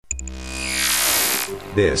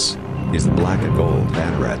This is the Black and Gold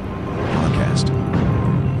Banneret podcast.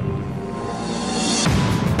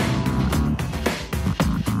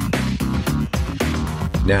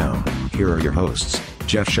 Now, here are your hosts,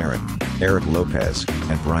 Jeff Sharon, Eric Lopez,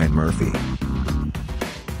 and Brian Murphy.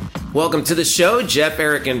 Welcome to the show. Jeff,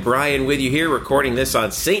 Eric, and Brian with you here, recording this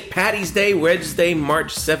on St. Patty's Day, Wednesday,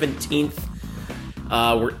 March 17th.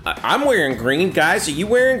 I'm wearing green. Guys, are you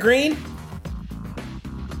wearing green?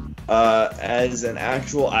 As an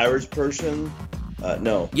actual Irish person,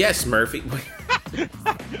 no. Yes, Murphy.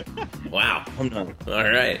 Wow. I'm not. All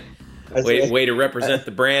right. Way to represent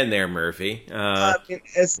the brand there, Murphy. I mean,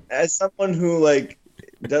 as someone who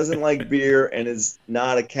doesn't like beer and is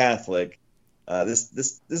not a Catholic, this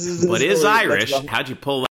is. But is Irish. How'd you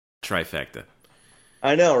pull that trifecta?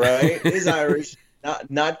 I know, right? Is Irish,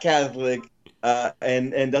 not Catholic,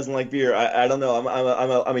 and doesn't like beer. I don't know.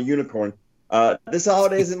 I'm a unicorn. This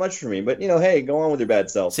holiday isn't much for me, but hey, go on with your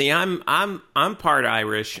bad self. See, I'm part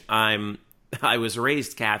Irish. I was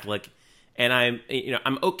raised Catholic, and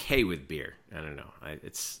I'm okay with beer. I don't know.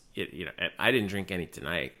 I didn't drink any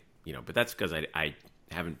tonight, but that's because I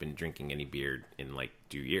haven't been drinking any beer in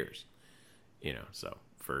 2 years, so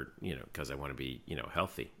because I want to be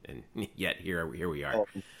healthy, and yet here we are. Oh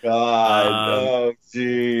God,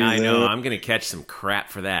 jeez. I know I'm gonna catch some crap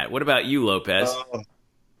for that. What about you, Lopez?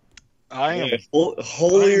 I am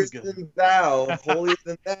holier than thou,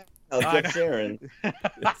 Jeff Sharon.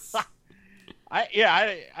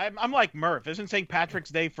 I'm like Murph. Isn't St. Patrick's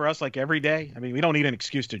Day for us like every day? I mean, we don't need an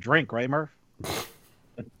excuse to drink, right, Murph?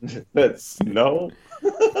 No.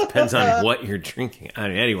 Depends on what you're drinking.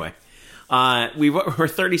 Anyway, we're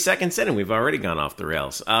 30 seconds in and we've already gone off the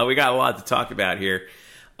rails. We got a lot to talk about here.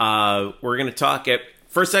 We're going to talk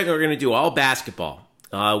first segment. We're going to do all basketball.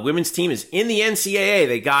 Women's team is in the NCAA.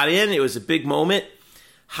 They got in. It was a big moment.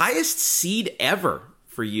 Highest seed ever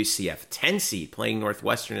for UCF. 10 seed playing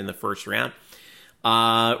Northwestern in the first round.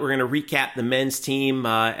 We're going to recap the men's team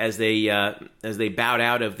as they bowed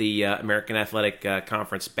out of the American Athletic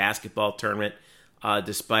Conference basketball tournament,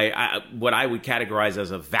 despite what I would categorize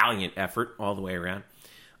as a valiant effort all the way around.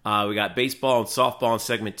 We got baseball and softball in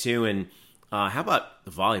segment 2, and how about the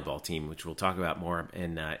volleyball team, which we'll talk about more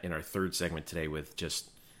in our third segment today, with just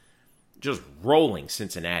rolling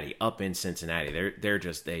Cincinnati up in Cincinnati. They're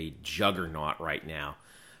just a juggernaut right now.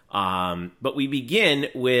 But we begin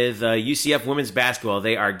with UCF women's basketball.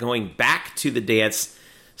 They are going back to the dance.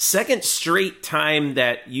 Second straight time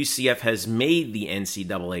that UCF has made the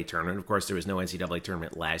NCAA tournament. Of course, there was no NCAA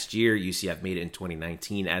tournament last year. UCF made it in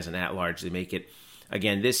 2019 as an at-large. They make it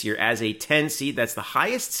again this year as a 10 seed. That's the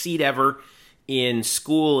highest seed ever in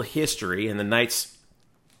school history. And the Knights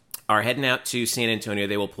are heading out to San Antonio.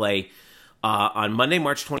 They will play on Monday,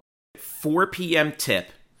 March 20th, 4 p.m. tip.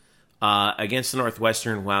 Against the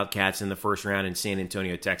Northwestern Wildcats in the first round in San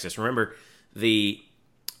Antonio, Texas. Remember, the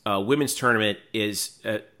women's tournament is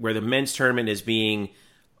where the men's tournament is being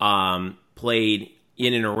played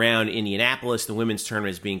in and around Indianapolis. The women's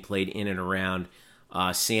tournament is being played in and around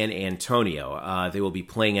San Antonio. They will be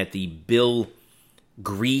playing at the Bill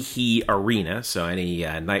Greehey Arena. So any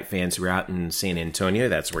Knight fans who are out in San Antonio,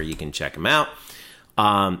 that's where you can check them out.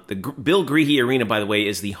 The Bill Greehey Arena, by the way,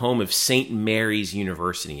 is the home of St. Mary's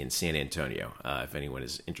University in San Antonio, if anyone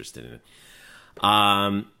is interested in it.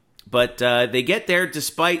 But they get there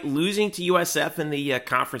despite losing to USF in the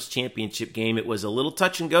conference championship game. It was a little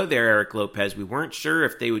touch and go there, Eric Lopez. We weren't sure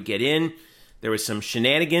if they would get in. There was some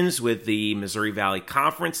shenanigans with the Missouri Valley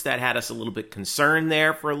Conference that had us a little bit concerned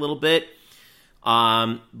there for a little bit.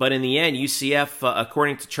 But in the end, UCF,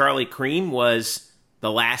 according to Charlie Cream, was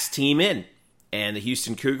the last team in. And the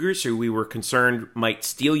Houston Cougars, who we were concerned might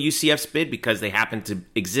steal UCF's bid because they happen to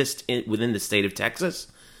exist within the state of Texas,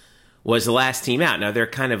 was the last team out. Now, they're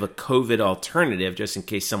kind of a COVID alternative, just in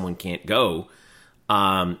case someone can't go.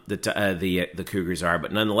 The Cougars are.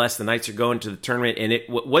 But nonetheless, the Knights are going to the tournament. And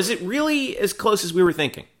was it really as close as we were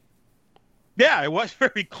thinking? Yeah, it was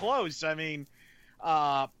very close. I mean,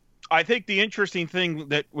 I think the interesting thing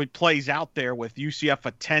that plays out there with UCF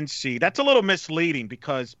a 10 seed, that's a little misleading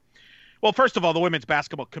because, well, first of all, the women's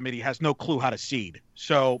basketball committee has no clue how to seed,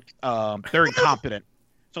 so they're incompetent.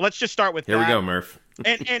 So let's just start with that. Here we go, Murph.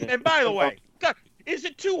 And by the way, God, is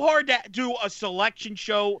it too hard to do a selection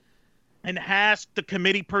show and ask the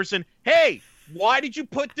committee person, hey, why did you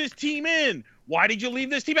put this team in? Why did you leave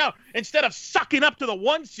this team out instead of sucking up to the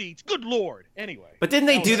 1 seeds? Good Lord. Anyway. But didn't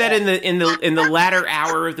they do that in the latter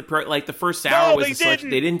hour of the the first hour was the selection?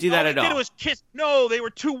 They didn't do that at all. No, they were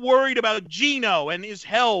too worried about Gino and his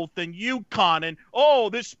health and UConn and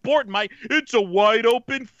this sport it's a wide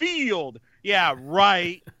open field. Yeah,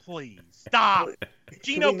 right. Please stop.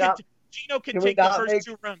 Gino can take the first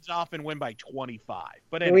 2 runs off and win by 25.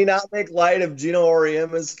 But can we not make light of Gino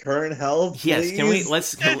Auriemma's current health? Yes,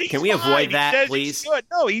 please? can we avoid that, please? He's good.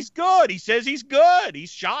 No, he's good. He says he's good.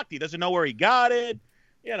 He's shocked. He doesn't know where he got it.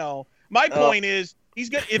 My point is he's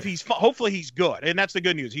good. If hopefully he's good, and that's the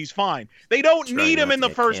good news. He's fine. They don't need him in the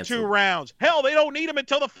first 2 rounds. Hell, they don't need him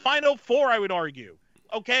until the final 4. I would argue.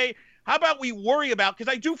 Okay, how about we worry about,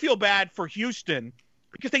 because I do feel bad for Houston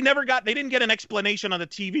because they didn't get an explanation on the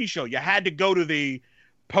TV show. You had to go to the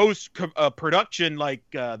post production,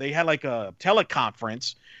 they had like a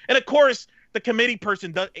teleconference, and of course the committee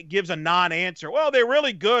person gives a non-answer. Well, they're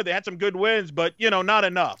really good. They had some good wins, but not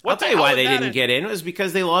enough. I'll tell you why they didn't get in. It was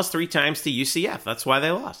because they lost 3 times to UCF. That's why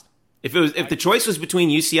they lost. If the choice was between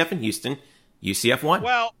UCF and Houston, UCF won.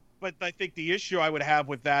 Well, but I think the issue I would have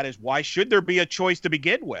with that is, why should there be a choice to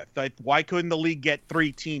begin with? Why couldn't the league get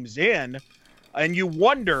 3 teams in? And you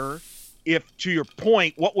wonder if, to your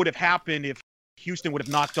point, what would have happened if Houston would have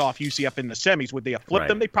knocked off UCF in the semis? Would they have flipped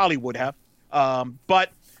them? They probably would have.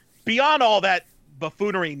 But beyond all that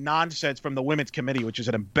buffoonery nonsense from the women's committee, which is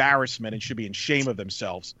an embarrassment and should be in shame of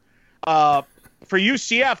themselves, for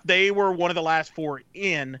UCF, they were one of the last 4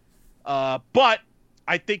 in. But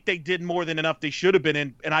I think they did more than enough. They should have been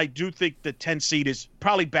in. And I do think the 10 seed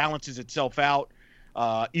probably balances itself out,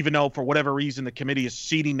 even though for whatever reason the committee is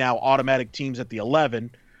seeding now automatic teams at the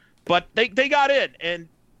 11. But they got in. And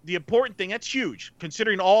the important thing, that's huge,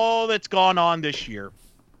 considering all that's gone on this year.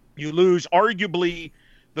 You lose arguably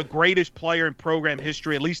the greatest player in program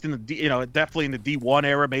history, at least in the definitely in the D1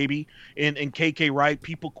 era, maybe in KK Wright.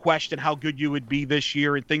 People question how good you would be this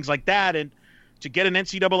year and things like that. And to get an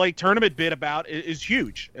NCAA tournament bid about is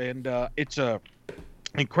huge, and it's a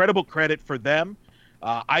incredible credit for them.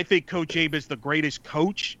 I think Coach Abe is the greatest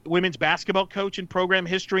women's basketball coach in program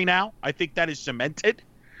history now. I think that is cemented,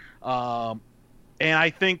 and I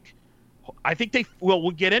think we'll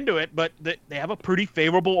get into it, but they have a pretty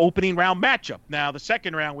favorable opening round matchup. Now the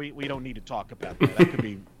second round we don't need to talk about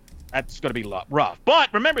that. That's going to be rough.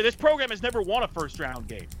 But remember, this program has never won a first round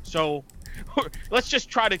game, so let's just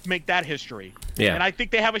try to make that history. Yeah. And I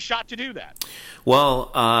think they have a shot to do that. Well,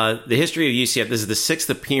 the history of UCF, this is the 6th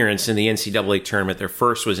appearance in the NCAA tournament. Their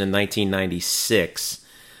first was in 1996.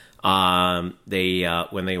 When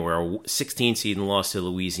they were a 16 seed and lost to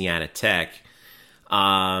Louisiana Tech.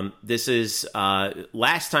 This is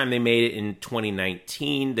last time they made it in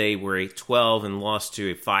 2019. They were a 12 and lost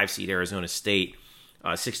to a 5 seed Arizona State,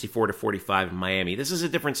 64-45 in Miami. This is a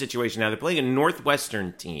different situation now. They're playing a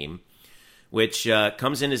Northwestern team, which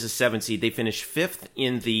comes in as a 7 seed. They finished 5th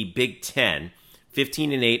in the Big Ten,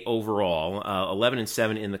 15-8 overall,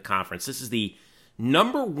 11-7 in the conference. This is the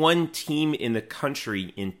number 1 team in the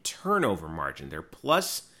country in turnover margin. They're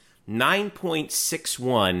plus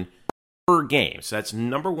 9.61 per game, so that's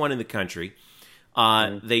number 1 in the country.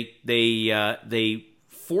 They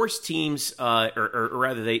force teams, or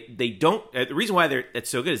rather, they don't. The reason why it's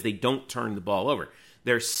so good is they don't turn the ball over.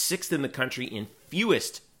 They're 6th in the country in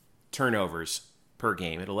fewest turnovers per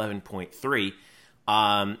game at 11.3,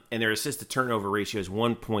 and their assist to turnover ratio is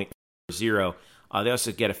 1.0. They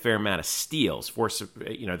also get a fair amount of steals.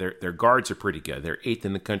 Their guards are pretty good. They're 8th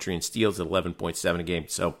in the country in steals at 11.7 a game.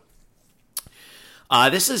 So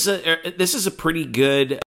this is a pretty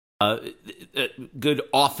good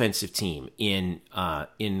offensive team in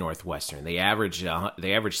Northwestern. They average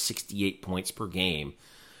 68 points per game,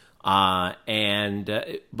 but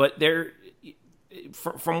they're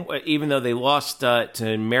from even though they lost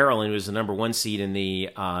to Maryland, who was the number 1 seed in the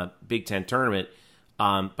Big Ten tournament,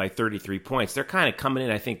 by 33 points. They're kind of coming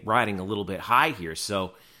in, I think, riding a little bit high here.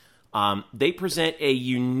 So they present a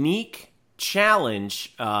unique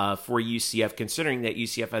challenge for UCF, considering that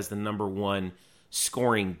UCF has the number 1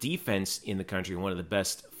 scoring defense in the country, one of the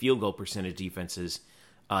best field goal percentage defenses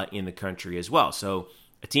in the country as well. So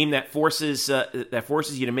a team that forces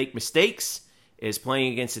you to make mistakes is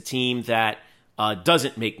playing against a team that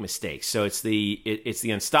doesn't make mistakes. So it's the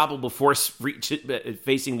unstoppable force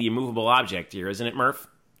facing the immovable object here, isn't it, Murph?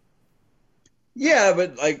 Yeah,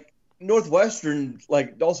 but Northwestern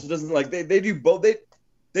also doesn't they do both. They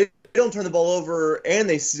don't turn the ball over and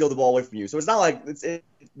they steal the ball away from you. So it's not like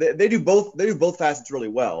they do both. They do both facets really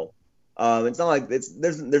well. It's not like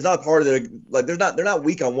there's not a part of their they're not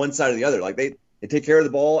weak on one side or the other. They take care of the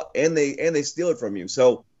ball and they steal it from you.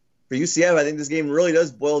 So for UCF, I think this game really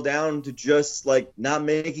does boil down to just not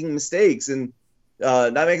making mistakes and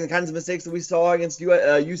not making the kinds of mistakes that we saw against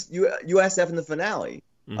USF in the finale.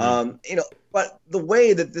 Mm-hmm. But the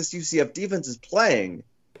way that this UCF defense is playing,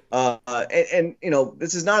 and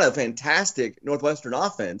this is not a fantastic Northwestern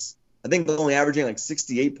offense, I think they're only averaging like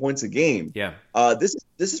 68 points a game. Yeah. This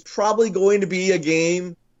is probably going to be a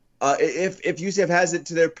game, if UCF has it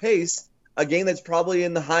to their pace, a game that's probably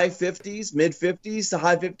in the high 50s, mid 50s to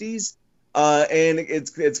high 50s, and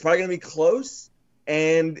it's probably going to be close.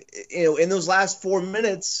 And in those last 4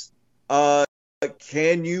 minutes,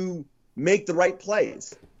 can you make the right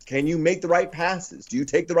plays? Can you make the right passes? Do you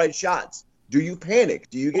take the right shots? Do you panic?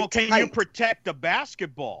 Do you get can tight? you protect the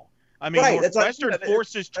basketball? I mean, Right, Northwestern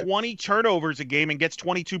forces 20 turnovers a game and gets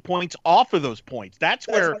 22 points off of those points. That's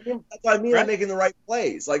where what I mean. right? I'm making the right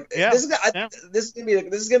plays. Like Yeah, this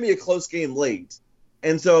is gonna be a close game late,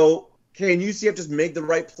 and so can UCF just make the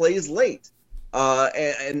right plays late?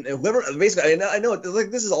 And whoever basically, I know like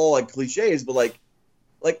this is all like cliches, but like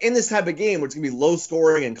in this type of game where it's gonna be low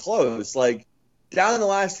scoring and close, like down in the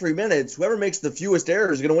last 3 minutes, whoever makes the fewest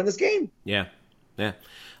errors is gonna win this game. Yeah.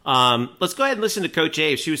 Let's go ahead and listen to Coach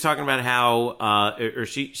Abe. She was talking about how,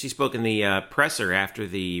 she spoke in the presser after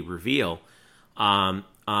the reveal on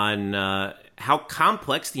how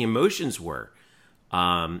complex the emotions were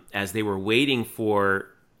as they were waiting for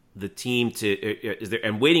the team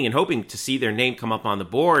and waiting and hoping to see their name come up on the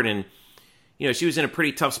board. And she was in a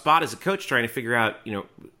pretty tough spot as a coach, trying to figure out,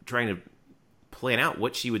 trying to plan out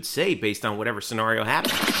what she would say based on whatever scenario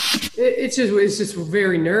happened. It's just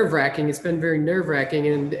very nerve-wracking. It's been very nerve-wracking,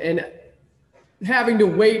 and having to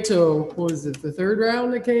wait till, what was it, the third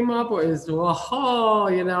round that came up, or it's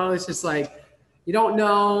just like you don't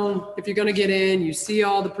know if you're going to get in. You see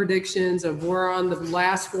all the predictions of we're on the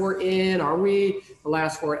last four in, are we the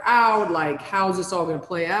last four out? Like, how's this all going to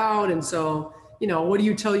play out? And so, what do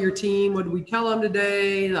you tell your team? What do we tell them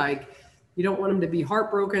today? Like, you don't want them to be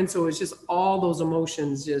heartbroken. So it's just all those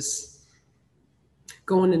emotions just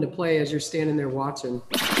going into play as you're standing there watching.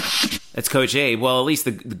 That's Coach A. Well, at least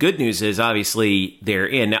the good news is obviously they're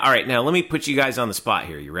in. All right, now let me put you guys on the spot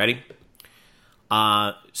here. You ready?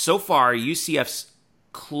 So far, UCF's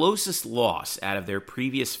closest loss out of their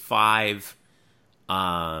previous 5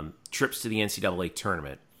 trips to the NCAA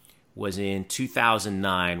tournament was in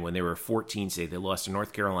 2009 when they were 14 seed. They lost to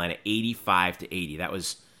North Carolina 85-80. That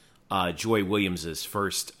was Joy Williams'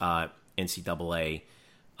 first NCAA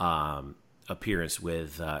appearance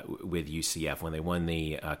with UCF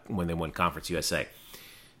when they won Conference USA.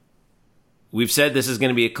 We've said this is going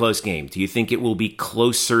to be a close game. Do you think it will be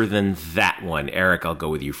closer than that one? Eric, I'll go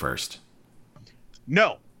with you first.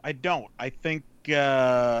 No, I don't. I think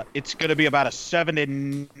it's going to be about a 7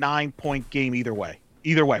 to 9 point game either way.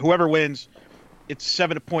 Either way, whoever wins, it's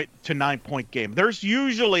 7 to 9 point game. There's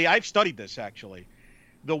usually, I've studied this actually,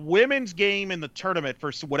 the women's game in the tournament,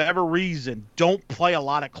 for whatever reason, don't play a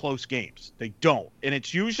lot of close games. They don't. And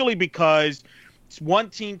it's usually because one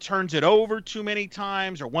team turns it over too many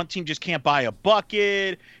times, or one team just can't buy a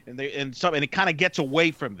bucket, and it kind of gets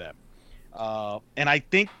away from them. And I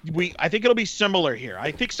think it'll be similar here.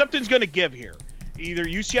 I think something's going to give here. Either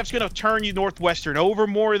UCF's going to turn Northwestern over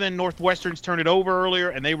more than Northwestern's turned it over earlier,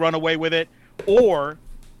 and they run away with it, or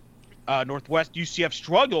UCF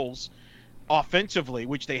struggles offensively,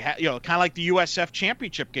 which they had, kind of like the USF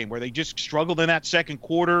championship game where they just struggled in that second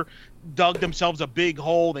quarter, dug themselves a big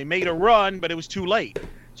hole. They made a run, but it was too late.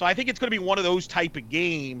 So I think it's going to be one of those type of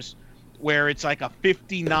games where it's like a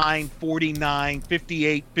 59-49,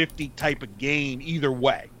 58-50 type of game either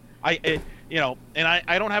way. I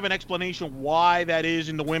don't have an explanation why that is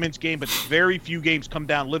in the women's game, but very few games come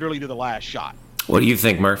down literally to the last shot. What do you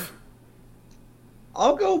think, Murph?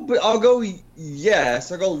 I'll go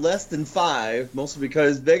yes. I'll go less than 5, mostly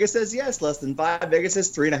because Vegas says yes, less than 5. Vegas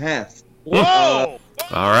says 3.5. Whoa!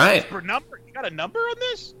 All right. For number, you got a number on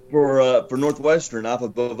this? For Northwestern off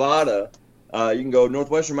of Bovada, you can go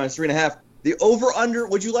Northwestern minus 3.5. The over/under.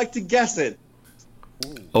 Would you like to guess it?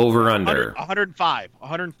 Over/under. 105.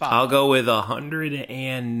 I'll go with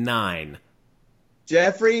 109.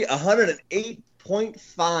 Jeffrey,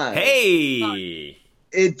 108.5. Hey.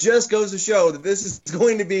 It just goes to show that this is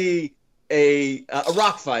going to be a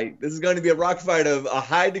rock fight. This is going to be a rock fight of a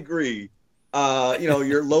high degree.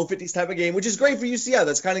 Your low 50s type of game, which is great for UCF.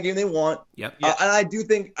 That's the kind of game they want. Yep. And I do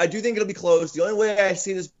think it'll be close. The only way I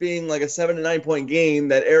see this being like a 7 to 9 point game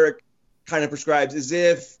that Eric kind of prescribes is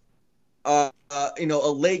if a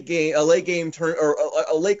late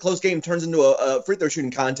close game turns into a free throw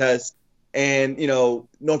shooting contest, and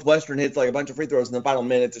Northwestern hits like a bunch of free throws in the final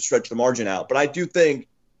minute to stretch the margin out. But I do think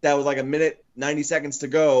that with like a minute, 90 seconds to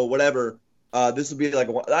go, whatever, this will be like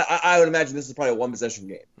I would imagine this is probably a one possession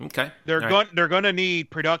game. Okay. They're going to need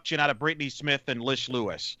production out of Brittany Smith and Lish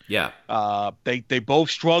Lewis. Yeah. They both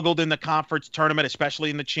struggled in the conference tournament,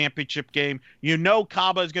 especially in the championship game.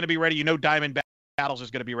 Kaba is going to be ready. Diamondbacks Seattle's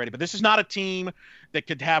is going to be ready. But this is not a team that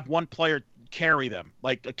could have one player carry them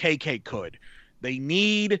like a KK could. They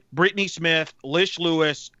need Brittany Smith, Lish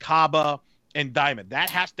Lewis, Kaba, and Diamond.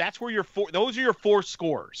 That's where those are your 4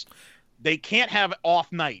 scorers. They can't have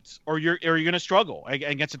off nights, or you're going to struggle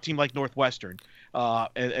against a team like Northwestern.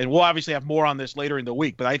 And we'll obviously have more on this later in the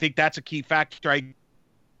week, but I think that's a key factor. I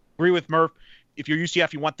agree with Murph. If you're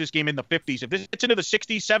UCF, you want this game in the 50s. If it's into the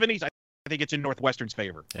 60s, 70s, I think it's in Northwestern's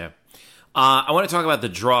favor. Yeah. I want to talk about the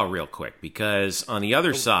draw real quick, because on the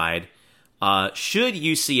other side, should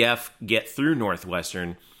UCF get through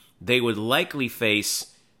Northwestern, they would likely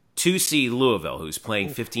face 2-seed Louisville, who's playing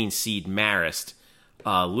 15-seed Marist.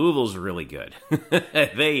 Louisville's really good.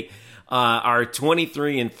 They are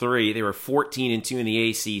 23-3. They were 14-2 in the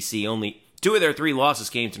ACC. Only 2 of their 3 losses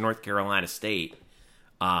came to North Carolina State.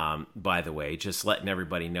 By the way, just letting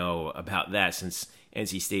everybody know about that, since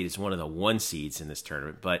NC State is one of the 1 seeds in this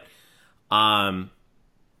tournament. But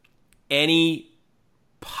any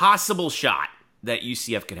possible shot that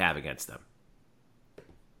UCF could have against them?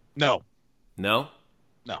 No. No?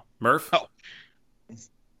 No. Murph? No.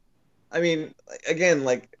 I mean, again,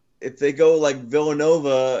 like, if they go like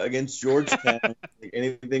Villanova against Georgetown, like,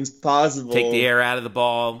 anything's possible. Take the air out of the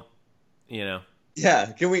ball, Yeah.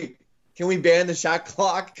 Can we ban the shot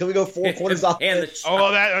clock? Can we go 4 quarters off? And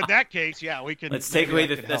In that case, yeah, we can. Let's take away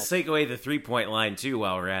the 3-point line too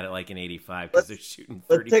while we're at it, like in '85, because they're shooting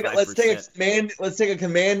 35%. Let's take a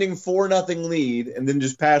commanding 4-0 lead and then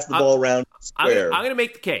just pass the ball around square. I'm going to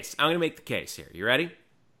make the case. I'm going to make the case here. You ready?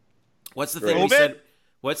 What's the thing COVID? we said?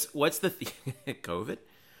 What's the COVID?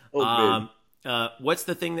 Oh, What's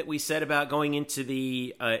the thing that we said about going into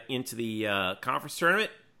the conference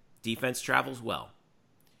tournament? Defense travels well.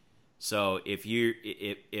 So if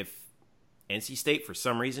NC State for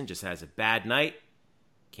some reason just has a bad night,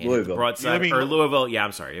 can't hit the broadside, or Louisville. Yeah,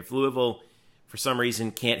 I'm sorry. If Louisville for some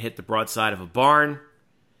reason can't hit the broadside of a barn,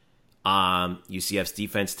 UCF's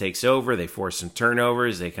defense takes over. They force some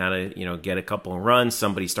turnovers. They kind of get a couple of runs.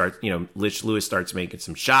 Somebody starts, Lish Lewis starts making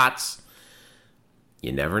some shots.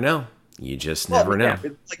 You never know. You just never know.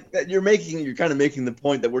 It's like that you're kind of making the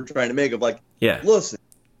point that we're trying to make of like, listen,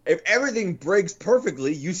 if everything breaks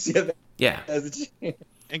perfectly, UCF has a chance.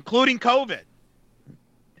 Including COVID.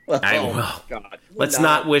 God. Let's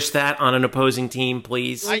not wish that on an opposing team,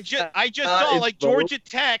 please. I just saw like Georgia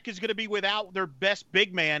Tech is going to be without their best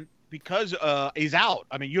big man because he's out.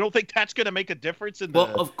 I mean, you don't think that's going to make a difference in the?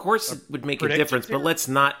 Well, of course it would make a difference, but let's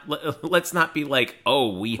not be like,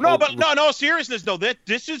 oh, we no, hope. But no seriousness though. That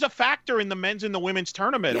this is a factor in the men's and the women's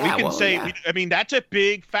tournament. Yeah, we can say, I mean, that's a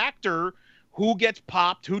big factor. Who gets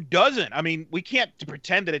popped? Who doesn't? I mean, we can't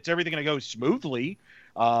pretend that it's everything going to go smoothly.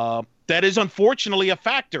 That is unfortunately a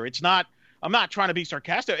factor. It's not. I'm not trying to be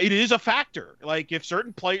sarcastic. It is a factor. Like if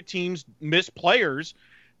certain teams miss players,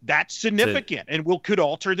 that's significant and could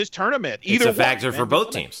alter this tournament. It's a factor for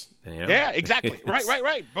both teams. Yeah, exactly.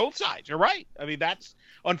 Right. Both sides. You're right. I mean,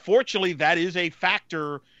 unfortunately that is a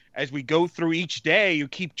factor. As we go through each day, you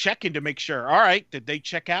keep checking to make sure. All right, did they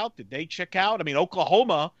check out? I mean,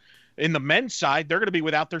 Oklahoma. In the men's side, they're going to be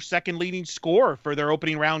without their second leading scorer for their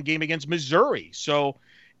opening round game against Missouri. So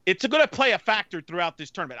it's going to play a factor throughout this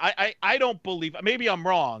tournament. I don't believe – maybe I'm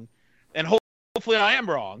wrong, and hopefully I am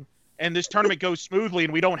wrong, and this tournament goes smoothly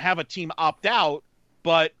and we don't have a team opt out,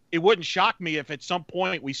 but it wouldn't shock me if at some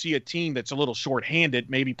point we see a team that's a little shorthanded,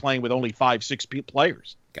 maybe playing with only 5-6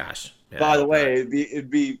 players. Gosh. Yeah, by the way, it'd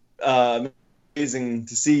be amazing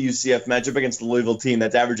to see UCF match up against the Louisville team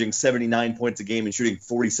that's averaging 79 points a game and shooting 47%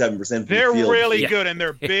 from the field. They're really good, and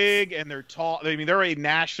they're big, and they're tall. I mean, they're a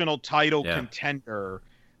national title contender.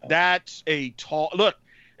 That's a tall – look,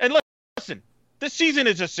 and listen, this season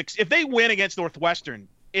is a – if they win against Northwestern,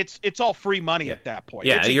 it's all free money at that point.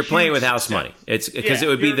 Yeah, you're playing with house money. It's because it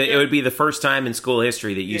would be the first time in school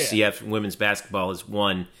history that UCF women's basketball has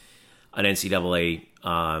won an NCAA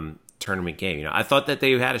tournament game. I thought that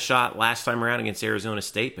they had a shot last time around against Arizona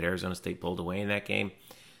State, but Arizona State pulled away in that game.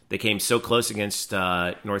 They came so close against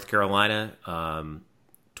North Carolina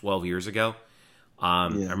 12 years ago. I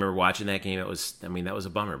remember watching that game. That was a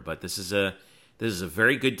bummer. But this is a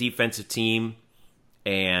very good defensive team,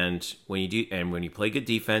 and when you play good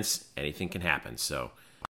defense, anything can happen. So,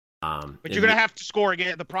 but you're going to have to score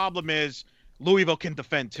again. The problem is Louisville can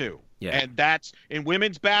defend too, and that's in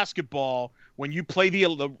women's basketball. When you play the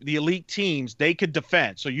elite teams, they could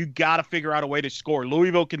defend. So you got to figure out a way to score.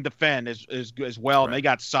 Louisville can defend as well, and they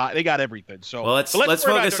got everything. So let's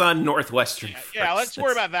focus on Northwestern. Yeah, let's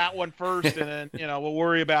worry about that one first, and then we'll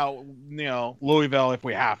worry about Louisville if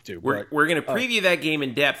we have to. We're going to preview that game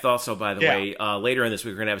in depth. Also, by the way, later in this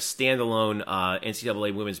week, we're going to have a standalone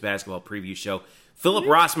NCAA women's basketball preview show Philip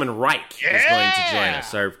Rossman Reich is going to join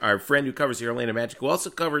us. Our friend who covers the Orlando Magic, who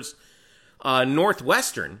also covers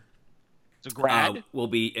Northwestern. It's a grad. Will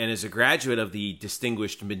be, and is a graduate of the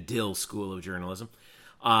distinguished Medill School of Journalism.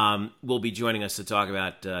 Will be joining us to talk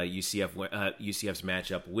about UCF's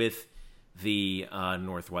matchup with the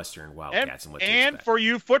Northwestern Wildcats and what to expect. For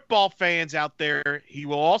you football fans out there,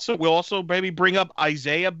 we'll also maybe bring up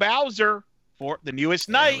Isaiah Bowser for the newest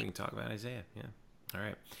night. We can talk about Isaiah. Yeah. All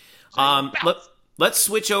right. Let's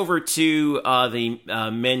switch over to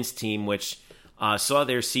the men's team, which saw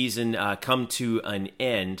their season come to an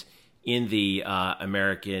end in the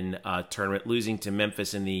American tournament, losing to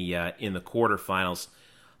Memphis in the quarterfinals.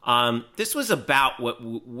 This was about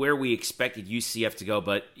where we expected UCF to go,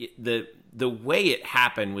 but the way it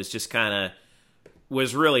happened was just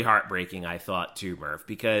was really heartbreaking, I thought, too, Murph,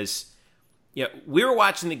 because we were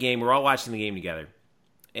watching the game. We're all watching the game together,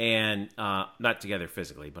 and not together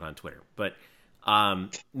physically, but on Twitter. But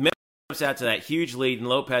Memphis comes out to that huge lead, and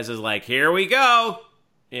Lopez is like, "Here we go,"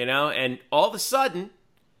 and all of a sudden,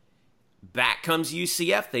 back comes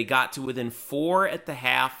UCF. They got to within 4 at the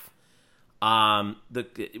half,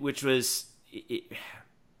 which was.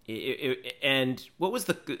 And what was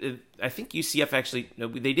I think UCF actually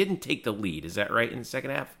they didn't take the lead. Is that right in the second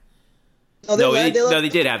half? They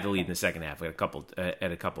did have the lead in the second half at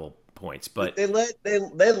a couple points, but they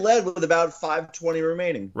led with about 5:20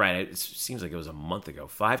 remaining. Right, it seems like it was a month ago.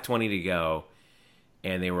 5:20 to go,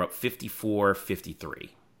 and they were up 54-53.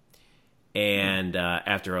 And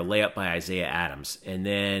after a layup by Isaiah Adams, and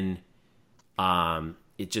then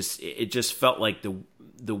it just felt like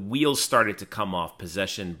the wheels started to come off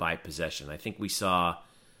possession by possession. I think we saw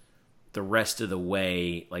the rest of the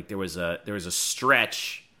way, like there was a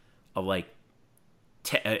stretch of like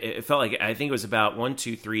it felt like, I think it was about 1,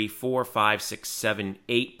 2, 3, 4, 5, 6, 7,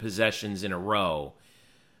 8 possessions in a row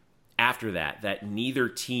after that neither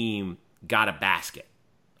team got a basket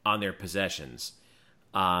on their possessions.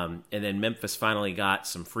 And then Memphis finally got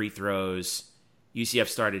some free throws. UCF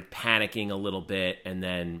started panicking a little bit, and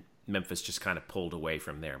then Memphis just kind of pulled away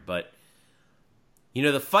from there. But,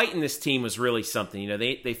 the fight in this team was really something.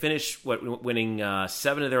 They finished winning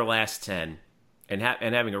 7 of their last 10 and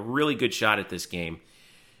having a really good shot at this game.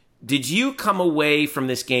 Did you come away from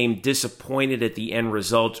this game disappointed at the end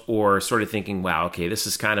result, or sort of thinking, wow, okay, this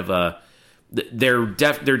is kind of they're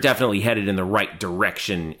definitely headed in the right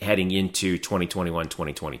direction heading into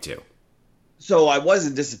 2021-2022? So I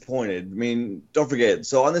wasn't disappointed. I mean, don't forget.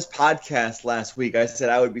 So on this podcast last week, I said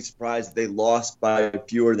I would be surprised if they lost by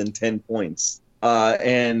fewer than 10 points.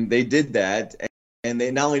 And they did that. And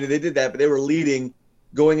they not only did they did that, but they were leading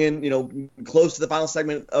going in, close to the final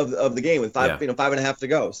segment of the game with 5.5 to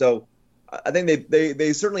go. So I think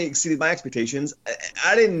they certainly exceeded my expectations.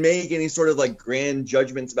 I didn't make any sort of like grand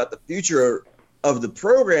judgments about the future of the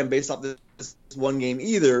program based off this one game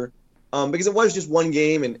either. Because it was just one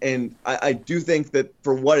game, and I do think that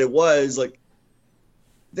for what it was, like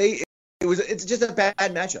it's just a bad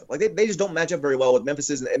matchup. Like they just don't match up very well with Memphis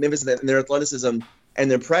and their athleticism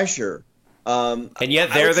and their pressure. And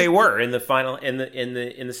yet they were in the final in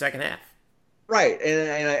the second half. Right,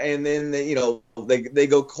 and then they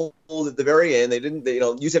go cold at the very end.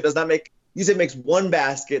 UCF makes one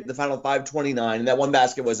basket in the final 5:29, and that one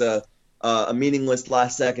basket was a meaningless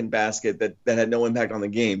last second basket that had no impact on the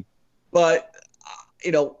game. But,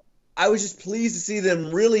 I was just pleased to see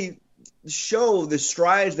them really show the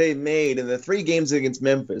strides they made in the 3 games against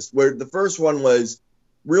Memphis, where the first one was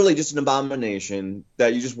really just an abomination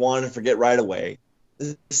that you just wanted to forget right away.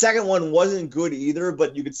 The second one wasn't good either,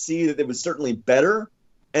 but you could see that it was certainly better.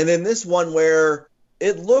 And then this one where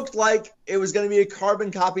it looked like it was going to be a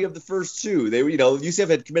carbon copy of the first 2. They were, UCF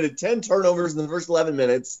had committed 10 turnovers in the first 11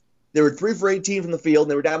 minutes. They were 3 for 18 from the field,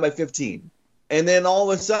 and they were down by 15. And then all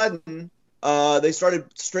of a sudden, they started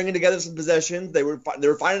stringing together some possessions. They were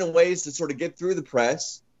finding ways to sort of get through the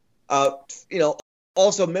press.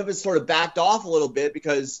 Also Memphis sort of backed off a little bit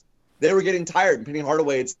because they were getting tired. And Penny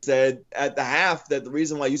Hardaway had said at the half that the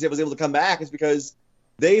reason why UCF was able to come back is because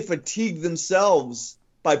they fatigued themselves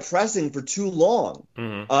by pressing for too long.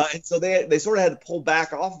 Mm-hmm. And so they sort of had to pull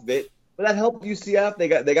back off of it. But that helped UCF. They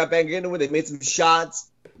got back into it. They made some shots.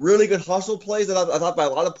 Really good hustle plays. I thought by a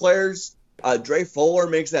lot of players. Dre Fuller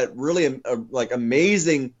makes that really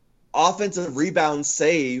amazing offensive rebound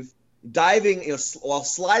save, diving, while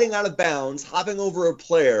sliding out of bounds, hopping over a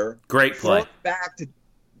player. Great play.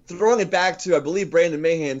 Throwing it back to I believe Brandon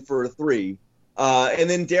Mahan for a 3, and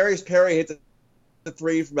then Darius Perry hits a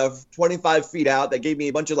 3 from about 25 feet out. That gave me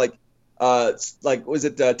a bunch of was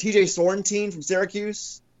it T.J. Sorrentine from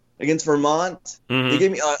Syracuse against Vermont? Mm-hmm. He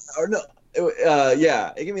gave me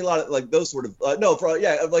Yeah, it gave me a lot of like those sort of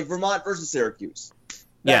like Vermont versus Syracuse.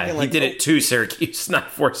 Yeah, he did it to Syracuse,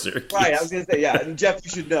 not for Syracuse. Right, I was gonna say, yeah, and Jeff,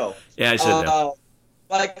 you should know. Yeah, I should know.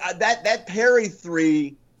 That Perry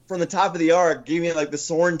three from the top of the arc gave me like the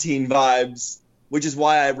Sorrentine vibes, which is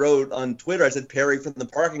why I wrote on Twitter. I said Perry from the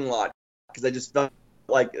parking lot because I just felt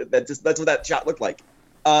like that's what that shot looked like,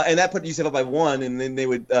 and that put UCF up by 1, and then they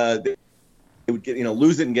would get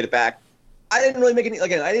lose it and get it back. I didn't really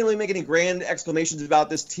make any grand exclamations about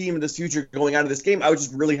this team and this future going out of this game. I was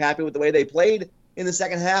just really happy with the way they played in the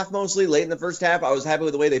second half, mostly late in the first half. I was happy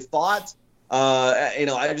with the way they fought.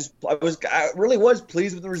 I really was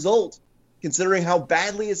pleased with the result, considering how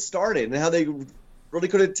badly it started and how they really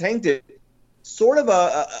could have tanked it. It's sort of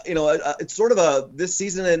this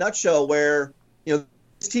season in a nutshell, where this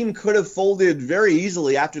team could have folded very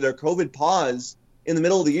easily after their COVID pause in the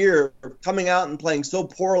middle of the year, coming out and playing so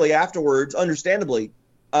poorly afterwards, understandably,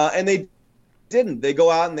 and they didn't. They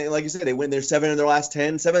go out and they, like you said, they win their 7 in their last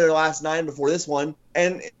 10, 7 in their last 9 before this one,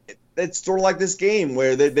 and it's sort of like this game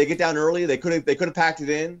where they get down early. They could have packed it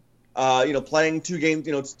in, playing 2 games,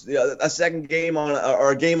 a second game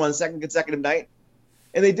or a game on a second consecutive night,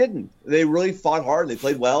 and they didn't. They really fought hard. They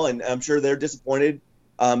played well, and I'm sure they're disappointed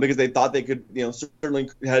because they thought they could,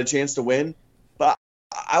 certainly had a chance to win. But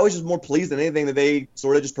I was just more pleased than anything that they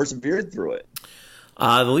sort of just persevered through it.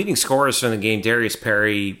 The leading scorers from the game, Darius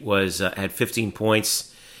Perry had 15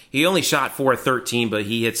 points. He only shot 4-13, but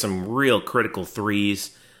he hit some real critical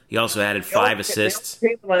threes. He also added 5 assists.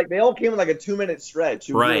 They all came in like a 2-minute stretch.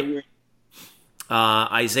 Right.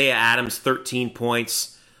 Isaiah Adams, 13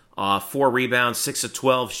 points, 4 rebounds, 6 of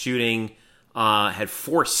 12 shooting. Had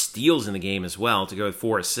 4 steals in the game as well to go with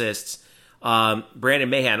 4 assists. Brandon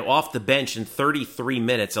Mahan off the bench in 33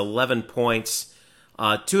 minutes, 11 points,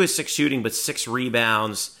 2 of 6 shooting, but 6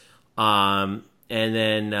 rebounds. And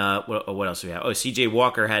then what else do we have? Oh, C.J.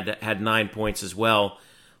 Walker had 9 points as well.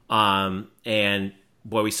 And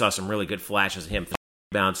boy, we saw some really good flashes of him. 3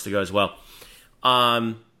 rebounds to go as well.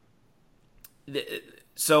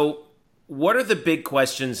 So what are the big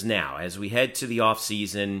questions now as we head to the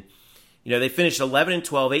offseason? They finished 11-12,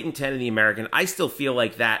 8-10 in the American. I still feel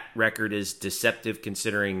like that record is deceptive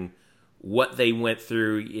considering what they went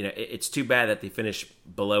through. It's too bad that they finished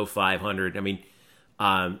below 500. I mean,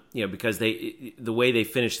 because the way they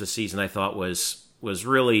finished the season, I thought was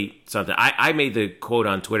really something. I made the quote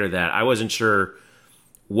on Twitter that I wasn't sure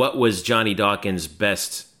what was Johnny Dawkins'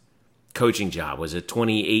 best coaching job. Was it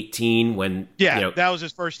 2018 when? Yeah, that was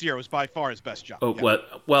his first year. It was by far his best job. Oh, yeah.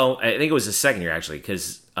 Well, I think it was his second year actually,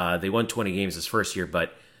 because they won 20 games his first year.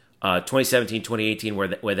 But 2017, 2018,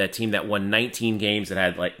 where that team that won 19 games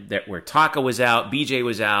where Taka was out, BJ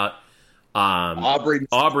was out.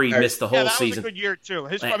 Aubrey missed the whole season. That was a good year too.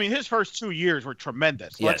 His first 2 years were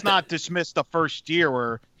tremendous. Let's not dismiss the first year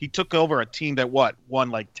where he took over a team that won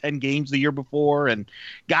like 10 games the year before and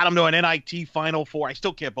got him to an NIT Final Four. I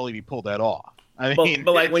still can't believe he pulled that off.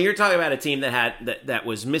 But when you're talking about a team that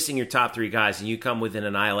was missing your top 3 guys and you come within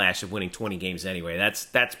an eyelash of winning 20 games anyway,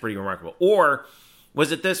 that's pretty remarkable. Or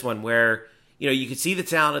was it this one where you could see the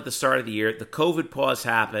talent at the start of the year, the COVID pause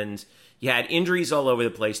happened. You had injuries all over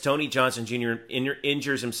the place. Tony Johnson Jr.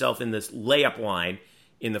 injures himself in this layup line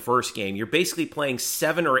in the first game. You're basically playing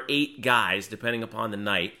 7 or 8 guys, depending upon the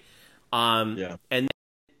night. And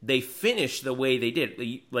they finished the way they did.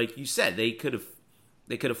 Like you said, they could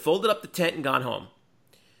have folded up the tent and gone home.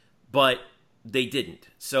 But they didn't.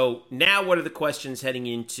 So now what are the questions heading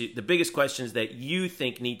into the biggest questions that you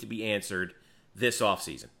think need to be answered this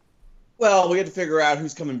offseason? Well, we have to figure out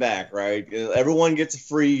who's coming back, right? Everyone gets a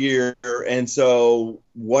free year, and so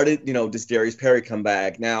does Darius Perry come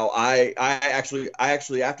back? Now, I actually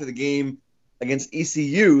after the game against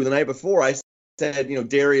ECU the night before, I said,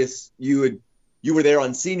 Darius, you were there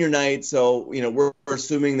on senior night, so we're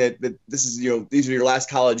assuming that this is these are your last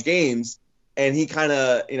college games, and he kind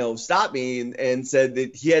of stopped me and said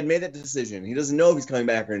that he had made that decision. He doesn't know if he's coming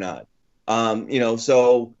back or not.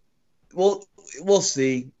 So we'll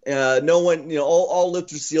see. No one, all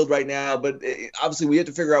lips are sealed right now, but obviously we have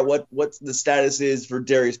to figure out what the status is for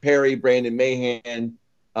Darius Perry, Brandon Mahan,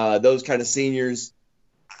 those kind of seniors.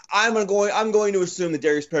 I'm going to assume that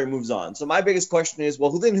Darius Perry moves on. So my biggest question is,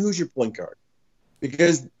 well, then who's your point guard?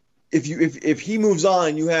 Because if he moves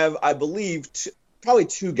on, you have, I believe, probably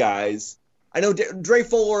 2 guys. I know Dre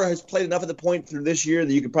Fuller has played enough at the point through this year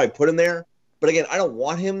that you could probably put him there. But again, I don't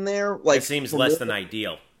want him there. It seems less than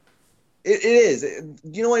ideal. It is.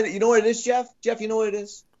 You know what it is, Jeff? Jeff, you know what it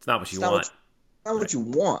is? It's not what you want. Not what you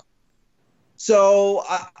want. So,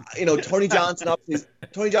 Tony Johnson's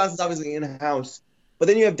obviously in-house. But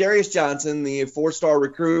then you have Darius Johnson, the 4-star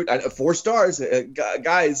recruit. 4 stars,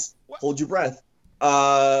 guys, hold your breath.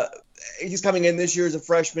 He's coming in this year as a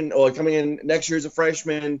freshman, or coming in next year as a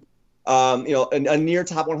freshman. A near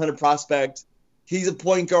top 100 prospect. He's a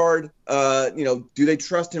point guard. Do they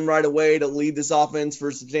trust him right away to lead this offense for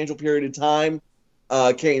a substantial period of time?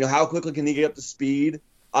 How quickly can he get up to speed?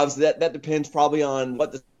 Obviously, that depends probably on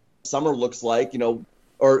what the summer looks like. What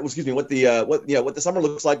the summer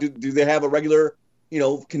looks like. Do they have a regular,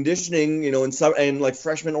 conditioning, and like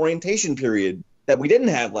freshman orientation period that we didn't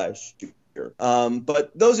have last year?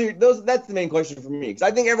 But that's the main question for me, because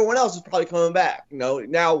I think everyone else is probably coming back.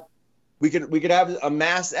 Now we could have a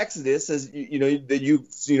mass exodus, as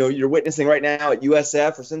you're witnessing right now at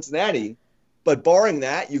USF or Cincinnati. But barring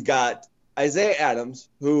that, you've got Isaiah Adams,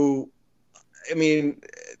 who,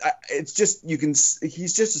 it's just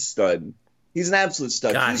he's just a stud. He's an absolute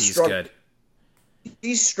stud. God, he's good.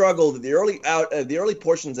 He struggled at the early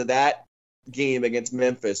portions of that game against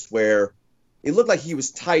Memphis, where it looked like he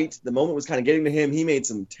was tight. The moment was kind of getting to him. He made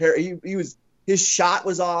some his shot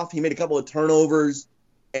was off. He made a couple of turnovers,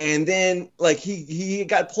 and then he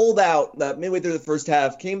got pulled out midway through the first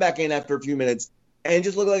half. Came back in after a few minutes and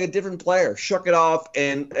just looked like a different player. Shook it off,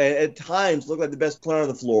 and at times looked like the best player on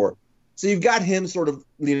the floor. So you've got him sort of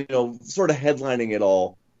headlining it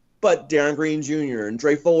all. But Darren Green Jr. and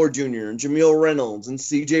Dre Fuller Jr. and Jameel Reynolds and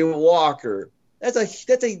C.J. Walker, that's a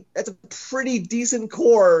pretty decent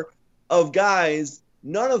core of guys,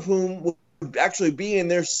 none of whom would actually be in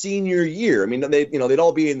their senior year. They'd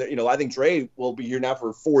all be in there. I think Dre will be here now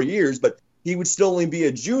for 4 years, but he would still only be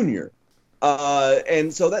a junior.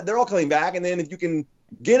 And so that they're all coming back. And then if you can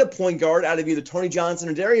get a point guard out of either Tony Johnson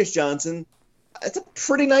or Darius Johnson, it's a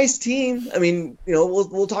pretty nice team.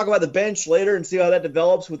 We'll talk about the bench later and see how that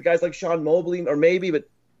develops with guys like Sean Mobley or maybe, but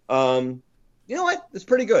you know what? It's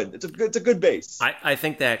pretty good. It's a good base. I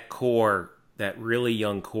think that core, that really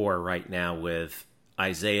young core right now with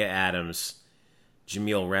Isaiah Adams,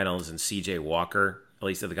 Jameel Reynolds, and C.J. Walker, at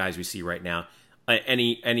least are the guys we see right now.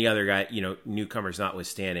 Any other guy, newcomers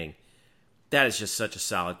notwithstanding, that is just such a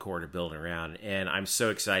solid core to build around. And I'm so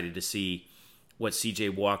excited to see what C.J.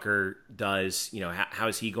 Walker does. How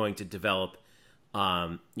is he going to develop,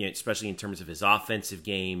 especially in terms of his offensive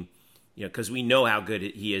game, because we know how good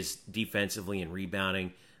he is defensively and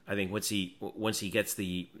rebounding. I think once he gets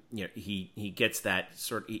he gets that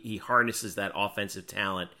he harnesses that offensive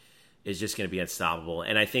talent, is just going to be unstoppable.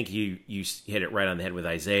 And I think you hit it right on the head with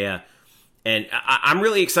Isaiah. And I'm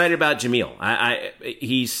really excited about Jameel. I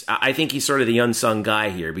think he's sort of the unsung guy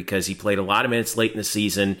here, because he played a lot of minutes late in the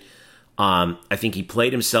season. I think he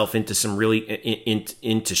played himself into some really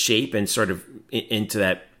into shape and sort of into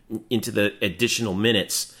the additional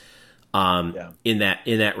minutes in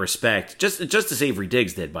that respect. Just as Avery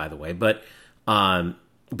Diggs did, by the way. But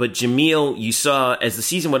Jameel, you saw as the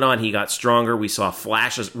season went on, he got stronger. We saw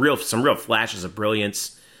some real flashes of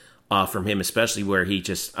brilliance from him, especially where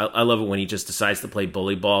I love it when he just decides to play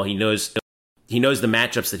bully ball. He knows the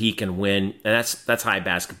matchups that he can win, and that's high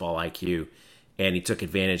basketball IQ. And he took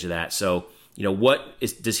advantage of that. So, what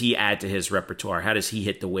does he add to his repertoire? How does he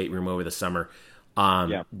hit the weight room over the summer?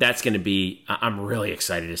 That's going to be. I'm really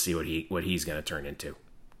excited to see what he's going to turn into.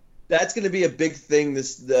 That's going to be a big thing.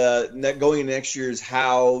 Going into next year is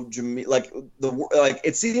how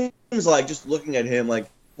it seems like, just looking at him,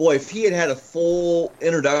 boy, if he had a full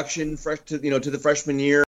introduction to the freshman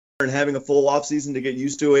year and having a full off season to get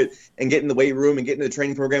used to it and get in the weight room and get in the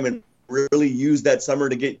training program and really use that summer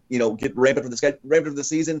to get ramped up for the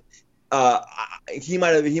season, he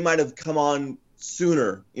might have come on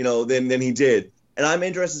sooner, than he did. And I'm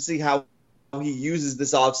interested to see how he uses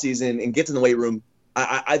this off season and gets in the weight room.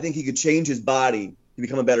 I think he could change his body to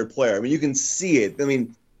become a better player. You can see it.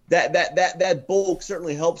 That bulk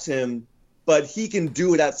certainly helps him, but he can do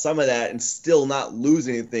without some of that and still not lose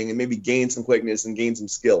anything and maybe gain some quickness and gain some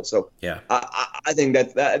skill. So yeah, I think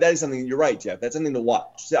that is something. You're right, Jeff. That's something to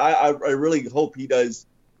watch. So I really hope he does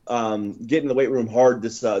get in the weight room hard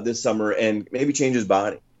this summer and maybe change his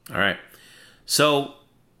body. All right. So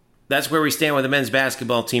that's where we stand with the men's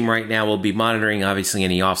basketball team right now. We'll be monitoring, obviously,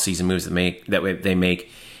 any offseason moves that they make.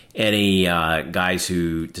 Any guys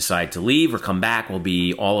who decide to leave or come back, will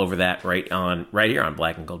be all over that right here on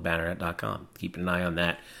blackandgoldbanner.com. Keeping an eye on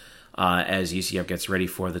that as UCF gets ready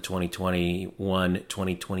for the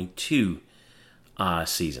 2021-2022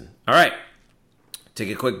 season. All right. Take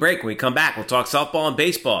a quick break. When we come back, we'll talk softball and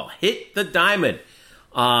baseball. Hit the diamond.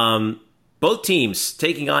 Both teams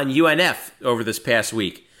taking on UNF over this past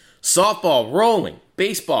week. Softball rolling.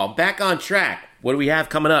 Baseball back on track. What do we have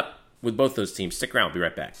coming up with both those teams? Stick around. We'll be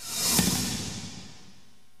right back.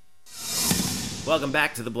 Welcome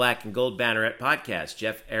back to the Black and Gold Banneret podcast.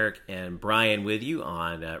 Jeff, Eric, and Brian with you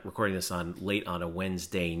on recording this on late on a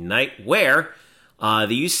Wednesday night, where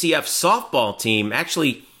the UCF softball team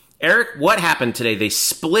actually, Eric, what happened today? They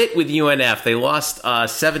split with UNF. They lost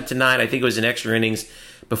 7-9. I think it was in extra innings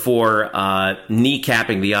before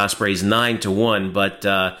kneecapping the Ospreys 9-1. But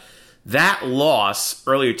that loss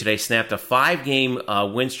earlier today snapped a 5-game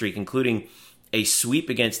win streak, including a sweep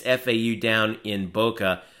against FAU down in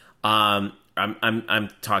Boca. I'm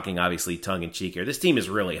talking obviously tongue in cheek here. This team is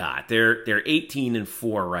really hot. They're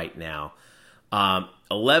 18-4 right now.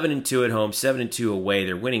 11-2 at home, 7-2 away.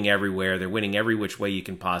 They're winning everywhere. They're winning every which way you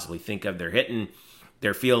can possibly think of. They're hitting,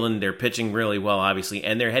 they're fielding, they're pitching really well, obviously,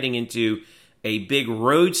 and they're heading into a big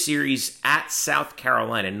road series at South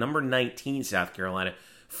Carolina, number 19 South Carolina.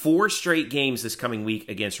 4 straight games this coming week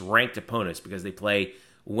against ranked opponents because they play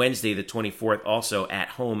Wednesday the 24th also at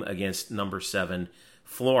home against number 7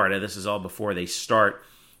 Florida. This is all before they start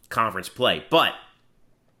conference play. But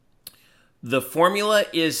the formula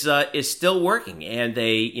is still working, and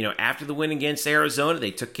they, after the win against Arizona,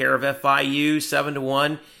 they took care of FIU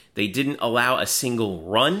 7-1. They didn't allow a single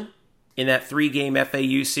run in that 3-game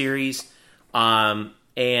FAU series, and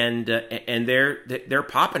they're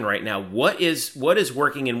popping right now. What is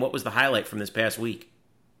working, and what was the highlight from this past week?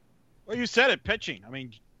 Well, you said it, pitching. I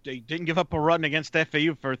mean, they didn't give up a run against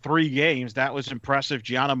FAU for 3 games. That was impressive.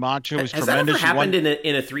 Gianna Mancha was tremendous. Has that ever happened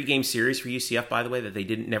in a 3-game series for UCF? By the way, that they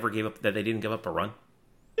didn't give up a run.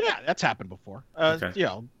 Yeah, that's happened before. Okay.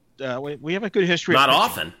 We have a good history. Not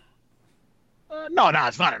often. No,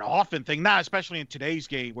 it's not an often thing. Not especially in today's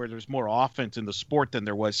game where there's more offense in the sport than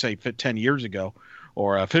there was, say, 10 years ago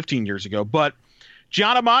or 15 years ago. But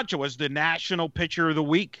Gianna Mancha was the national pitcher of the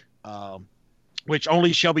week, which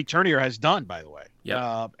only Shelby Turnier has done, by the way.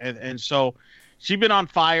 Yeah. And so she's been on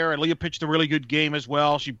fire. Aaliyah pitched a really good game as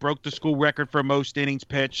well. She broke the school record for most innings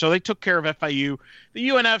pitched. So they took care of FIU. The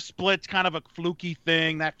UNF split's kind of a fluky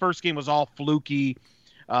thing. That first game was all fluky.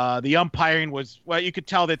 The umpiring was, well, you could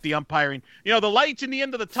tell that the umpiring, the lights in the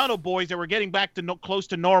end of the tunnel, boys, that we're getting back to close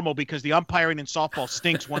to normal because the umpiring in softball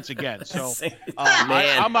stinks once again. So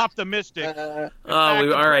I'm optimistic.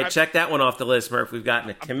 All right. Check that one off the list, Murph. We've gotten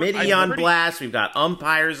a committee on blast. We've got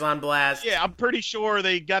umpires on blast. Yeah, I'm pretty sure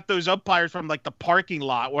they got those umpires from like the parking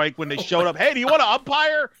lot, like when they showed up. Hey, do you want to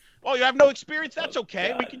umpire? Oh, you have no experience? That's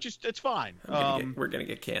okay. We can it's fine. We're going to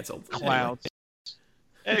get canceled. Clowns.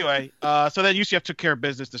 Anyway, so then UCF took care of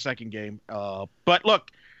business the second game. But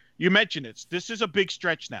look, you mentioned it. This is a big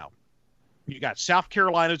stretch now. You got South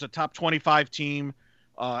Carolina's a top 25 team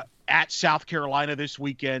at South Carolina this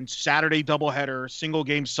weekend. Saturday doubleheader, single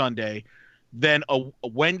game Sunday. Then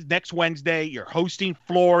next Wednesday, you're hosting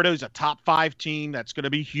Florida, who's a top 5 team. That's going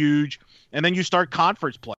to be huge. And then you start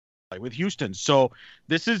conference play with Houston. So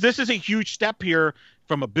this is a huge step here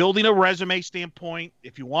from a building a resume standpoint.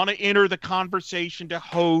 If you want to enter the conversation to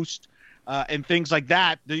host and things like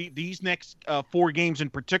that, these next 4 games in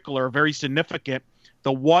particular are very significant.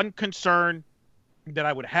 The one concern that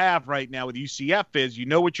I would have right now with UCF is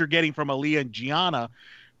what you're getting from Aaliyah and Gianna,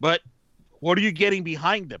 but what are you getting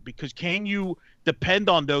behind them? Because can you depend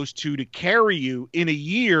on those two to carry you in a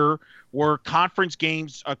year where conference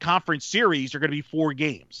series are going to be 4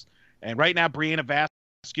 games? And right now, Brianna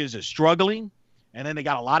Vasquez is struggling. And then they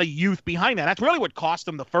got a lot of youth behind that. That's really what cost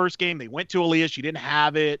them the first game. They went to Aaliyah. She didn't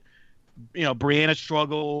have it. Brianna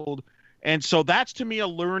struggled. And so that's, to me, a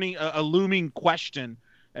looming question.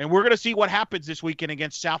 And we're going to see what happens this weekend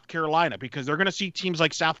against South Carolina because they're going to see teams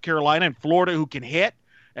like South Carolina and Florida who can hit,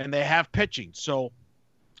 and they have pitching. So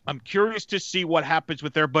I'm curious to see what happens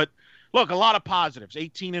with there. But, look, a lot of positives.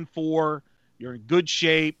 18-4. You're in good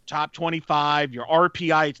shape, top 25. Your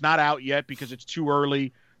RPI, it's not out yet because it's too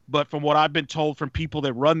early. But from what I've been told from people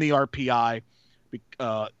that run the RPI,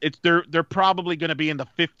 they're probably going to be in the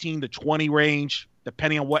 15 to 20 range,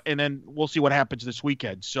 depending on what. And then we'll see what happens this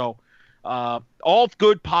weekend. So all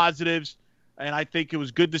good positives, and I think it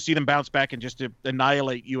was good to see them bounce back and just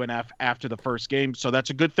annihilate UNF after the first game. So that's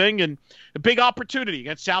a good thing and a big opportunity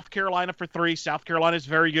against South Carolina for 3. South Carolina is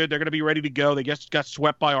very good. They're going to be ready to go. They just got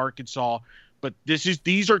swept by Arkansas, but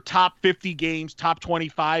these are top 50 games, top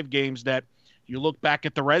 25 games that. You look back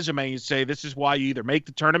at the resume and say, this is why you either make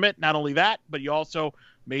the tournament. Not only that, but you also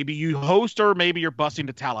maybe you host or maybe you're busing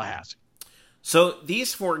to Tallahassee. So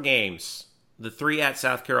these 4 games, the 3 at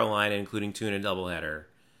South Carolina, including 2 in a doubleheader,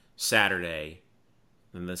 Saturday,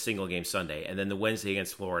 and the single game Sunday, and then the Wednesday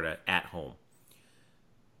against Florida at home.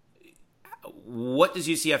 What does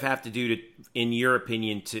UCF have to do in your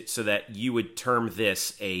opinion, so that you would term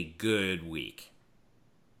this a good week?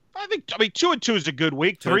 I mean 2-2 is a good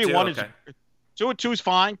week. 3-1 is. 2-2 is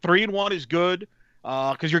fine. 3-1 is good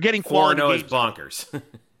because you're getting 4-0 quality is games. bonkers.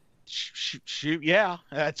 Shoot, yeah,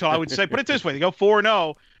 that's all I would say. Put it this way: they go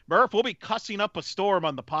 4-0. Murph, we'll be cussing up a storm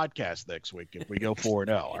on the podcast next week if we go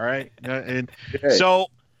 4-0. All right, and so.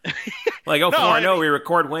 Like, 4-0, we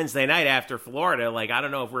record Wednesday night after Florida. Like, I don't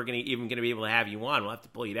know if we're even going to be able to have you on. We'll have to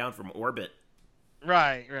pull you down from orbit.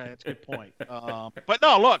 Right. That's a good point. But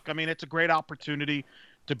no, look, I mean, it's a great opportunity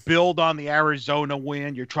to build on the Arizona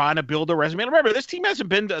win. You're trying to build a resume. And remember, this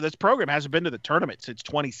program hasn't been to the tournament since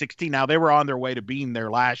 2016. Now, they were on their way to being there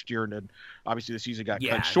last year, and then obviously the season got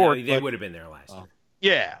cut short. They would have been there last year.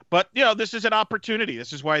 Yeah, but, this is an opportunity.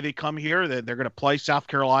 This is why they come here. They're going to play South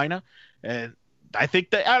Carolina, and I think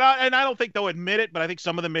that, and I don't think they'll admit it, but I think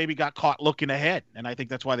some of them maybe got caught looking ahead, and I think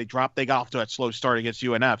that's why they got off to that slow start against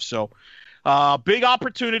UNF. So, big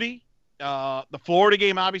opportunity. The Florida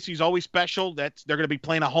game obviously is always special. They're going to be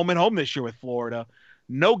playing a home and home this year with Florida.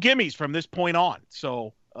 No gimmies from this point on.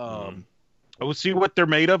 So, we'll see what they're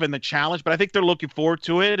made of and the challenge, but I think they're looking forward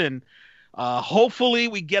to it. And hopefully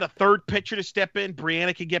we get a third pitcher to step in.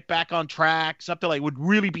 Brianna can get back on track. Something like would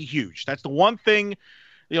really be huge. That's the one thing.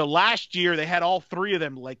 Last year they had all three of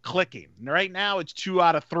them like clicking. Right now it's 2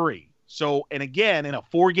 out of 3. So, and again, in a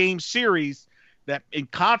 4-game series that in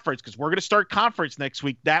conference, because we're going to start conference next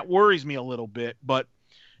week, that worries me a little bit. But,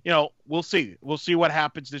 we'll see. We'll see what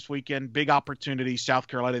happens this weekend. Big opportunity, South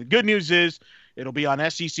Carolina. The good news is it'll be on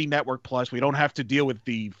SEC Network Plus. We don't have to deal with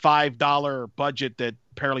the $5 budget that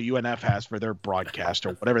apparently UNF has for their broadcast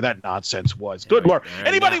or whatever that nonsense was. Good Lord.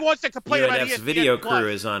 Anybody wants to complain about UNF's ESPN video Plus, crew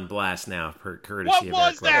is on blast now, courtesy what of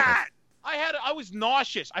was Eric that? I was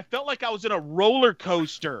nauseous. I felt like I was in a roller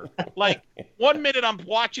coaster. Like 1 minute I'm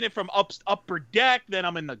watching it from upper deck, then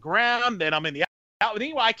I'm in the ground, then I'm in the out.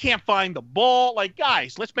 Anyway, I can't find the ball. Like,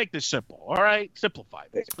 guys, let's make this simple. All right, simplify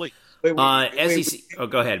this, please. SEC. Oh,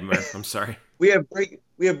 go ahead, Murph. I'm sorry. We have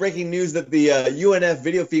breaking news that the UNF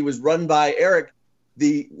video feed was run by Eric,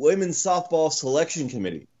 the women's softball selection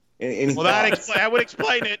committee. Well, that would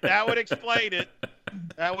explain it. That would explain it.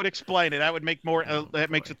 That would explain it. That would make more.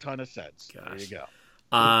 That makes a ton of sense. Gosh. There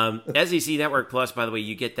you go. SEC Network Plus, by the way,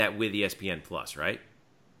 you get that with ESPN Plus, right?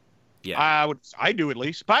 Yeah, I do at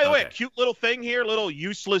least. By the way, a cute little thing here, little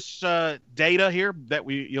useless data here that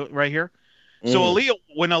right here. So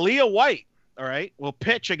when Aaliyah White, all right, will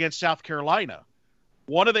pitch against South Carolina,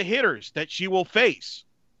 one of the hitters that she will face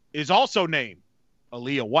is also named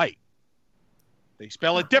Aaliyah White. They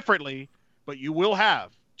spell it differently, but you will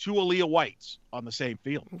have 2 Aaliyah Whites on the same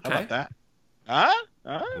field. Okay. How about that?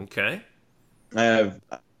 Okay.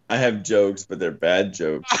 I have jokes, but they're bad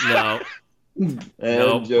jokes. No.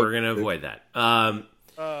 Nope, we're going to avoid that. All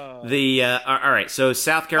right, so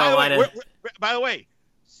South Carolina. By the way,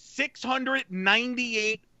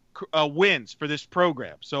 698 wins for this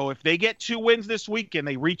program. So if they get 2 wins this weekend,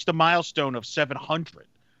 they reach the milestone of 700.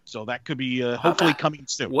 So that could be hopefully coming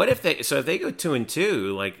soon. What if they go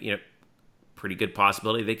 2-2, like, pretty good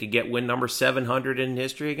possibility they could get win number 700 in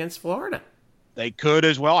history against Florida. They could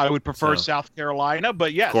as well. I would prefer South Carolina,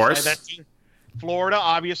 but yes, of course. That's Florida.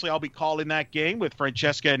 Obviously, I'll be calling that game with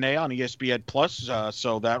Francesca Anea on ESPN Plus.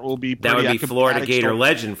 So that will be that would be Florida Gator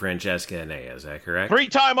legend Francesca Anea. Is that correct?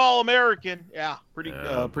 3-time All-American. Yeah, pretty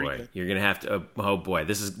good. You're gonna have to. Oh boy,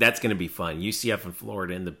 that's gonna be fun. UCF and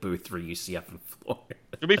Florida in the booth for UCF and Florida.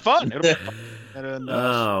 It'll be fun.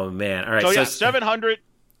 Oh man! All right. So 700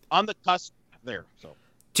 on the cusp there. So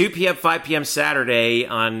 2 p.m., 5 p.m. Saturday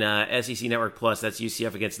on SEC Network Plus. That's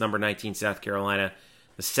UCF against number 19 South Carolina.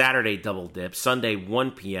 The Saturday double dip. Sunday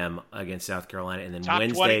 1 p.m. against South Carolina, and then top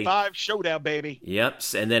Wednesday 25 showdown, baby. Yep,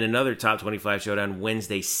 and then another top 25 showdown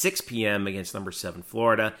Wednesday 6 p.m. against number 7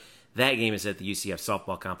 Florida. That game is at the UCF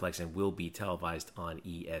softball complex and will be televised on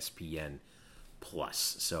ESPN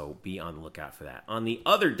Plus. So be on the lookout for that. On the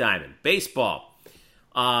other diamond, baseball,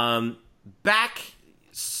 back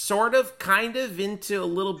sort of, kind of into a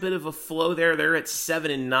little bit of a flow there. They're at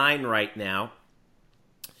 7-9 right now.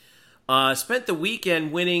 Spent the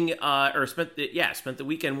weekend winning, spent the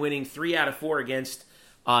weekend winning 3 out of 4 against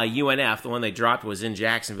UNF. The one they dropped was in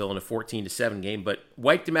Jacksonville in a 14-7 game, but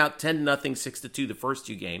wiped them out 10-0, 6-2 the first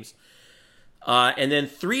 2 games, and then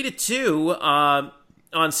 3-2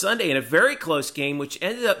 on Sunday in a very close game, which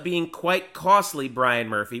ended up being quite costly. Brian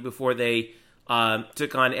Murphy before they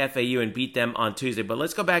took on FAU and beat them on Tuesday. But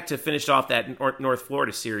let's go back to finish off that North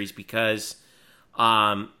Florida series because.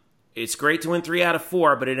 It's great to win 3 out of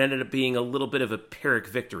 4, but it ended up being a little bit of a Pyrrhic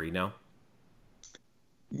victory, no?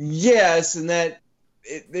 Yes, and that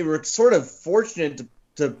they were sort of fortunate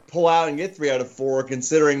to pull out and get 3 out of 4,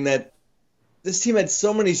 considering that this team had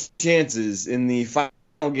so many chances in the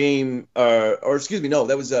game, or excuse me, no,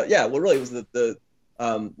 that was well, really, it was the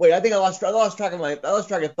wait, I think I lost track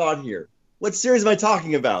of thought here. What series am I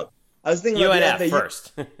talking about? I was thinking about the FAU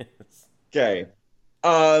first. Okay.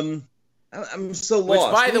 I'm so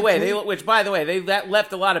lost. Which by the way, they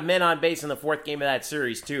left a lot of men on base in the fourth game of that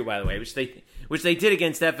series too. By the way, which they did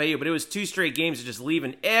against FAU, but it was 2 straight games of just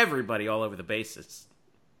leaving everybody all over the bases.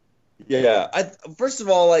 Yeah. First of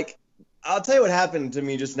all, like, I'll tell you what happened to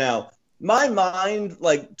me just now. My mind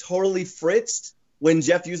totally fritzed when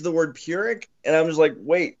Jeff used the word Pyrrhic, and I'm just like,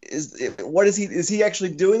 wait, is he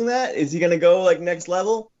actually doing that? Is he going to go next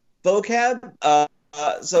level vocab?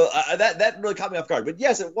 So that really caught me off guard. But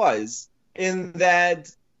yes, it was. In that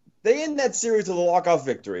they end that series with a walk-off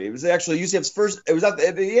victory. It was actually UCF's first. It was at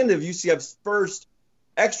the end of UCF's first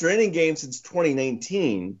extra inning game since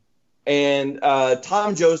 2019. And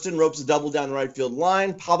Tom Jostin ropes a double down the right field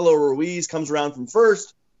line. Pablo Ruiz comes around from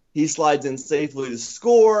first. He slides in safely to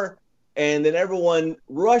score. And then everyone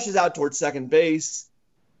rushes out towards second base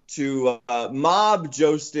to mob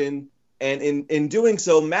Jostin. And in doing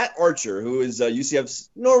so, Matt Archer, who is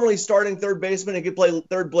UCF's normally starting third baseman, he could play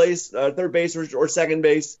third base or second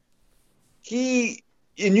base.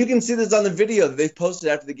 And you can see this on the video that they've posted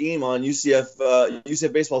after the game on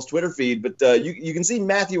UCF Baseball's Twitter feed. But you can see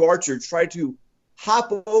Matthew Archer try to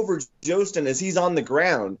hop over Jostin as he's on the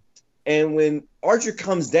ground. And when Archer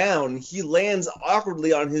comes down, he lands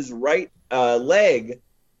awkwardly on his right leg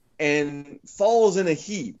and falls in a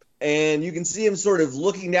heap. And you can see him sort of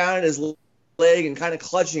looking down at his leg and kind of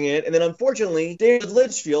clutching it. And then, unfortunately,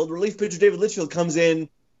 relief pitcher David Litchfield comes in,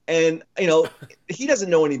 and, he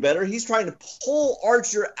doesn't know any better. He's trying to pull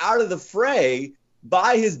Archer out of the fray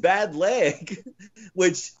by his bad leg,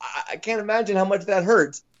 which I can't imagine how much that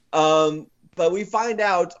hurt. But we find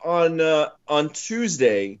out on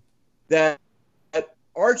Tuesday that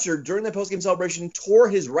Archer, during the postgame celebration, tore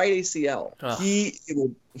his right ACL.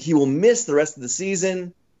 He will miss the rest of the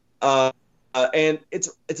season. And it's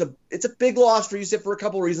a big loss for UCF for a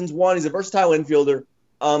couple of reasons. One, he's a versatile infielder,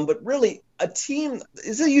 but really this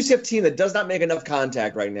is a UCF team that does not make enough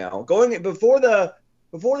contact right now. Before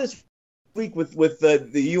this week with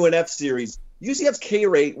the UNF series, UCF's K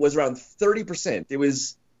rate was around 30%. It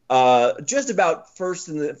was just about first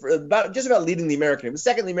just about leading the American. It was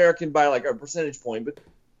second in the American by a percentage point, but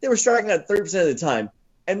they were striking out 30% of the time.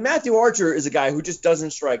 And Matthew Archer is a guy who just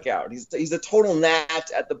doesn't strike out. He's a total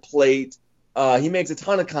gnat at the plate. He makes a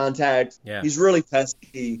ton of contact. Yeah. He's really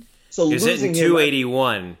pesky. So he was hitting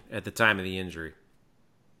 281 at the time of the injury.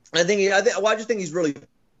 I just think he's really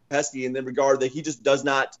pesky in the regard that he just does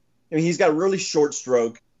not. I mean, he's got a really short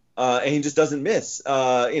stroke, and he just doesn't miss.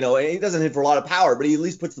 And he doesn't hit for a lot of power, but he at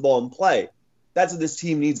least puts the ball in play. That's what this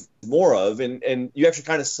team needs more of, and you actually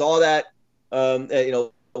kind of saw that. On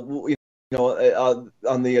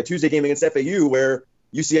the Tuesday game against FAU, where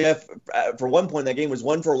UCF, for one point in that game, was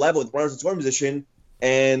 1 for 11 with runners in scoring position,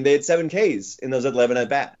 and they had 7 Ks in those 11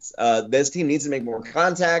 at-bats. This team needs to make more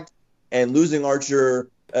contact, and losing Archer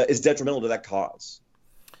is detrimental to that cause.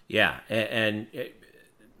 Yeah, and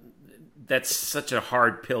that's such a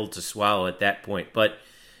hard pill to swallow at that point. But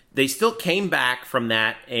they still came back from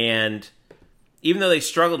that, and even though they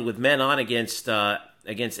struggled with men on against FAU,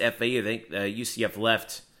 I think UCF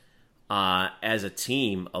left as a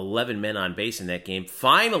team 11 men on base in that game.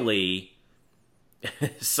 Finally,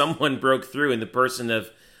 someone broke through in the person of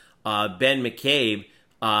Ben McCabe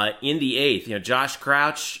in the 8th. Josh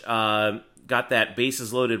Crouch got that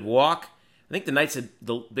bases loaded walk. I think the Knights had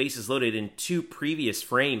the bases loaded in 2 previous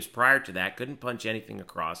frames prior to that. Couldn't punch anything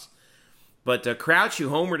across. But Crouch, who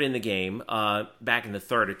homered in the game back in the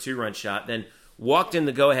 3rd, a 2-run shot, then walked in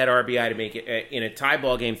the go-ahead RBI to make it in a tie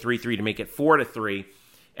ball game 3-3 to make it 4-3.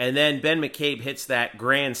 And then Ben McCabe hits that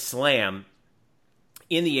grand slam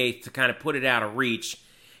in the 8th to kind of put it out of reach.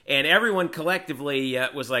 And everyone collectively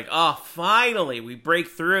was like, oh, finally, we break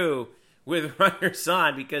through with runners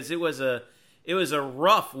on, because it was a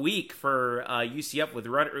rough week for UCF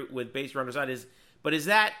with base runners on. Do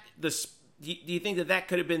you think that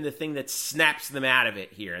could have been the thing that snaps them out of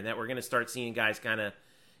it here, and that we're going to start seeing guys kind of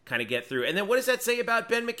get through? And then what does that say about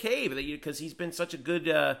Ben McCabe? Because he's been such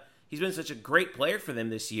a great player for them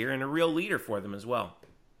this year and a real leader for them as well.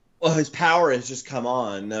 Well, his power has just come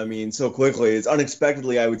on. I mean, so quickly. It's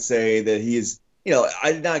unexpectedly, I would say, that he is.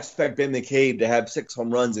 I did not expect Ben McCabe to have 6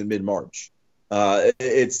 home runs in mid-March.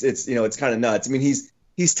 It's kind of nuts. I mean, he's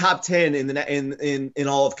top 10 in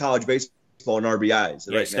all of college baseball in RBIs.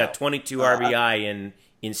 Yeah, he's got 22 RBI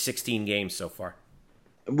in 16 games so far.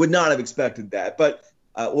 Would not have expected that. But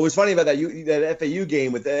what was funny about that FAU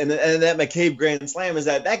game and that McCabe grand slam is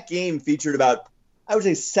that game featured about I would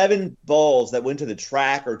say 7 balls that went to the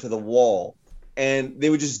track or to the wall, and they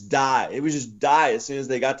would just die. It would just die as soon as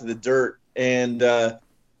they got to the dirt. And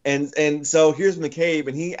so here's McCabe,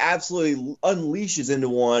 and he absolutely unleashes into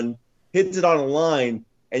one, hits it on a line,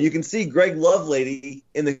 and you can see Greg Lovelady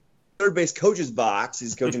in the third base coach's box.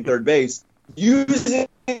 He's coaching third base, using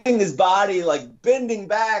his body, like bending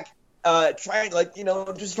back, trying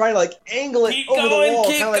just trying to angle it over the wall.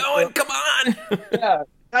 Keep going, come on. Yeah,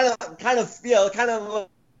 kind of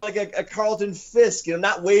like a Carlton Fisk,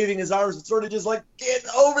 not waving his arms, but sort of just like, get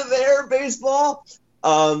over there, baseball.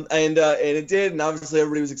 And it did, and obviously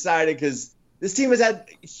everybody was excited because this team has had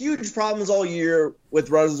huge problems all year with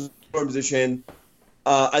runners in scoring position.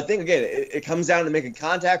 I think, again, it comes down to making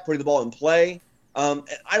contact, putting the ball in play. And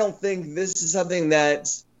I don't think this is something that,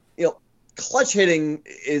 clutch hitting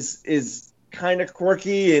is kind of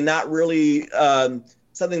quirky and not really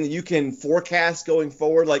something that you can forecast going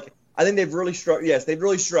forward. Like, I think they've really struggled. Yes, they've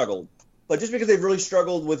really struggled. But just because they've really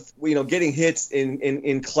struggled with, getting hits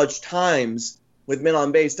in clutch times with men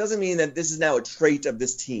on base doesn't mean that this is now a trait of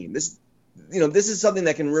this team. This is something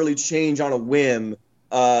that can really change on a whim,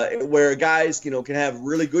 where guys, can have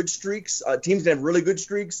really good streaks. Teams can have really good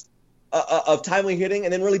streaks of timely hitting,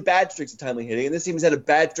 and then really bad streaks of timely hitting. And this team has had a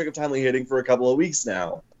bad streak of timely hitting for a couple of weeks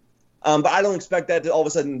now. But I don't expect that to all of a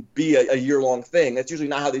sudden be a year-long thing. That's usually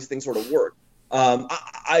not how these things sort of work.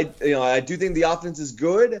 I do think the offense is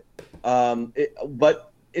good,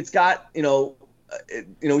 but it's got, we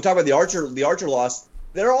talk about the Archer loss.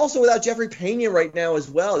 They're also without Jeffrey Pena right now as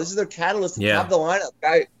well. This is their catalyst to top the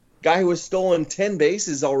lineup. Guy who has stolen 10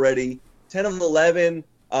 bases already, 10 of 11,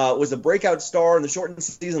 was a breakout star in the shortened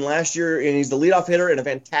season last year, and he's the leadoff hitter and a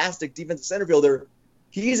fantastic defensive center fielder.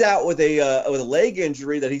 He's out with a leg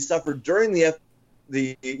injury that he suffered during the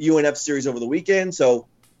UNF series over the weekend. So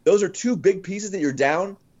those are 2 big pieces that you're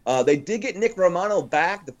down. They did get Nick Romano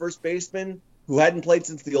back, the first baseman, who hadn't played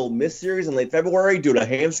since the Ole Miss series in late February due to a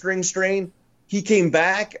hamstring strain. He came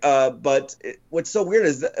back, but what's so weird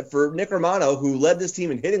is that for Nick Romano, who led this team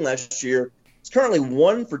in hitting last year, he's currently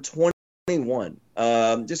 1 for 21.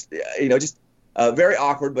 Very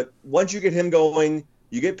awkward. But once you get him going,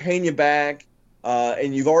 you get Pena back,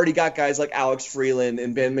 and you've already got guys like Alex Freeland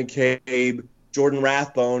and Ben McCabe, Jordan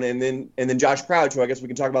Rathbone, and then Josh Crouch, who I guess we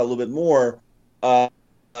can talk about a little bit more.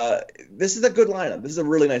 This is a good lineup. This is a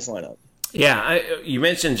really nice lineup. Yeah, you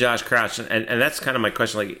mentioned Josh Crouch, and that's kind of my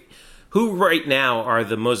question. Like, who right now are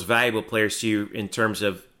the most valuable players to you in terms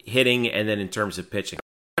of hitting and then in terms of pitching?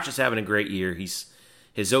 Crouch is having a great year.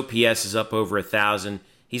 His OPS is up over 1,000.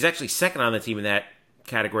 He's actually second on the team in that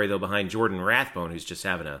category, though, behind Jordan Rathbone, who's just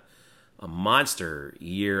having a monster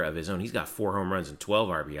year of his own. He's got 4 home runs and 12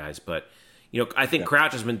 RBIs. But, I think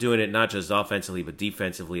Crouch has been doing it not just offensively but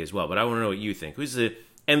defensively as well. But I want to know what you think. Who's the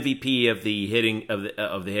MVP of the hitting of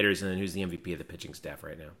the hitters, and then who's the MVP of the pitching staff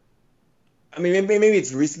right now? I mean, maybe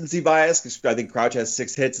it's recency bias because I think Crouch has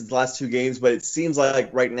 6 hits in the last 2 games, but it seems like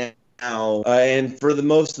right now, and for the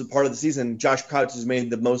most part of the season, Josh Crouch has made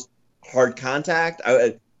the most hard contact.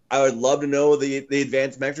 I would love to know the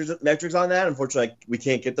advanced metrics on that. Unfortunately, we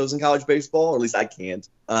can't get those in college baseball, or at least I can't,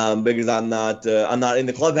 because I'm not in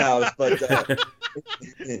the clubhouse. But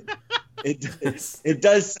it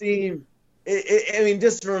does seem. I mean,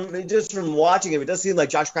 just from watching him, it does seem like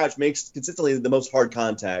Josh Crouch makes consistently the most hard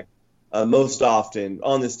contact most often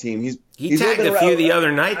on this team. He tagged a few the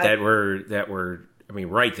other night that were I mean,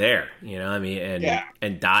 right there,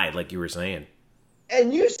 and died, like you were saying.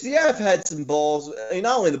 And UCF had some balls,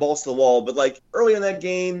 not only the balls to the wall, but like early in that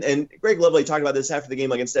game, and Greg Lovelady talked about this after the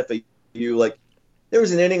game against FAU, like there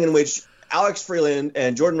was an inning in which Alex Freeland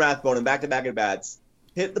and Jordan Rathbone in back-to-back at-bats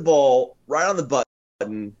hit the ball right on the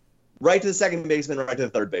button, right to the second baseman, right to the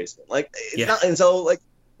third baseman. Like, it's not, and so like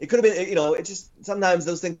it could have been, it just sometimes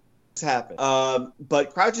those things happen.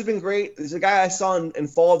 But Crouch has been great. There's a guy I saw in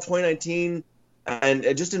fall of 2019.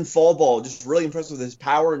 And just in fall ball, just really impressed with his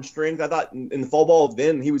power and strength. I thought in the fall ball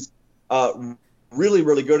then he was really,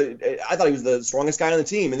 really good. I thought he was the strongest guy on the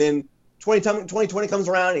team. And then 2020 comes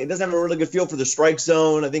around. He doesn't have a really good feel for the strike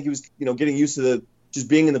zone. I think he was, getting used to just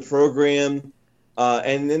being in the program.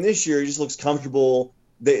 And then this year he just looks comfortable.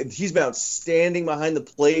 He's been outstanding behind the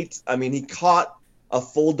plate. I mean, he caught a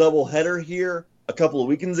full double header here a couple of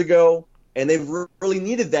weekends ago, and they've really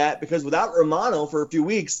needed that because without Romano for a few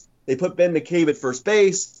weeks, they put Ben McCabe at first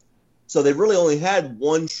base, so they've really only had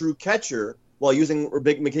one true catcher while using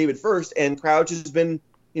Big McCabe at first. And Crouch has been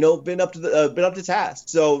up to task.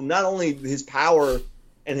 So not only his power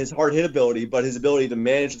and his hard hit ability, but his ability to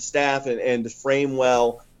manage the staff and to frame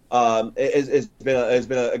well has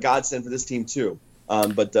been a godsend for this team too.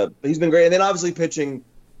 But he's been great. And then obviously pitching,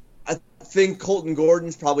 I think Colton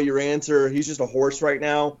Gordon's probably your answer. He's just a horse right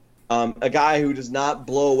now. A guy who does not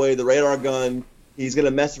blow away the radar gun. He's going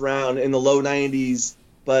to mess around in the low 90s.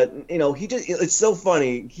 But, it's so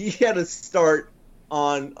funny. He had a start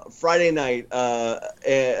on Friday night.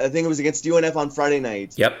 I think it was against UNF on Friday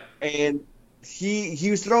night. Yep. And he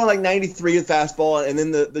was throwing like 93 with fastball, and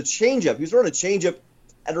then the changeup. He was throwing a changeup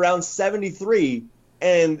at around 73,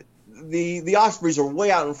 and the Ospreys are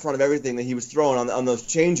way out in front of everything that he was throwing on those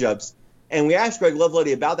changeups. And we asked Greg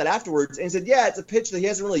Lovelady about that afterwards, and he said, yeah, it's a pitch that he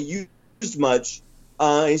hasn't really used much.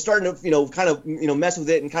 He's starting to, kind of, mess with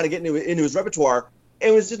it and kind of get into his repertoire.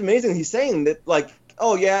 And it was just amazing. He's saying that, like,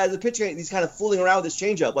 oh, yeah, as a pitcher, he's kind of fooling around with this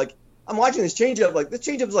changeup. Like, I'm watching this changeup. Like, this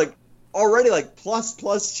changeup is, like, already, like, plus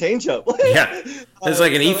changeup. Yeah. It's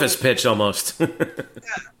like an eephus pitch almost. Yeah.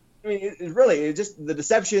 I mean, it's just the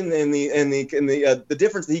deception and the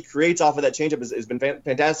difference that he creates off of that changeup has been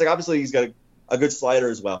fantastic. Obviously, he's got a good slider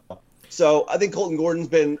as well. So I think Colton Gordon's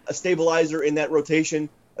been a stabilizer in that rotation,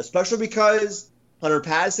 especially because Hunter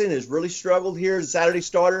Patterson has really struggled here as a Saturday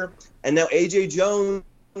starter. And now A.J. Jones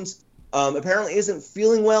apparently isn't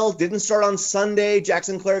feeling well, didn't start on Sunday.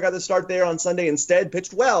 Jackson Clare got the start there on Sunday instead,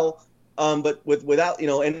 pitched well, but without,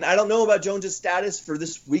 and I don't know about Jones' status for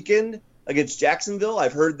this weekend against Jacksonville.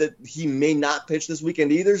 I've heard that he may not pitch this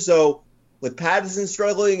weekend either. So with Patterson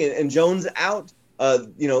struggling and Jones out,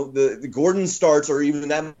 the Gordon starts are even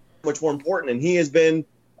that much more important. And he has been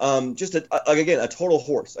just a total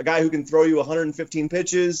horse, a guy who can throw you 115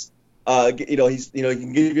 pitches. He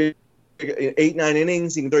can give you 8-9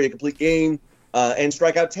 innings. He can throw you a complete game and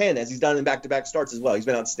strike out 10 as he's done in back-to-back starts as well. He's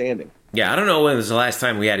been outstanding. Yeah, I don't know when was the last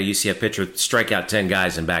time we had a UCF pitcher strike out 10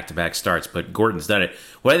 guys in back-to-back starts, but Gordon's done it.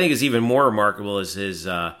 What I think is even more remarkable is his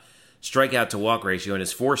strikeout-to-walk ratio. In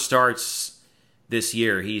his 4 starts this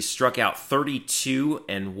year, he's struck out 32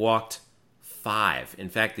 and walked 5. In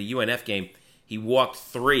fact, the UNF game, he walked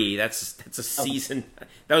 3. That's a season.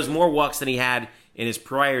 That was more walks than he had in his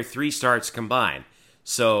prior 3 starts combined.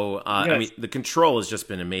 So, yes. I mean, the control has just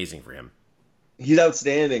been amazing for him. He's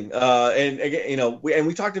outstanding. And again,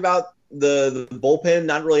 we talked about the bullpen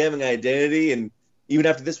not really having an identity, and even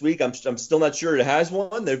after this week, I'm still not sure it has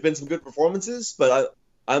one. There've been some good performances, but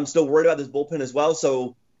I'm still worried about this bullpen as well.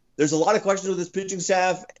 So there's a lot of questions with this pitching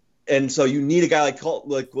staff, and so you need a guy like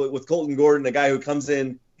with Colton Gordon, a guy who comes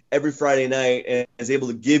in every Friday night and is able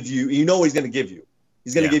to give you. He's going to give you.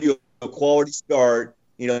 He's going to give you a quality start.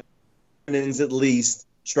 Innings at least,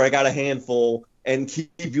 strike out a handful, and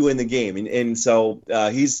keep you in the game. And so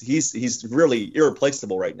he's really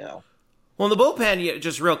irreplaceable right now. Well, in the bullpen,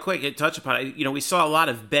 just real quick, to touch upon it, we saw a lot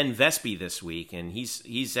of Ben Vespi this week, and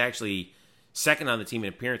he's actually second on the team in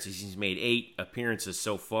appearances. He's made 8 appearances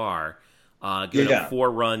so far, given up 4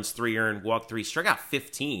 runs, 3 earned, walked 3, struck out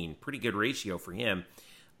 15. Pretty good ratio for him.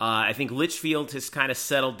 I think Litchfield has kind of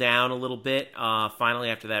settled down a little bit finally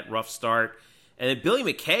after that rough start. And then Billy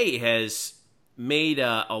McKay has made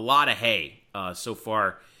a lot of hay so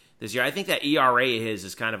far this year. I think that ERA of his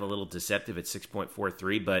is kind of a little deceptive at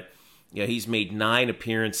 6.43, but he's made 9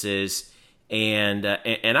 appearances, and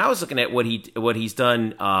I was looking at what he's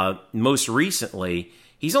done most recently.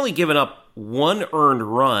 He's only given up 1 earned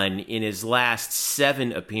run in his last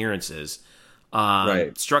 7 appearances.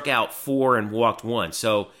 Right. Struck out 4 and walked 1.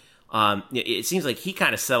 So it seems like he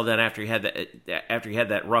kind of settled down after he had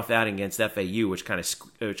that rough outing against FAU, which kind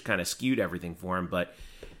of skewed everything for him. But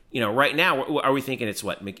right now, are we thinking it's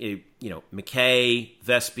what McKay,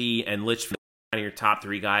 Vespi, and Litchfield? Kind of your top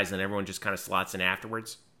 3 guys, and everyone just kind of slots in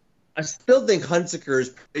afterwards? I still think Hunsaker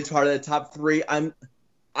is part of the top 3.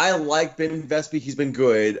 I like Ben Vespi. He's been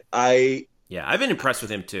good. I've been impressed with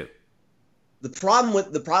him too. The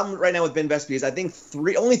problem right now with Ben Vespi is I think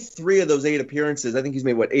only 3 of those 8 appearances. I think he's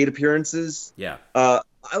made 8 appearances. Yeah. I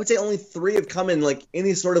would say only 3 have come in like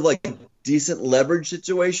any sort of like decent leverage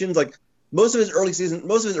situations. Like most of his early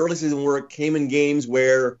season work came in games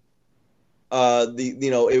where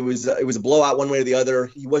it was a blowout one way or the other.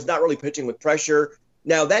 He was not really pitching with pressure.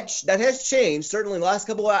 Now that has changed. Certainly, the last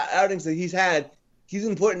couple of outings that he's had, he's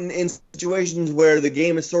been put in situations where the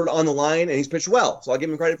game is sort of on the line, and he's pitched well. So I'll give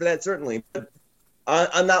him credit for that, certainly. But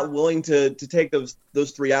I'm not willing to take those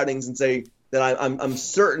 3 outings and say that I'm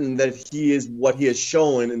certain that he is what he has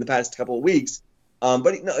shown in the past couple of weeks.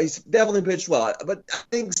 But he's definitely pitched well. But I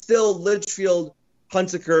think still Litchfield,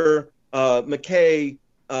 Hunsaker, McKay,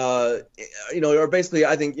 are basically,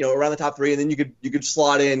 I think, around the top 3, and then you could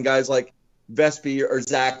slot in guys like Vespi or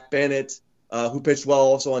Zach Bennett, who pitched well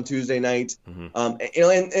also on Tuesday night. Mm-hmm.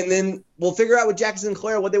 And then we'll figure out with Jackson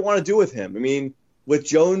Sinclair what they want to do with him. I mean, with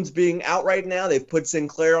Jones being out right now, they've put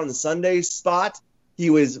Sinclair on the Sunday spot. He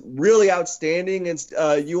was really outstanding against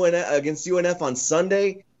UNF on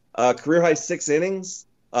Sunday. Career high 6 innings,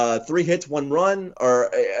 3 hits, 1 run,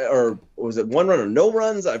 or was it 1 run or no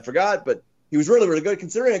runs? I forgot, but he was really, really good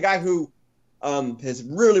considering a guy who has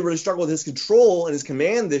really, really struggled with his control and his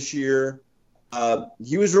command this year.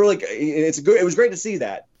 He was really. It was great to see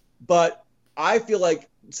that, but I feel like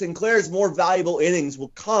Sinclair's more valuable innings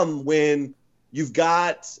will come when you've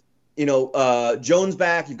got Jones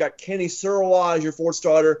back, you've got Kenny Sirwa as your 4th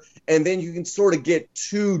starter, and then you can sort of get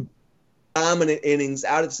 2 dominant innings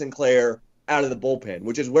out of Sinclair out of the bullpen,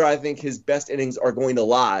 which is where I think his best innings are going to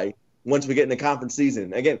lie once we get in the conference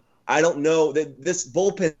season. Again, I don't know that this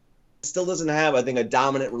bullpen still doesn't have, I think, a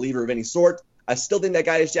dominant reliever of any sort. I still think that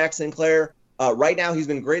guy is Jack Sinclair. Right now, he's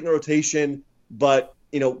been great in the rotation, but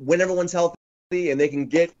when everyone's healthy and they can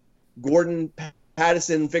get Gordon,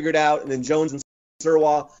 Pattison figured out, and then Jones and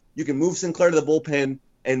Sirwa, you can move Sinclair to the bullpen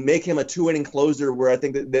and make him a 2-inning closer where I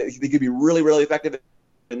think that he could be really, really effective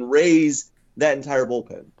and raise that entire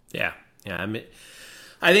bullpen. Yeah.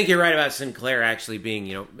 I think you're right about Sinclair actually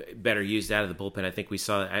being, better used out of the bullpen. I think we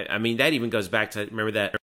saw. I mean, that even goes back to, remember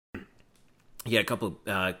that he had a couple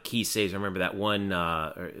of key saves. I remember that one,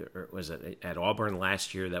 or was it at Auburn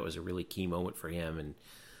last year? That was a really key moment for him. And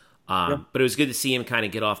but it was good to see him kind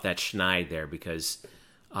of get off that schneid there because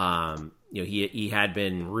he had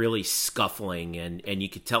been really scuffling, and you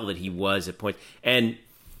could tell that he was at points. And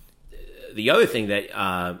the other thing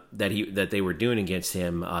that they were doing against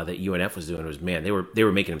him, that UNF was doing, was, man, they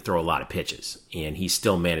were making him throw a lot of pitches, and he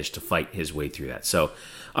still managed to fight his way through that. So,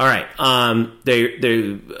 all right, they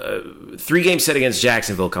 3-game set against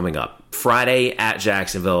Jacksonville coming up. Friday at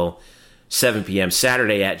Jacksonville, 7 p.m.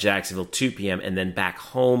 Saturday at Jacksonville, 2 p.m. And then back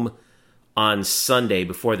home on Sunday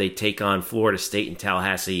before they take on Florida State and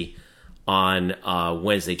Tallahassee on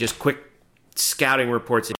Wednesday. Just quick scouting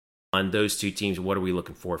reports on those two teams. What are we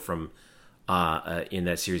looking for from in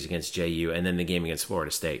that series against JU, and then the game against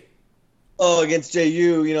Florida State? Oh, against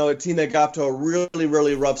JU, a team that got to a really,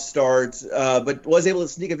 really rough start, but was able to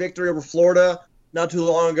sneak a victory over Florida not too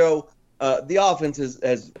long ago. The offense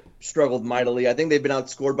has struggled mightily. I think they've been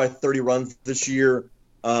outscored by 30 runs this year.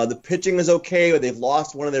 The pitching is okay, but they've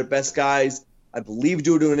lost one of their best guys, I believe,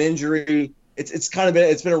 due to an injury. It's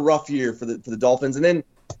been a rough year for the Dolphins. And then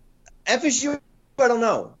FSU, I don't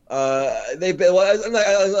know.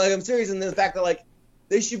 I'm serious in the fact that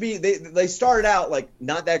they should be. They started out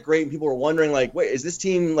not that great, and people were wondering wait, is this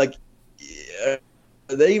team are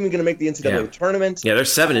they even going to make the NCAA tournament? Yeah, they're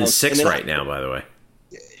 7-6 right now, by the way.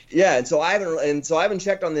 Yeah, and so I haven't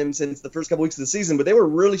checked on them since the first couple weeks of the season, but they were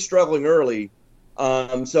really struggling early.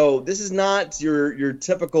 So this is not your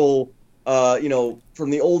typical,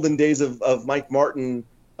 from the olden days of Mike Martin.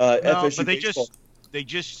 FSU but baseball. They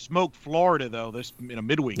just smoked Florida though this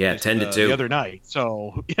midweek. Yeah, 10-2 the other night.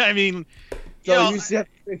 So I mean, So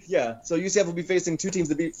UCF will be facing 2 teams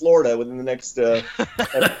that beat Florida within the next days.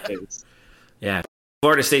 Yeah,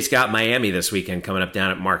 Florida State's got Miami this weekend coming up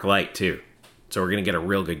down at Mark Light too. So we're going to get a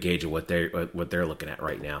real good gauge of what they're looking at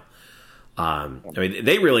right now. I mean,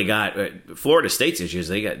 they really got Florida State's issues.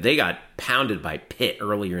 They got pounded by Pitt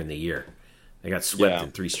earlier in the year. They got swept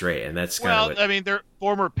in 3 straight, and that's kind of I mean, their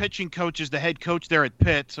former pitching coach is the head coach there at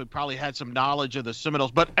Pitt, so probably had some knowledge of the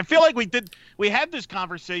Seminoles. But I feel like we had this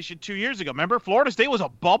conversation 2 years ago. Remember, Florida State was a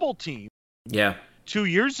bubble team. Yeah. 2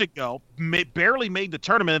 years ago, barely made the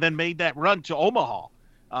tournament, and then made that run to Omaha.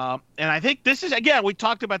 And I think this is, again, we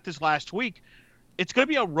talked about this last week. It's going to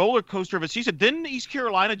be a roller coaster of a season. Didn't East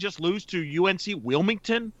Carolina just lose to UNC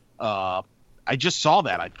Wilmington? I just saw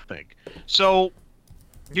that, I think. So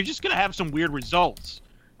you're just going to have some weird results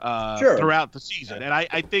throughout the season. And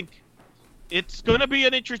I think it's going to be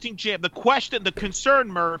an interesting jam. The concern,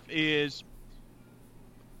 Murph, is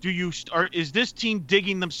is this team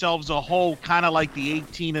digging themselves a hole kind of like the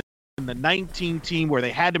 18 and the 19 team where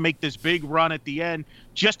they had to make this big run at the end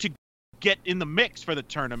just to get in the mix for the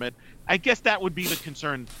tournament? I guess that would be the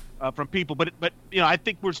concern from people, but I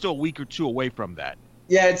think we're still a week or 2 away from that.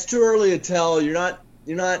 Yeah, it's too early to tell. You're not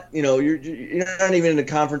even in the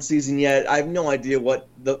conference season yet. I have no idea what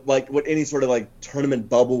any sort of tournament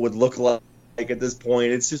bubble would look like at this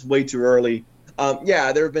point. It's just way too early.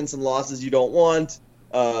 There have been some losses you don't want,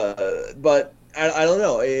 but I don't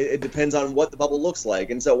know. It depends on what the bubble looks like.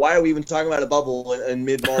 And so why are we even talking about a bubble in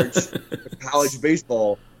mid-March college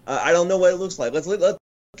baseball? I don't know what it looks like. Let's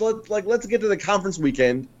get to the conference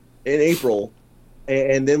weekend in April,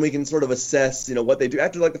 and then we can sort of assess, what they do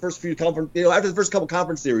after the first few conference, after the first couple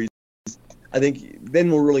conference series. I think then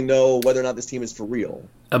we'll really know whether or not this team is for real.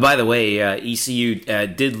 By the way, ECU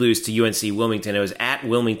did lose to UNC Wilmington. It was at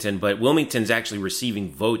Wilmington, but Wilmington's actually receiving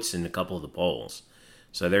votes in a couple of the polls.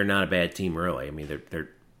 So they're not a bad team, really. I mean,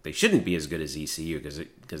 they shouldn't be as good as ECU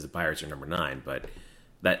because the Pirates are number 9, but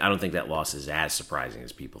I don't think that loss is as surprising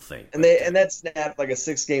as people think. And that snapped like a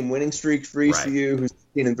 6-game winning streak for ECU, who's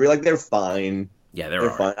 16-3. Like they're fine. Yeah,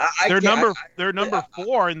 they're fine. They're number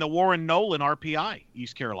 4 in the Warren Nolan RPI,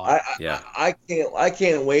 East Carolina. I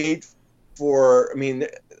can't wait for. I mean,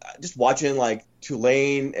 just watching like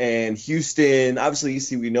Tulane and Houston. Obviously,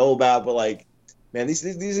 ECU we know about, but like, man, these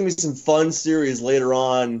are gonna be some fun series later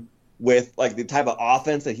on with like the type of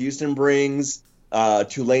offense that Houston brings.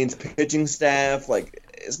 Tulane's pitching staff, like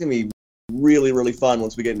it's gonna be really, really fun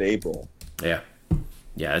once we get into April.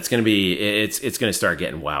 Yeah, it's gonna be it's gonna start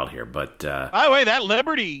getting wild here. But by the way, that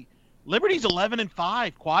Liberty's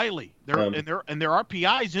 11-5 quietly. Their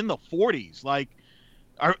RPI's in the 40s. Like,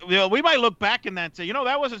 we might look back in that and say,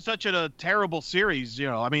 that wasn't such a terrible series.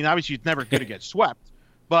 I mean, obviously it's never going to get swept,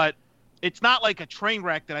 but it's not like a train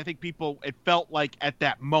wreck that I think it felt like at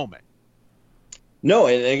that moment. No,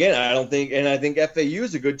 and again, I think FAU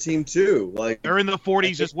is a good team too. Like they're in the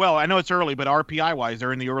 40s as well. I know it's early, but RPI wise,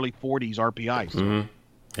 they're in the early 40s RPIs. Mm-hmm.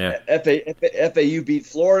 Yeah. FAU beat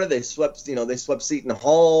Florida. They swept Seton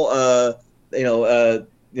Hall.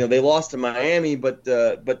 They lost to Miami, but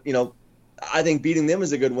I think beating them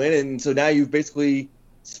is a good win, and so now you've basically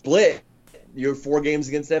split your 4 games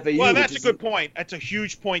against FAU. Well, that's a good point. That's a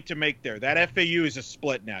huge point to make there. That FAU is a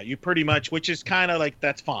split now. You pretty much, which is kind of like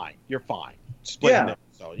that's fine. You're fine. Splitting them,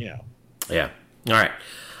 so Yeah. All right.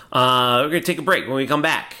 We're going to take a break. When we come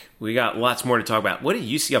back, we got lots more to talk about. What did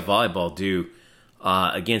UCF volleyball do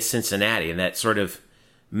against Cincinnati, and that sort of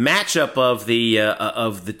matchup of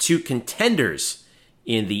the 2 contenders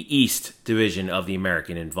in the East Division of the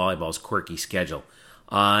American in volleyball's quirky schedule?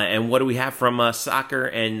 And what do we have from soccer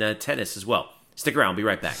and tennis as well? Stick around. We'll be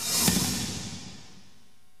right back.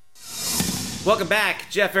 Welcome back.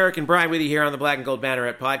 Jeff, Eric, and Brian with you here on the Black and Gold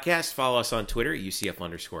Banneret podcast. Follow us on Twitter,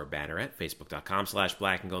 UCF_Banneret,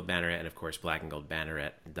 Facebook.com/Black and Gold Banneret, and of course,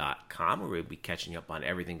 blackandgoldbanneret.com, where we'll be catching up on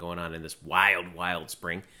everything going on in this wild, wild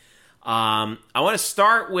spring. I want to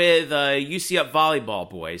start with UCF volleyball,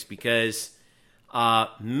 boys, because,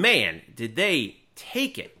 man, did they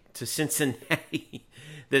take it to Cincinnati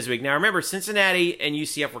this week. Now, remember, Cincinnati and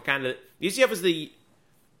UCF were UCF was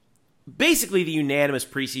basically the unanimous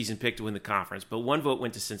preseason pick to win the conference, but 1 vote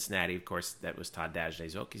went to Cincinnati. Of course, that was Todd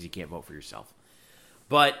Dagenet's vote because you can't vote for yourself.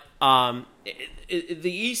 But the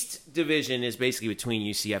East Division is basically between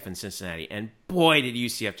UCF and Cincinnati, and boy, did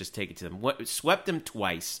UCF just take it to them. Swept them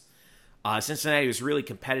twice. Cincinnati was really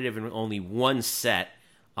competitive in only 1 set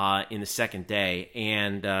in the second day,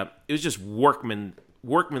 and it was just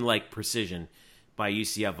workman-like precision by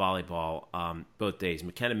UCF volleyball both days.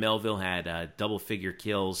 McKenna Melville had double-figure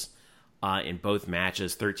kills in both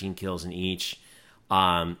matches, 13 kills in each.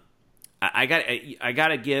 I got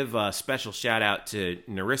to give a special shout-out to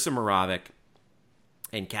Narissa Moravec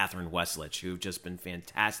and Catherine Westlich, who've just been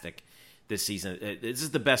fantastic this season. This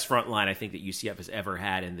is the best front line I think that UCF has ever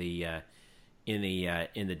had in the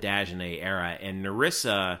Dagenet era. And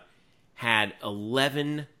Narissa had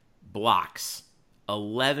 11 blocks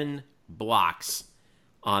on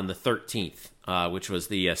the 13th, which was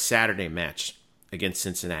the Saturday match against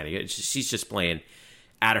Cincinnati. She's just playing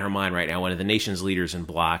out of her mind right now. One of the nation's leaders in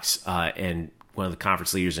blocks and one of the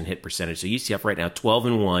conference leaders in hit percentage. So UCF right now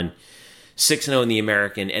 12-1, 6-0 in the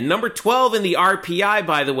American, and number 12 in the RPI,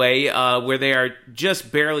 by the way, where they are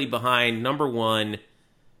just barely behind number 1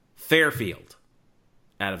 Fairfield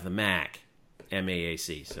out of the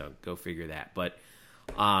MAAC. So go figure that. But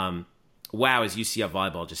wow, is UCF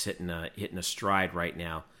volleyball just hitting a stride right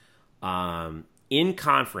now? In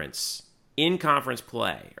conference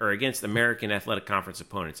play, or against American Athletic Conference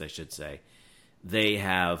opponents, I should say, they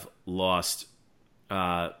have lost.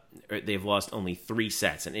 They've lost only 3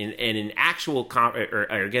 sets, and in actual or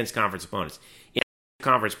against conference opponents in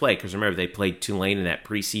conference play, because remember they played Tulane in that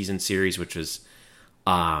preseason series, which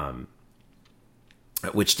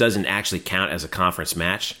doesn't actually count as a conference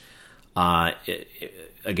match.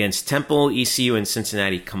 Against Temple, ECU, and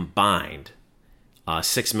Cincinnati combined,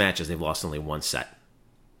 6 matches, they've lost only 1 set.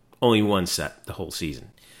 Only 1 set the whole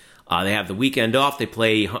season. They have the weekend off.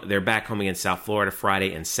 They're back home against South Florida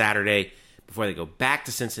Friday and Saturday before they go back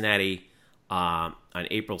to Cincinnati on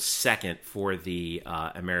April 2nd for the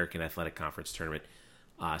American Athletic Conference Tournament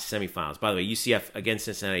semifinals. By the way, UCF against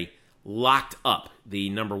Cincinnati locked up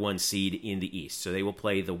the number 1 seed in the East. So they will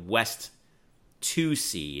play the West 2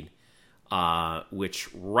 seed,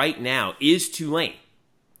 which right now is Tulane.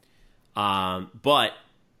 But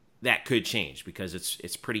that could change because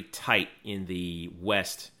it's pretty tight in the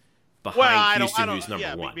West behind Houston, who's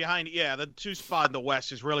number one. The 2 spot in the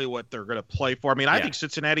West is really what they're going to play for. I mean, I think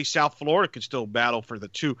Cincinnati, South Florida could still battle for the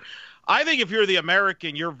 2. I think if you're the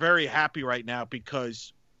American, you're very happy right now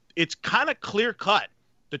because it's kind of clear cut.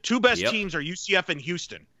 The 2 best teams are UCF and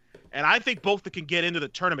Houston. And I think both can get into the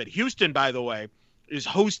tournament. Houston, by the way, is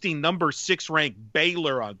hosting number 6 ranked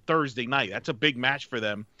Baylor on Thursday night. That's a big match for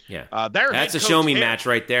them. Yeah. That's a show-me match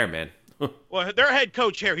right there, man. Well, their head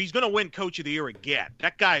coach here, he's going to win Coach of the Year again.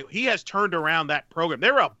 That guy, he has turned around that program.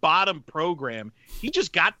 They're a bottom program. He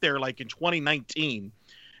just got there like in 2019.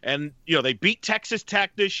 And, they beat Texas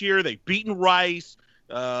Tech this year. They've beaten Rice.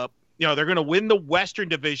 They're going to win the Western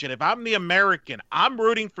Division. If I'm the American, I'm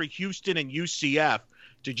rooting for Houston and UCF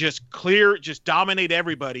to just dominate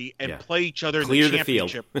everybody and play each other in the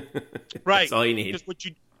championship. Right. That's all you need.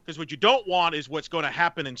 Because what you don't want is what's going to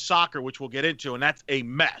happen in soccer, which we'll get into, and that's a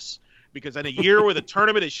mess. Because in a year where the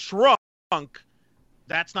tournament is shrunk,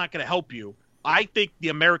 that's not going to help you. I think the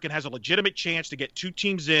American has a legitimate chance to get 2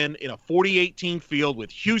 teams in a 48-team field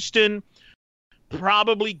with Houston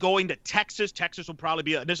probably going to Texas. Texas will probably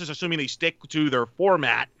be – this is assuming they stick to their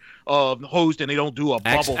format of host and they don't do a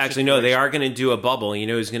bubble. Actually, no, they are going to do a bubble. You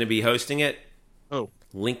know who's going to be hosting it? Oh.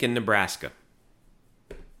 Lincoln, Nebraska.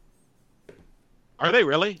 Are they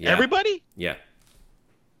really? Yeah. Everybody? Yeah.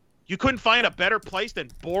 You couldn't find a better place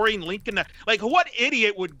than boring Lincoln. Like, what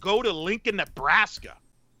idiot would go to Lincoln, Nebraska?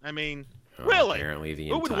 I mean, really? Apparently the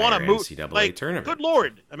who would entire want to move? NCAA tournament. Good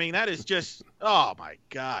Lord. I mean, that is just, oh, my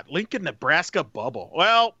God. Lincoln, Nebraska bubble.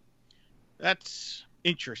 Well, that's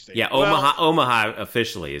interesting. Yeah, Omaha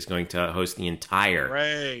officially is going to host the entire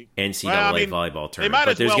NCAA volleyball tournament.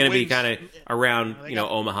 But there's going to be kind of around,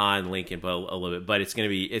 Omaha and Lincoln, but a little bit. But it's going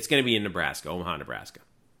to be in Nebraska, Omaha, Nebraska.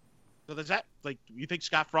 So does that, you think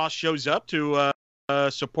Scott Frost shows up to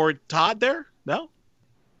support Todd there? No.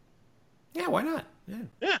 Yeah, why not?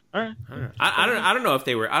 Yeah. All right. I don't know if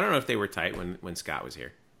they were tight when Scott was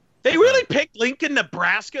here. They really picked Lincoln,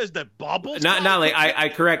 Nebraska as the bubble. Not like I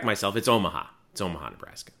correct myself. It's Omaha. It's Omaha,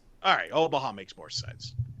 Nebraska. All right, Omaha makes more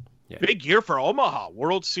sense. Yeah. Big year for Omaha,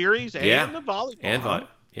 World Series and the volleyball.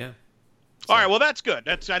 Yeah. All right, well that's good.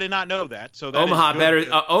 I did not know that. So that Omaha better.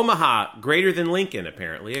 Omaha greater than Lincoln,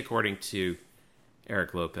 apparently, according to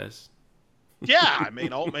Eric Lopez. Yeah,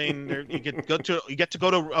 you get to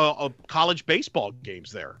go to college baseball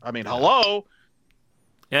games there. I mean, hello.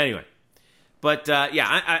 Anyway, but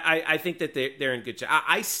I think that they're in good shape.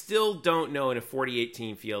 I still don't know in a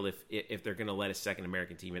 48-team field if they're going to let a second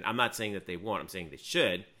American team in. I'm not saying that they won't. I'm saying they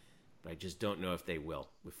should. But I just don't know if they will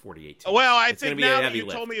with 48 teams. Well, I think now that you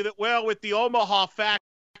told me that, with the Omaha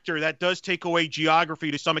factor, that does take away geography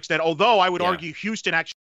to some extent. Although I would argue Houston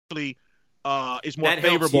actually is more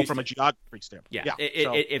favorable from a geography standpoint. Yeah.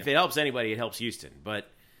 If it helps anybody, it helps Houston. But,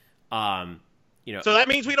 So that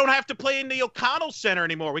means we don't have to play in the O'Connell Center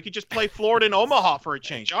anymore. We could just play Florida and Omaha for a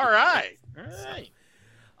change. All right.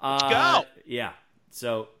 Let's go. Yeah.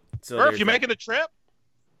 So Irv, you making the trip?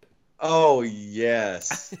 Oh,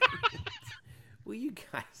 yes. Well, you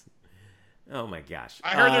guys. Oh, my gosh.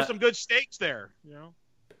 I heard there's some good steaks there.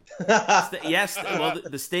 Yes. Well,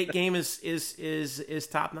 the steak game is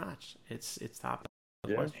top notch. It's top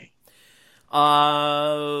notch. Yeah.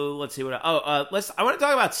 Let's see what. I want to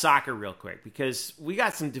talk about soccer real quick because we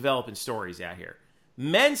got some developing stories out here.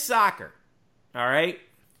 Men's soccer. All right.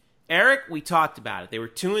 Eric, we talked about it. They were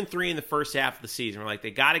 2-3 in the first half of the season. We're like, they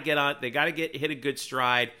got to get on. They got to hit a good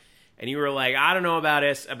stride. And you were like, I don't know about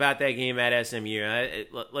that game at SMU.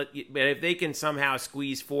 But if they can somehow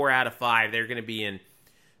squeeze 4 out of 5, they're going to be in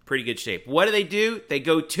pretty good shape. What do? They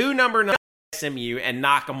go to number 9 SMU and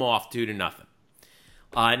knock them off 2-0.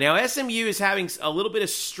 Now SMU is having a little bit of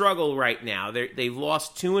struggle right now. They've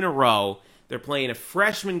lost 2 in a row. They're playing a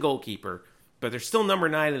freshman goalkeeper, but they're still number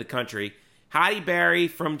 9 in the country. Hadi Barry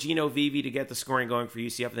from Gino Vivi to get the scoring going for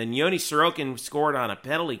UCF. And then Yoni Sorokin scored on a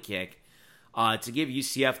penalty kick to give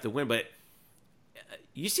UCF the win. But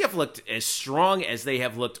UCF looked as strong as they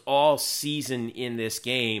have looked all season in this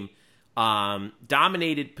game.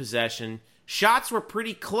 Dominated possession. Shots were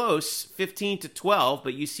pretty close, 15-12,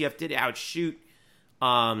 but UCF did outshoot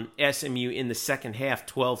SMU in the second half,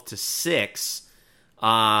 12-6.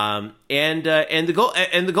 And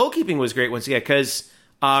the goalkeeping was great once again because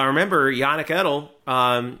remember Yannick Edel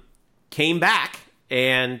came back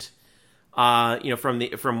and from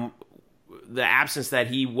the absence that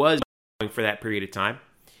he was for that period of time,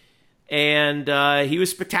 and he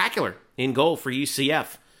was spectacular in goal for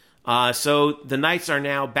UCF. So the Knights are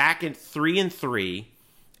now back at 3-3,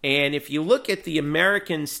 and if you look at the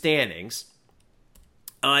American standings,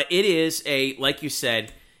 it is like you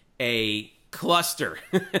said, a cluster.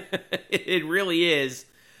 It really is.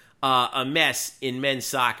 a mess in men's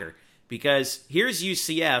soccer because here's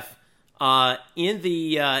UCF in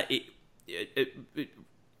the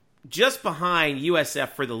just behind USF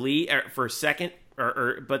for the lead for second,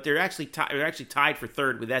 but they're actually tied for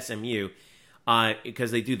third with SMU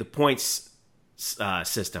because they do the points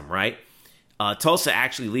system, right? Tulsa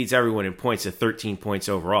actually leads everyone in points at 13 points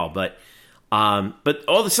overall, but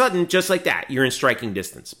all of a sudden, just like that, you're in striking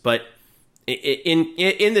distance. But in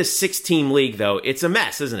this 6-team league, though, it's a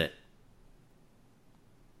mess, isn't it?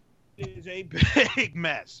 It is a big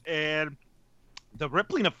mess, and the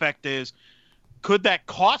rippling effect is, could that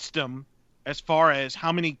cost them as far as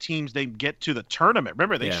how many teams they get to the tournament?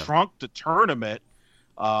 Remember, they shrunk the tournament.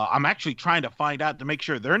 I'm actually trying to find out to make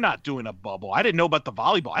sure they're not doing a bubble. I didn't know about the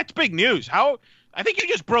volleyball. That's big news. I think you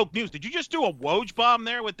just broke news. Did you just do a Woj bomb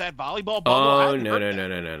there with that volleyball bubble? Oh,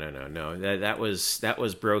 no. That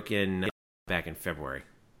was broken back in February.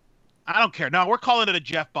 I don't care. No, we're calling it a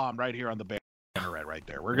Jeff bomb right here on the banner right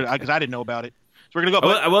there. We're gonna, because I didn't know about it. So we're gonna go.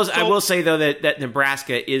 I will say though that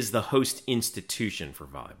Nebraska is the host institution for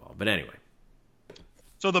volleyball. But anyway.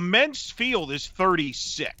 So the men's field is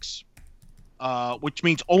 36. Which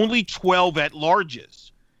means only 12 at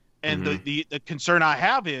larges. And the concern I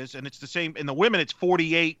have is, and it's the same in the women, it's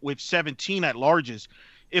 48 with 17 at larges.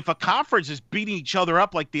 If a conference is beating each other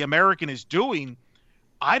up like the American is doing,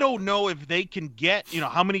 I don't know if they can get,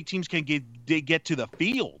 how many teams can get to the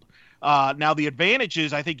field. Now, the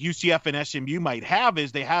advantages I think UCF and SMU might have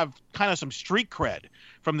is they have kind of some street cred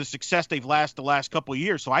from the success they've the last couple of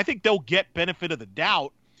years. So I think they'll get benefit of the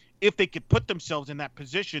doubt if they could put themselves in that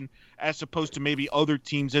position as opposed to maybe other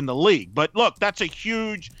teams in the league. But look, that's a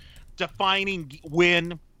huge defining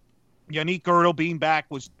win. Yannick Girdle being back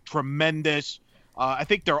was tremendous. I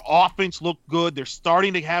think their offense looked good. They're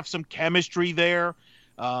starting to have some chemistry there.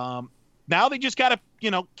 Now they just got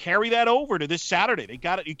to, carry that over to this Saturday.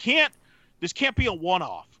 This can't be a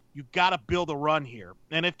one-off. You've got to build a run here.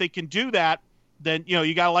 And if they can do that, then,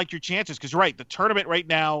 you got to like your chances. Because, right, the tournament right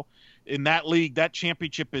now, in that league, that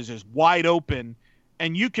championship is wide open,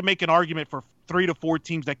 and you can make an argument for 3 to 4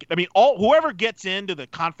 teams whoever gets into the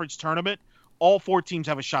conference tournament, all 4 teams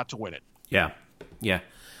have a shot to win it. Yeah.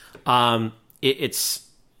 It's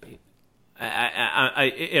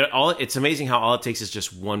amazing how all it takes is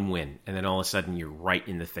just one win, and then all of a sudden you're right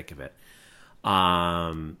in the thick of it.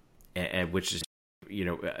 Which is,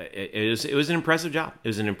 it was an impressive job. It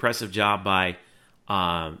was an impressive job by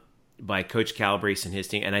Coach Calabrese and his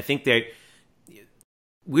team. And I think that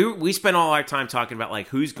we spent all our time talking about like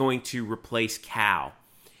who's going to replace Cal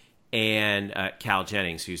and Cal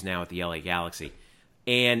Jennings, who's now at the LA Galaxy.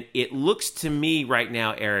 And it looks to me right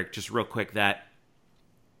now, Eric, just real quick, that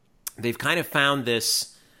they've kind of found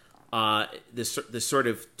this sort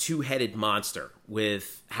of two-headed monster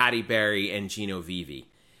with Hattie Berry and Gino Vivi.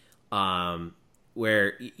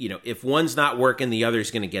 Where, if one's not working, the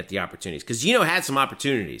other's going to get the opportunities. Because Gino had some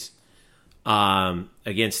opportunities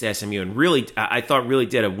against SMU and I thought really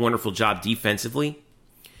did a wonderful job defensively.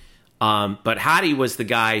 But Hattie was the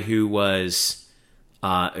guy who was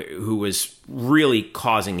really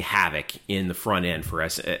causing havoc in the front end for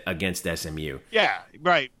against SMU. Yeah,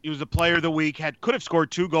 right. He was the player of the week. Could have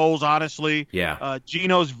scored 2 goals, honestly. Yeah.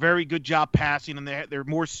 Gino's very good job passing, and they're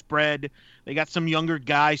more spread. They got some younger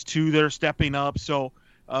guys too that are stepping up. So,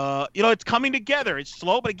 it's coming together. It's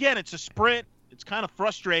slow, but again, it's a sprint. It's kind of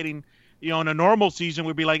frustrating. In a normal season,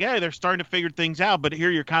 we'd be like, hey, they're starting to figure things out. But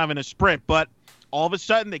here you're kind of in a sprint. But all of a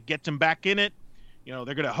sudden, they get them back in it. They're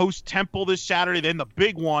going to host Temple this Saturday. Then the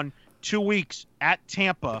big one, 2 weeks at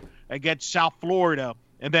Tampa against South Florida,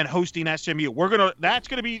 and then hosting SMU. That's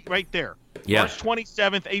going to be right there. Yeah. March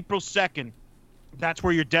 27th, April 2nd. That's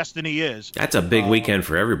where your destiny is. That's a big weekend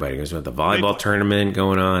for everybody. Because with the volleyball tournament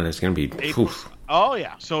going on, it's going to be. Oh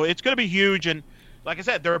yeah, so it's going to be huge. And like I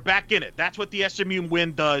said, they're back in it. That's what the SMU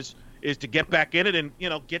win does, is to get back in it and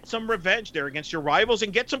get some revenge there against your rivals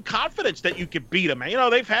and get some confidence that you could beat them.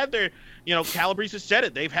 They've had their, Calabrese has said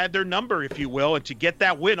it. They've had their number, if you will, and to get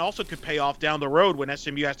that win also could pay off down the road when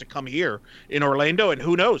SMU has to come here in Orlando, and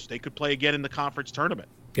who knows, they could play again in the conference tournament.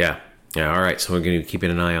 Yeah. All right. So we're going to be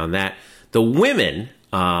keeping an eye on that. The women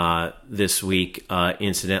this week,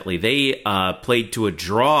 incidentally, they played to a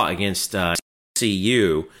draw against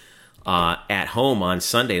CU at home on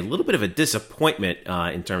Sunday. A little bit of a disappointment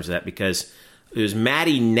in terms of that, because it was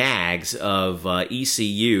Maddie Nags of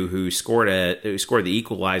ECU who scored the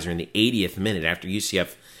equalizer in the 80th minute after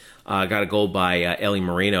UCF got a goal by Ellie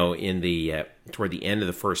Moreno in toward the end of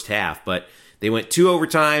the first half. But they went 2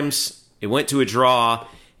 overtimes. It went to a draw.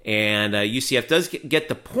 And UCF does get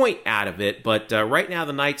the point out of it, but right now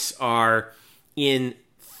the Knights are in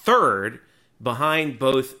third behind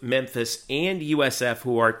both Memphis and USF,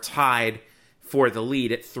 who are tied for the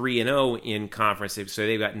lead at 3-0 in conference. So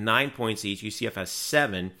they've got 9 points each. UCF has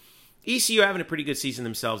 7. ECU having a pretty good season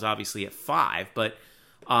themselves, obviously at 5. But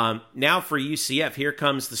now for UCF, here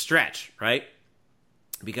comes the stretch, right?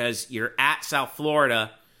 Because you're at South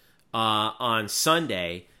Florida on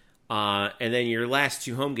Sunday, and then your last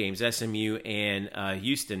 2 home games, SMU and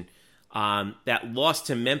Houston. That loss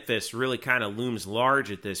to Memphis really kind of looms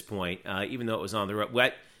large at this point, even though it was on the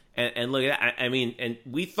road. And look at that. I mean, and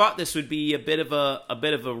we thought this would be a bit of a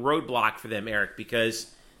roadblock for them, Eric,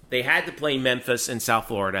 because they had to play Memphis and South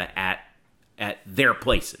Florida at their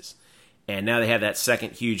places, and now they have that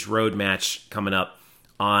second huge road match coming up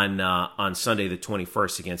on Sunday the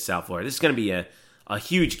 21st against South Florida. This is going to be a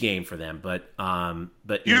huge game for them, but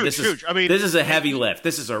huge. I mean, this is a heavy lift.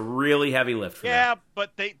 This is a really heavy lift for them. Yeah,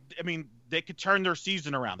 but they could turn their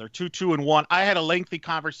season around. They're 2-2-1. I had a lengthy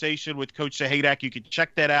conversation with Coach Sahadak. You can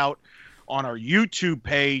check that out on our YouTube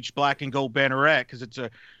page, Black and Gold Banneret, because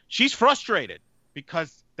she's frustrated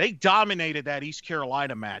because they dominated that East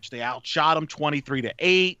Carolina match. They outshot them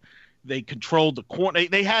 23-8. They controlled the corner.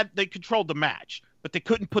 They controlled the match, but they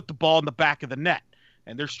couldn't put the ball in the back of the net.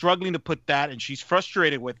 And they're struggling to put that, and she's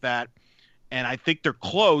frustrated with that. And I think they're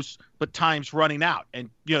close, but time's running out. And,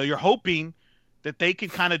 you're hoping that they can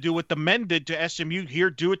kind of do what the men did to SMU here,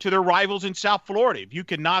 do it to their rivals in South Florida. If you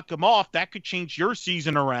can knock them off, that could change your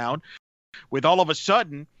season around with all of a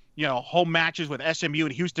sudden, home matches with SMU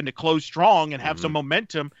and Houston to close strong and have some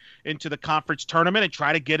momentum into the conference tournament and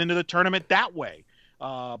try to get into the tournament that way.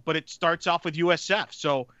 But it starts off with USF.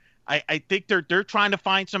 So I think they're trying to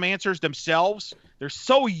find some answers themselves. They're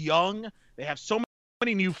so young. They have so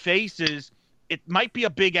many new faces. It might be a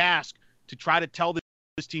big ask to try to tell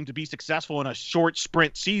this team to be successful in a short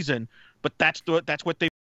sprint season, but that's what they've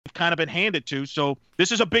kind of been handed to. So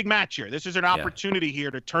this is a big match here. This is an opportunity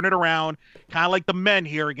here to turn it around, kind of like the men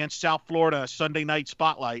here against South Florida, Sunday night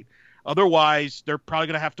spotlight. Otherwise, they're probably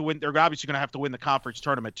going to have to win. They're obviously going to have to win the conference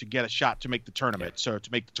tournament to get a shot to make the tournament. So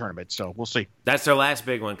we'll see. That's their last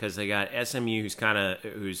big one because they got SMU,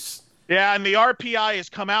 who's. Yeah, and the RPI has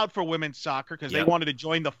come out for women's soccer because they wanted to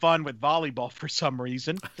join the fun with volleyball for some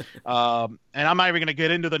reason. And I'm not even going to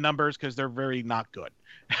get into the numbers because they're very not good.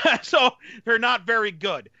 So they're not very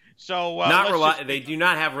good. So they do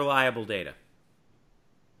not have reliable data.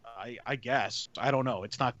 I guess. I don't know.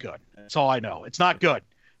 It's not good. That's all I know. It's not good.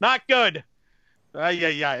 Not good.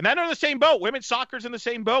 Yeah. And then they're in the same boat. Women's soccer's in the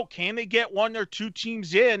same boat. Can they get one or two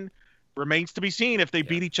teams in? Remains to be seen if they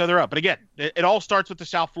beat each other up. But again, it all starts with the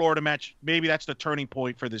South Florida match. Maybe that's the turning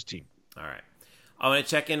point for this team. All right. I want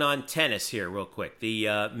to check in on tennis here real quick.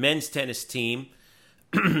 The men's tennis team,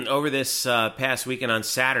 over this past weekend on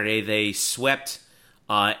Saturday, they swept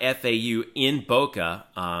FAU in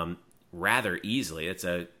Boca rather easily. It's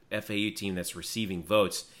a FAU team that's receiving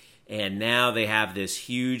votes. And now they have this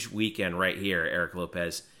huge weekend right here, Eric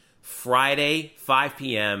Lopez. Friday, 5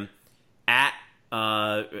 p.m. at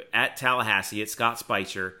Tallahassee at Scott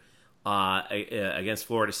Spicer against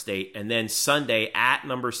Florida State. And then Sunday at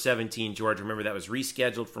number 17, Georgia. Remember, that was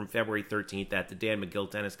rescheduled from February 13th at the Dan McGill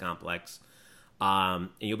Tennis Complex. And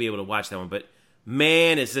you'll be able to watch that one. But,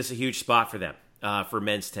 man, is this a huge spot for them, for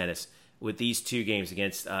men's tennis, with these two games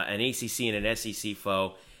against an ACC and an SEC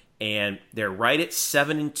foe. And they're right at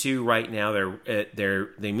 7-2 right now.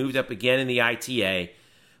 They moved up again in the ITA,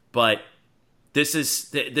 but this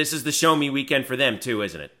is the show me weekend for them too,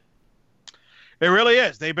 isn't it? It really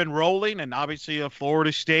is. They've been rolling, and obviously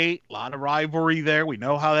Florida State, a lot of rivalry there. We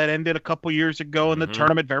know how that ended a couple years ago in the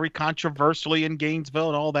tournament, very controversially in Gainesville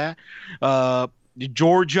and all that.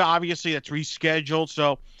 Georgia, obviously, that's rescheduled.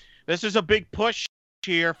 So this is a big push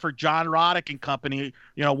here for John Roddick and company.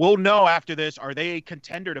 We'll know after this, are they a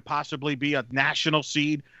contender to possibly be a national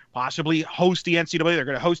seed, possibly host the NCAA? They're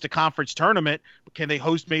going to host a conference tournament. Can they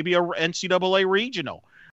host maybe a NCAA regional?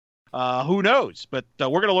 Who knows? But we're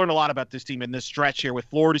going to learn a lot about this team in this stretch here with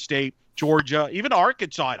Florida State, Georgia, even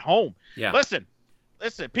Arkansas at home. Yeah. Listen,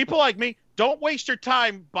 people like me, don't waste your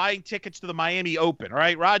time buying tickets to the Miami Open, all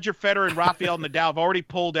right? Roger Federer and Rafael Nadal have already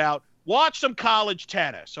pulled out. Watch some college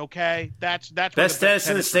tennis, okay? That's best tennis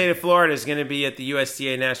in the state of Florida is going to be at the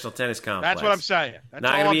USTA National Tennis Complex. That's what I'm saying. That's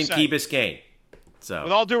not going to be in Key Biscayne. So,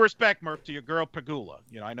 with all due respect, Murph, to your girl Pagula,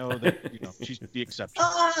 I know that she's the exception.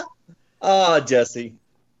 Jesse.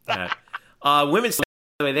 Women's,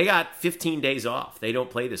 they got 15 days off. They don't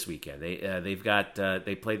play this weekend.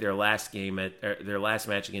 They played their last game their last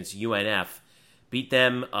match against UNF, beat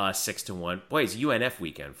them 6-1. Boy, it's UNF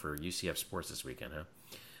weekend for UCF sports this weekend, huh?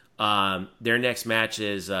 Their next match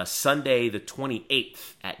is Sunday the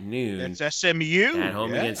 28th at noon. It's SMU at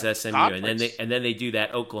home against SMU, conference. and then they do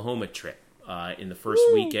that Oklahoma trip in the first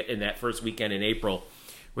weekend, in that first weekend in April,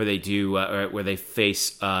 where they do where they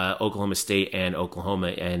face Oklahoma State and Oklahoma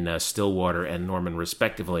and Stillwater and Norman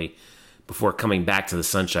respectively, before coming back to the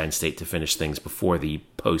Sunshine State to finish things before the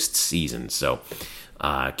postseason. So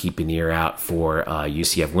keep an ear out for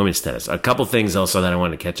UCF women's tennis. A couple things also that I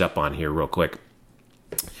want to catch up on here real quick.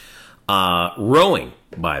 Rowing,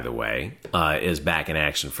 by the way, is back in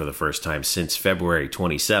action for the first time since February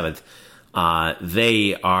 27th.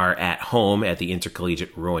 They are at home at the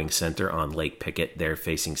Intercollegiate Rowing Center on Lake Pickett. They're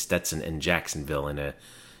facing Stetson and Jacksonville in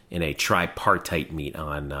a tripartite meet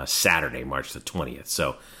on Saturday, March the 20th.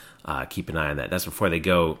 So keep an eye on that. That's before they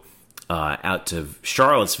go out to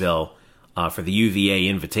Charlottesville for the UVA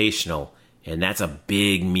Invitational, and that's a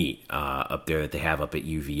big meet up there that they have up at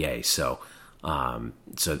UVA. So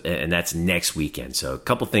and that's next weekend. So a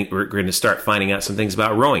couple things, we're going to start finding out some things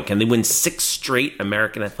about rowing. Can they win 6 straight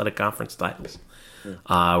American Athletic Conference titles? We're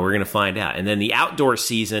going to find out. And then the outdoor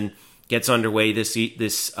season gets underway this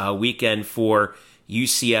weekend for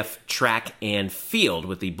UCF track and field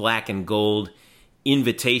with the Black and Gold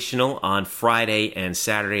Invitational on Friday and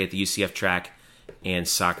Saturday at the UCF track and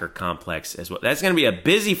soccer complex as well. That's going to be a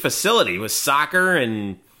busy facility with soccer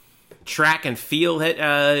and track and field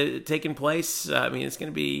taking place. I mean, it's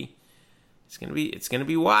going to be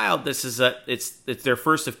wild. This is it's their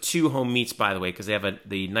first of 2 home meets, by the way, because they have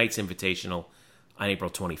the Knights Invitational on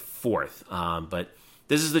April 24th. But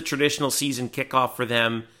this is the traditional season kickoff for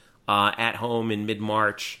them at home in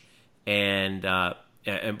mid-March. And by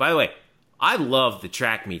the way, I love the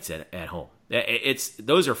track meets at home.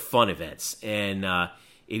 Those are fun events, and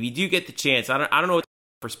if you do get the chance, I don't know what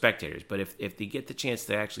for spectators, but if they get the chance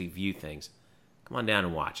to actually view things, come on down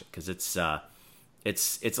and watch it, because it's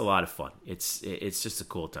a lot of fun. It's just a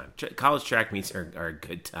cool time. College track meets are a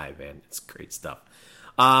good time, man. It's great stuff.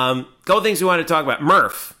 Couple things we want to talk about.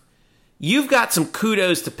 Murph, you've got some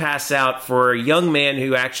kudos to pass out for a young man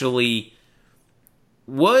who actually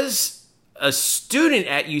was a student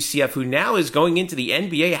at UCF who now is going into the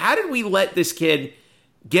NBA. How did we let this kid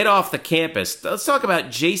get off the campus? Let's talk about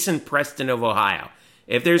Jason Preston of Ohio.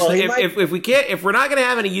 If we're not going to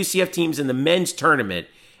have any UCF teams in the men's tournament,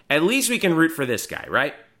 at least we can root for this guy,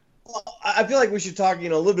 right? Well, I feel like we should talk, a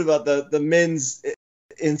little bit about the men's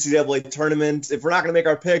NCAA tournament. If we're not going to make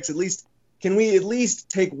our picks, can we at least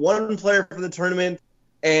take one player for the tournament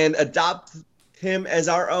and adopt him as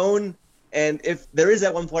our own? And if there is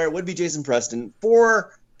that one player, it would be Jason Preston.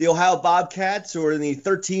 For the Ohio Bobcats, who are in the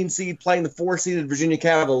 13 seed playing the 4-seeded Virginia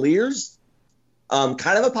Cavaliers.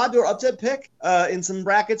 Kind of a popular upset pick in some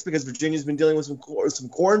brackets because Virginia's been dealing with some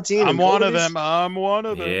quarantine. I'm one of them.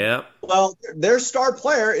 Yeah. Well, their star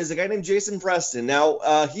player is a guy named Jason Preston.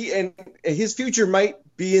 Now, his future might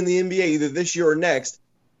be in the NBA either this year or next.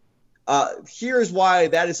 Here's why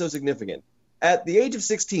that is so significant. At the age of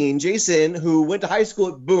 16, Jason, who went to high school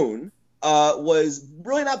at Boone, was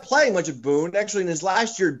really not playing much at Boone. Actually, in his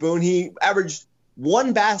last year at Boone, he averaged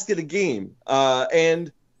 1 basket a game.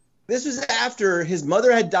 And this was after his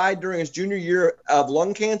mother had died during his junior year of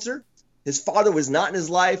lung cancer. His father was not in his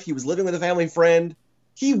life. He was living with a family friend.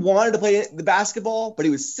 He wanted to play the basketball, but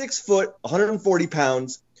he was 6 foot, 140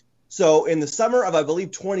 pounds. So in the summer of, I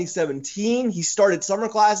believe, 2017, he started summer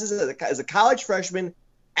classes as a college freshman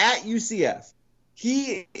at UCF.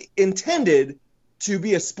 He intended to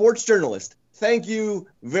be a sports journalist. Thank you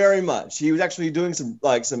very much. He was actually doing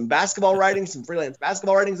some basketball writing, some freelance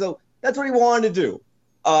basketball writing. So that's what he wanted to do.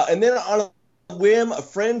 And then on a whim, a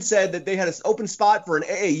friend said that they had an open spot for an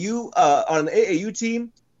AAU on an AAU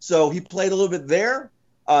team. So he played a little bit there.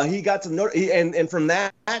 He got some and from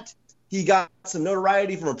that he got some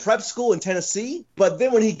notoriety from a prep school in Tennessee. But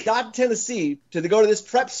then when he got to Tennessee to go to this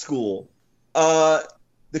prep school,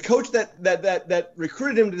 the coach that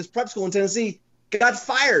recruited him to this prep school in Tennessee got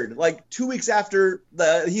fired like 2 weeks after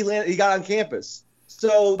he got on campus.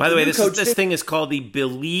 So, by the way, this thing is called the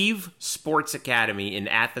Believe Sports Academy in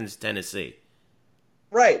Athens, Tennessee.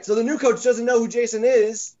 Right. So the new coach doesn't know who Jason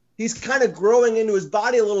is. He's kind of growing into his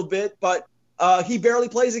body a little bit, but he barely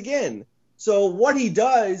plays again. So what he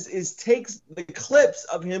does is takes the clips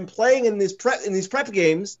of him playing in these prep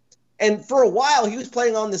games, and for a while he was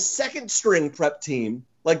playing on the second string prep team,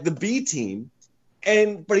 like the B team,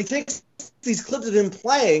 but he takes these clips of him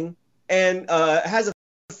playing and has a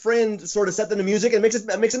friend sort of set them to music and makes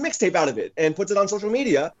a mixtape out of it and puts it on social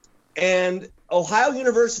media. And Ohio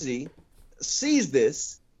University sees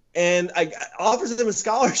this and offers him a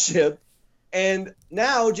scholarship. And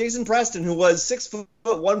now Jason Preston, who was 6 foot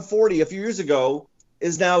 140 a few years ago,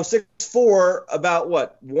 is now 6'4", about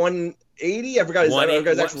what, 180? I forgot his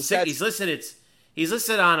actual stats. He's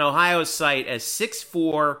listed on Ohio's site as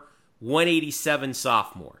 6'4", 187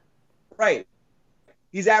 sophomore. Right.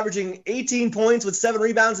 He's averaging 18 points with 7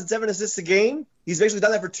 rebounds and 7 assists a game. He's basically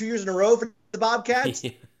done that for 2 years in a row for the Bobcats.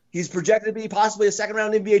 He's projected to be possibly a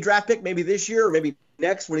second-round NBA draft pick, maybe this year or maybe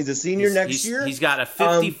next when he's a senior next year. He's got a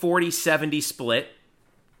 50-40-70 split.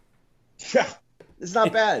 Yeah, it's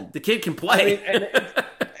not bad. The kid can play. I mean,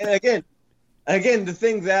 and again, the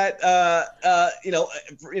thing that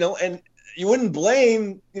and you wouldn't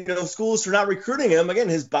blame schools for not recruiting him. Again,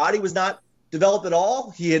 his body was not developed at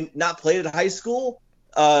all. He had not played at high school.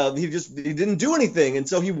 He didn't do anything, and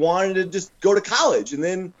so he wanted to just go to college, and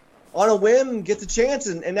then on a whim gets a chance,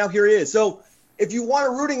 and now here he is. So if you want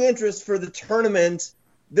a rooting interest for the tournament,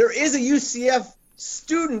 there is a UCF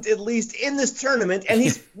student at least in this tournament, and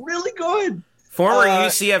he's really good. Former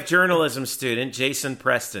UCF journalism student Jason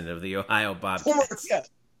Preston of the Ohio Bobcats.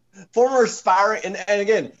 Former aspiring, and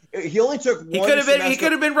again, he only took one. He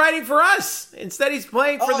could have been writing for us. Instead, he's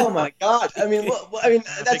playing for Oh my God! I mean,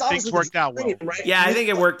 that's things worked out well, right? Yeah, I think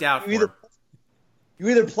it worked out. You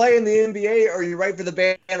either play in the NBA or you write for the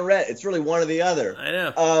Banneret. It's really one or the other. I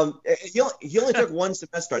know. He only took one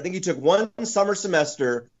semester. I think he took one summer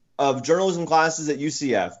semester of journalism classes at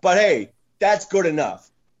UCF. But hey, that's good enough.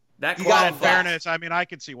 That in fairness, I mean, I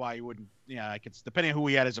could see why he wouldn't. Yeah, I could. Depending on who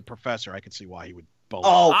he had as a professor, I could see why he would.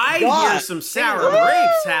 I hear some sour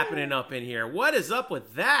grapes happening up in here. What is up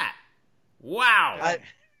with that? Wow.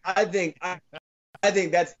 I think that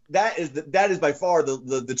is by far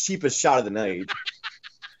the cheapest shot of the night.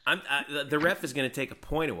 The ref is going to take a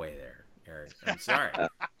point away there, Eric. I'm sorry.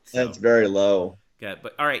 That's very low. Okay,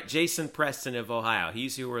 but all right, Jason Preston of Ohio.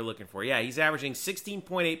 He's who we're looking for. Yeah, he's averaging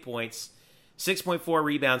 16.8 points, 6.4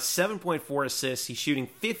 rebounds, 7.4 assists. He's shooting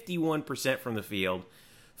 51% from the field.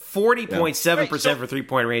 40.7% for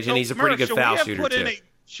three-point range, and he's a pretty good foul shooter, too.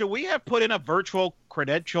 Should we have put in a virtual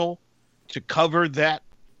credential to cover that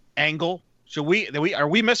angle? Are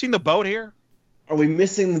we missing the boat here? Are we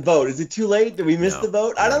missing the boat? Is it too late? Did we miss the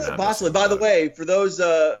boat? I don't know. Possibly. By the way, for those who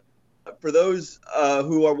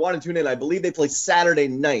are wanting to tune in, I believe they play Saturday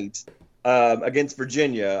night against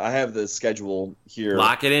Virginia. I have the schedule here.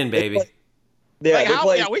 Lock it in, baby. We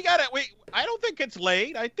got it. I don't think it's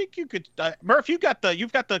late. I think you could, Murph. You've got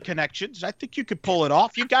the connections. I think you could pull it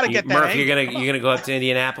off. You got to get that. Murph, you're gonna go up to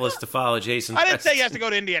Indianapolis to follow Jason. I didn't say he has to go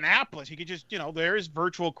to Indianapolis. He could just, there's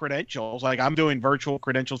virtual credentials. Like I'm doing virtual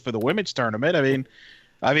credentials for the women's tournament. I mean,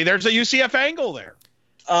 there's a UCF angle there.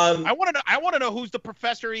 I want to know who's the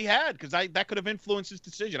professor he had because that could have influenced his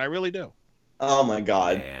decision. I really do. Oh my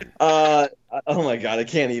God. Oh my God. I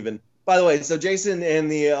can't even. By the way, so Jason and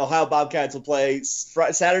the Ohio Bobcats will play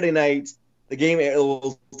Saturday night. The game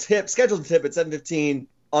will scheduled to tip at 7:15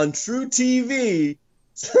 on True TV.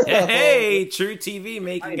 Hey, True TV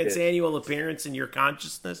making its annual appearance in your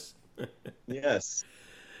consciousness. Yes.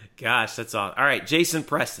 Gosh, that's all. All right, Jason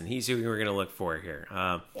Preston. He's who we're going to look for here.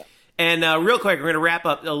 And real quick, we're going to wrap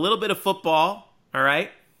up a little bit of football. All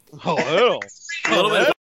right. A little bit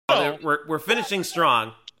of football. We're finishing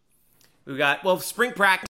strong. We got spring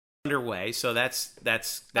practice underway, so that's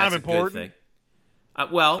a good thing.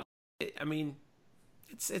 Well, I mean,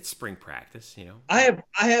 it's spring practice, I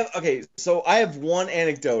have one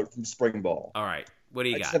anecdote from spring ball. All right, what do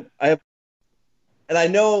you got? And I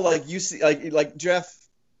know, like you see, like Jeff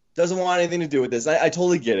doesn't want anything to do with this. I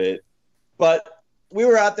totally get it, but we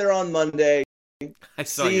were out there on Monday. I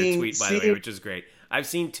saw your tweet, by the way, which is great. I've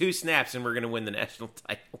seen 2 snaps, and we're going to win the national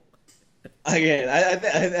title. Again,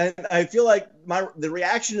 I feel like the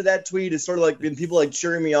reaction to that tweet is sort of like been people like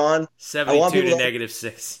cheering me on. 72 to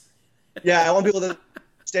 -6. Yeah, I want people to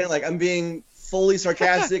understand like I'm being fully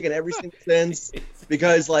sarcastic in every single sense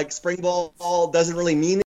because like spring ball doesn't really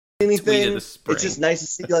mean anything. It's just nice to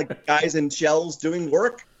see like guys in shells doing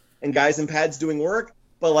work and guys in pads doing work.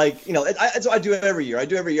 But like that's what I do every year.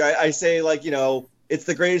 I say like it's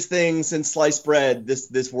the greatest thing since sliced bread.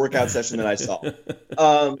 This workout session that I saw.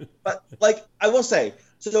 But like I will say,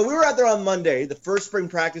 so we were out there on Monday, the first spring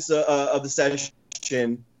practice of the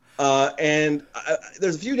session. And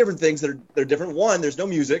there's a few different things that are different. One, there's no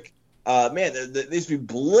music. Man, they used to be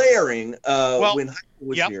blaring when high school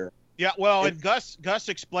was here. Yeah, well, and Gus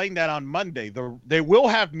explained that on Monday. They will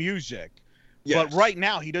have music, but right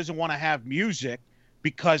now he doesn't want to have music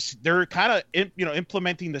because they're kind of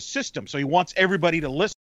implementing the system. So he wants everybody to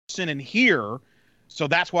listen and hear. So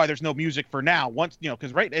that's why there's no music for now. Once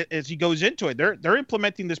because right as he goes into it, they're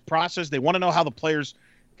implementing this process. They want to know how the players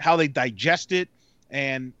how they digest it.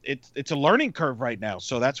 and it's a learning curve right now.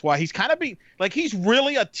 So that's why he's kind of he's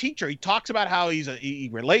really a teacher. He talks about how he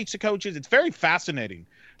relates to coaches. It's very fascinating.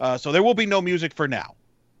 So there will be no music for now.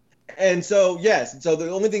 And so, yes. So the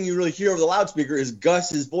only thing you really hear over the loudspeaker is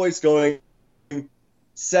Gus's voice going,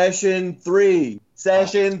 session 3.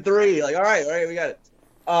 Like, all right, we got it.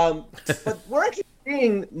 But we're actually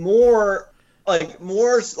seeing more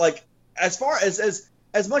as far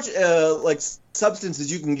as much like substance as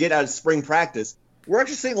you can get out of spring practice. We're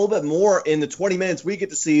actually seeing a little bit more in the 20 minutes we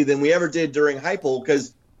get to see than we ever did during Heupel,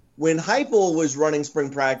 because when Heupel was running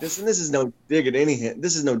spring practice, and this is no dig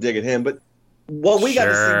at him, but what we got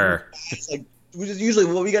to see, like, usually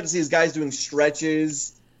what we got to see is guys doing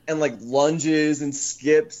stretches and like lunges and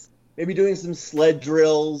skips, maybe doing some sled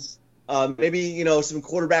drills, maybe some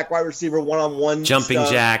quarterback, wide receiver, one-on-one jumping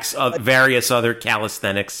stuff. jacks, various other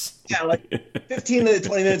calisthenics. Yeah, like 15 to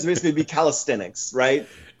 20 minutes basically be calisthenics, right?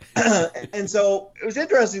 And so it was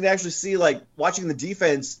interesting to actually see, like, watching the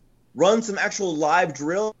defense run some actual live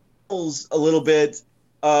drills a little bit,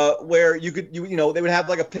 where they would have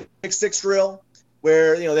like a pick six drill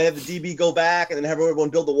where they have the DB go back and then have everyone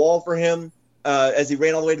build the wall for him as he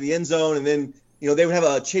ran all the way to the end zone, and then they would have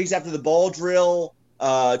a chase after the ball drill,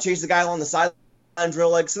 chase the guy along the sideline drill,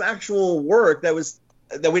 like some actual work that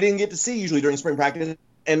we didn't get to see usually during spring practice.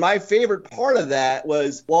 And my favorite part of that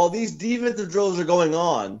was, while these defensive drills are going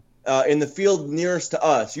on in the field nearest to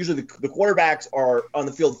us, usually the quarterbacks are on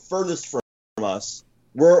the field furthest from us.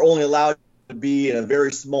 We're only allowed to be in a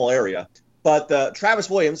very small area. But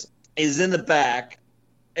Travis Williams is in the back,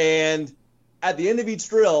 and at the end of each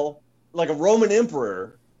drill, like a Roman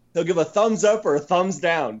emperor, he'll give a thumbs up or a thumbs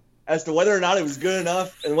down as to whether or not it was good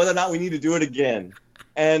enough and whether or not we need to do it again.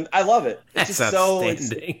 And I love it. That's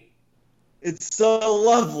outstanding. It's so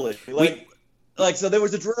lovely. So there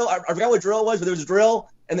was a drill. I forgot what drill it was, but there was a drill,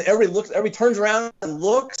 and then everybody turns around and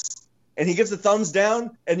looks, and he gives the thumbs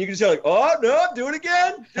down, and you can just hear like, oh no, do it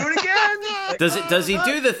again. Like, does he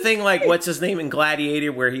do the thing like what's his name in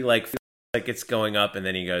Gladiator, where he like feels like it's going up and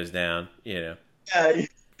then he goes down? Yeah.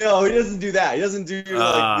 No, he doesn't do that. He doesn't do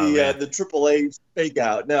the AAA fake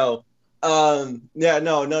out. No. No,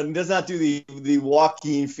 he does not do the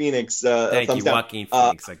Joaquin Phoenix. Thank you, Joaquin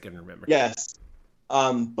Phoenix. I couldn't remember. Yes,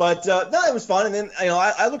 but no, it was fun. And then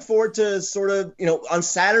I look forward to sort of on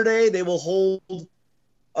Saturday they will hold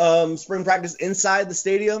spring practice inside the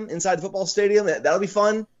stadium, inside the football stadium. That'll be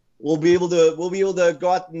fun. We'll be able to go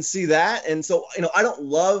out and see that. And so I don't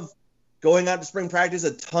love going out to spring practice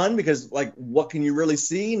a ton because, like, what can you really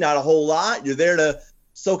see? Not a whole lot. You're there to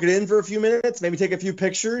soak it in for a few minutes, maybe take a few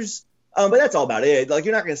pictures. But that's all about it. Like,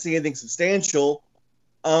 you're not going to see anything substantial.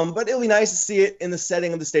 But it'll be nice to see it in the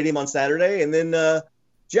setting of the stadium on Saturday. And then,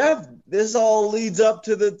 Jeff, this all leads up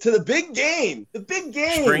to the big game. The big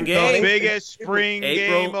game. Spring game. The biggest spring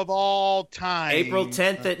game of all time. April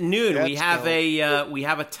 10th at noon. We have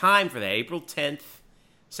a time for that.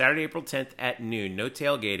 Saturday, April 10th at noon. No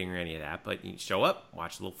tailgating or any of that, but you show up,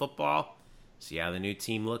 watch a little football, see how the new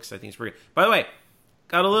team looks. I think it's pretty good. By the way,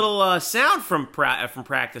 got a little sound from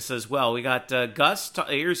practice as well. We got Gus.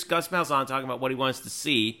 Here's Gus Malzahn talking about what he wants to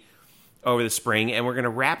see over the spring, and we're going to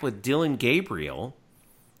wrap with Dylan Gabriel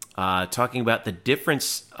talking about the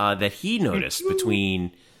difference that he noticed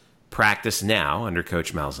between practice now under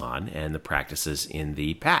Coach Malzahn and the practices in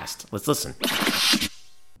the past. Let's listen.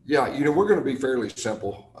 Yeah, we're going to be fairly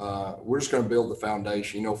simple. We're just going to build the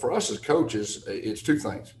foundation. For us as coaches, it's two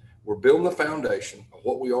things. We're building the foundation of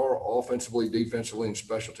what we are offensively, defensively, and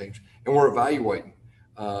special teams, and we're evaluating,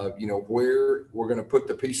 where we're going to put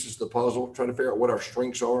the pieces of the puzzle, try to figure out what our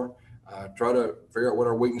strengths are, try to figure out what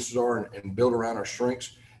our weaknesses are, and build around our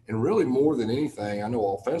strengths. And really, more than anything, I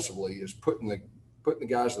know offensively is putting the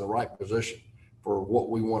guys in the right position for what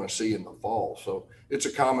we want to see in the fall. So it's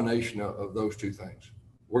a combination of those two things.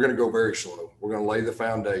 We're going to go very slow. We're going to lay the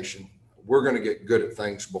foundation. We're going to get good at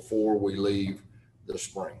things before we leave the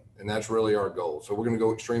spring. And that's really our goal. So we're going to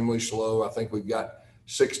go extremely slow. I think we've got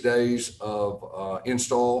 6 days of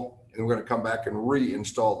install, and we're going to come back and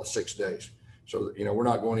reinstall the 6 days. So, we're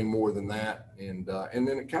not going any more than that. And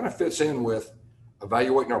then it kind of fits in with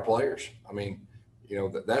evaluating our players. I mean,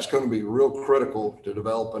 that's going to be real critical to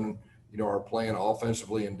developing, our plan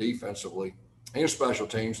offensively and defensively and special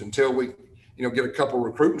teams until we, get a couple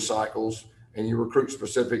recruiting cycles and you recruit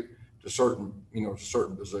specific to certain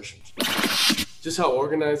positions. Just how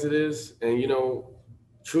organized it is. And,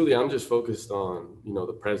 truly I'm just focused on,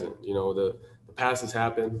 the present. The past has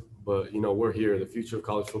happened, but, we're here. The future of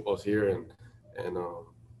college football is here. And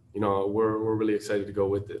we're really excited to go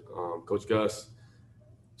with it. Coach Gus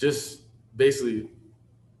just basically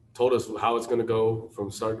told us how it's going to go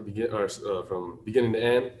from start to begin, or from beginning to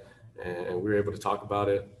end, and we were able to talk about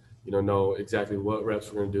it. Know exactly what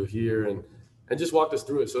reps we're going to do here, and just walked us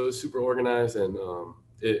through it. So it was super organized, and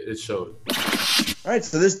it showed. All right,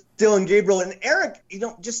 so there's Dillon Gabriel and Eric.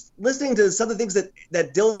 Just listening to some of the things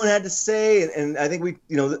that Dillon had to say, and I think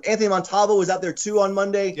Anthony Montalvo was out there too on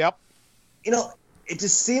Monday. Yep. It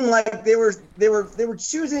just seemed like they were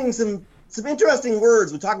choosing some interesting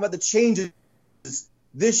words. We talk about the changes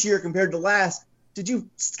this year compared to last. Did you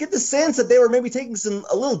get the sense that they were maybe taking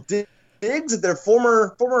a little digs at their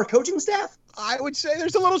former coaching staff? I would say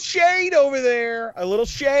there's a little shade over there. A little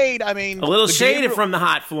shade. I mean, a little shade from the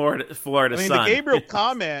hot Florida sun. The Gabriel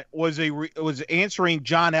comment was answering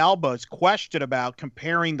John Alba's question about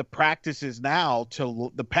comparing the practices now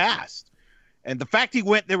to the past, and the fact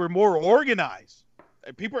they were more organized.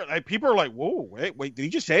 People are like, whoa, wait, did he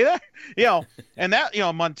just say that? And that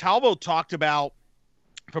Montalvo talked about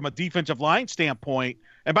from a defensive line standpoint.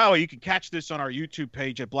 And by the way, you can catch this on our YouTube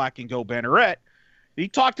page at Black and Go Banneret. He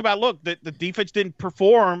talked about, look, the defense didn't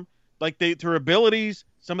perform like their abilities.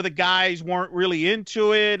 Some of the guys weren't really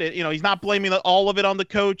into it. He's not blaming all of it on the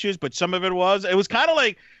coaches, but some of it was. It was kind of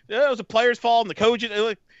like it was the players' fault and the coaches.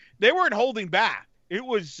 They weren't holding back. It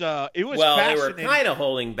was well, they were kind of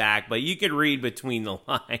holding back, but you could read between the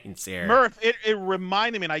lines there. Murph, it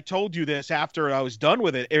reminded me, and I told you this after I was done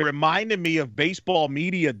with it, it reminded me of Baseball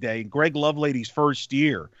Media Day, Greg Lovelady's first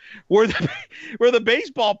year, where the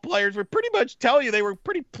baseball players were pretty much telling you they were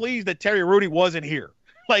pretty pleased that Terry Rooney wasn't here.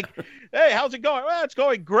 Like, hey, how's it going? Well, it's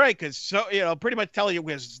going great, because pretty much telling you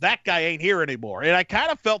because that guy ain't here anymore. And I kind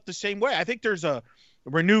of felt the same way. I think there's a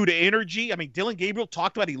renewed energy. I mean, Dillon Gabriel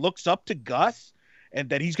talked about he looks up to Gus, and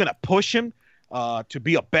that he's going to push him to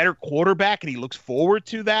be a better quarterback, and he looks forward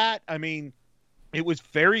to that. I mean, it was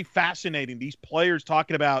very fascinating. These players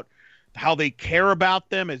talking about how they care about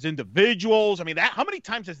them as individuals. I mean, how many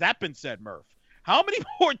times has that been said, Murph? How many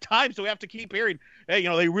more times do we have to keep hearing, hey,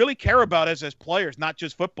 they really care about us as players, not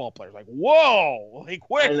just football players? Like, whoa, like,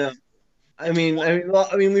 where? I mean,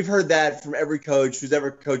 we've heard that from every coach who's ever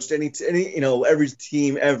coached any every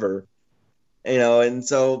team ever. And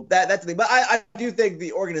so that's the thing. But I do think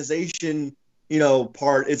the organization,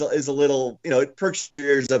 part is a little, it perks your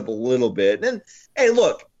ears up a little bit. And hey,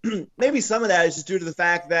 look, maybe some of that is just due to the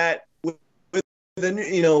fact that with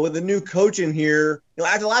the new coach in here,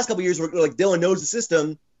 after the last couple of years where like Dillon knows the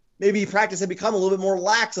system, maybe practice had become a little bit more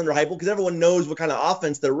lax under Heupel because everyone knows what kind of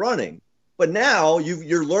offense they're running. But now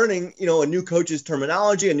you're learning, a new coach's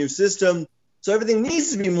terminology, a new system, so everything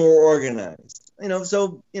needs to be more organized. I'm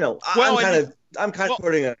kind of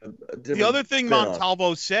putting a different the other thing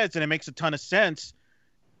Montalvo says, and it makes a ton of sense.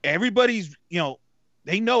 Everybody's,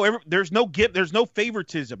 they know there's no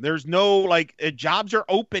favoritism. There's no jobs are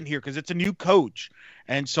open here because it's a new coach,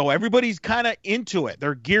 and so everybody's kind of into it.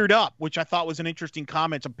 They're geared up, which I thought was an interesting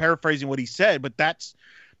comment. I'm paraphrasing what he said, but that's.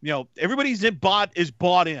 Everybody's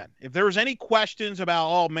bought in. If there was any questions about,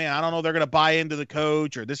 oh man, I don't know, they're going to buy into the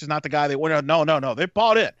coach or this is not the guy they want. No. They've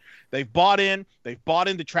bought in. They've bought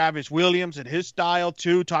into Travis Williams and his style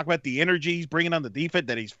too. Talk about the energy he's bringing on the defense,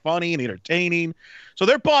 that he's funny and entertaining. So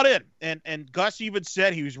they're bought in. And Gus even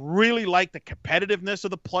said he was really like the competitiveness of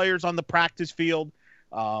the players on the practice field.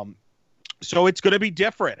 So it's going to be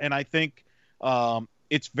different. And I think,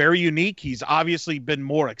 it's very unique. He's obviously been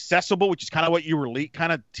more accessible, which is kind of what you were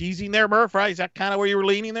kind of teasing there, Murph, right? Is that kind of where you were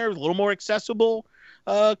leaning there? A little more accessible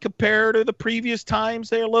compared to the previous times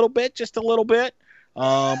there just a little bit.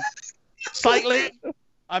 Slightly.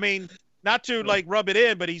 I mean, not to rub it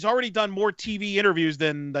in, but he's already done more TV interviews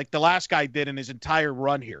than the last guy did in his entire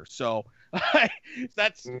run here. So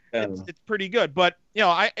it's pretty good. But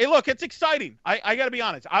look, it's exciting. I got to be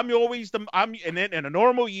honest. I'm always in a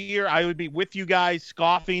normal year, I would be with you guys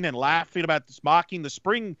scoffing and laughing about mocking the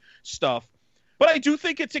spring stuff. But I do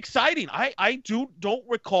think it's exciting. I don't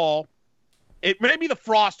recall. It may be the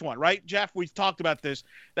Frost one, right, Jeff? We've talked about this.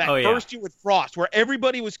 First year with Frost, where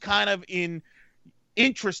everybody was kind of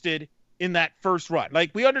interested in that first run.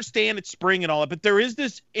 We understand it's spring and all that, but there is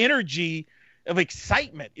this energy of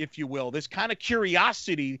excitement, if you will, this kind of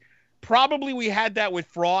curiosity. Probably we had that with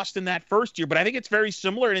Frost in that first year, but I think it's very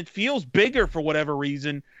similar, and it feels bigger for whatever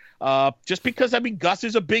reason. Just because, Gus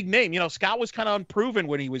is a big name. Scott was kind of unproven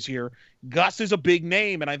when he was here. Gus is a big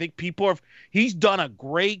name, and I think he's done a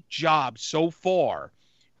great job so far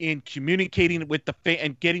in communicating with the fan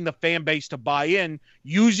and getting the fan base to buy in,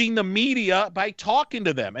 using the media by talking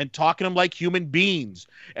to them and talking to them like human beings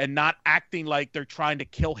and not acting like they're trying to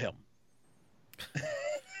kill him.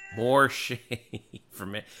 More shade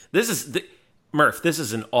from it. This is Murph, this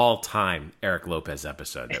is an all-time Eric Lopez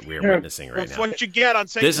episode that we're witnessing right That's now. what you get on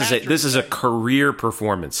St. This is a career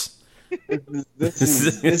performance. This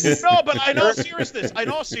is No, but in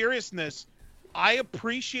all seriousness, I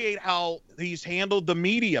appreciate how he's handled the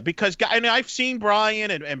media because I've seen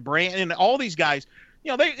Brian and Brandon and all these guys.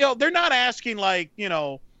 They're not asking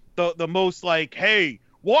the most hey,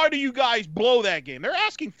 why do you guys blow that game? They're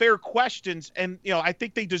asking fair questions, and I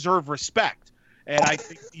think they deserve respect, and I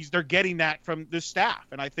think they're getting that from the staff,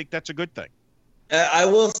 and I think that's a good thing. I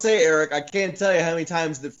will say, Eric, I can't tell you how many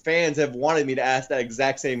times the fans have wanted me to ask that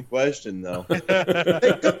exact same question, though. Why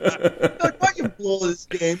you blow this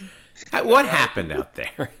game? What happened out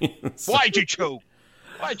there? Why'd you choke?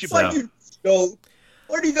 Why'd you choke?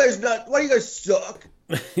 Why do you guys suck?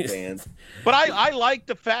 Fans. But I like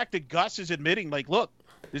the fact that Gus is admitting, look,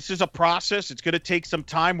 this is a process. It's going to take some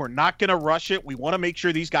time. We're not going to rush it. We want to make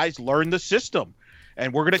sure these guys learn the system,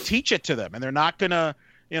 and we're going to teach it to them. And they're not going to,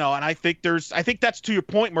 and I think that's to your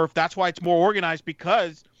point, Murph. That's why it's more organized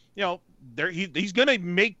because, he's going to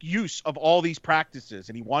make use of all these practices,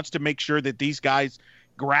 and he wants to make sure that these guys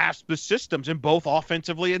grasp the systems in both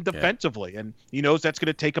offensively and defensively. And he knows that's going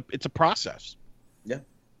to take it's a process. Yeah.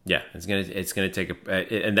 Yeah, it's gonna take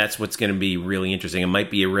and that's what's gonna be really interesting. It might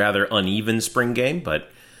be a rather uneven spring game, but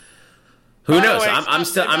who knows?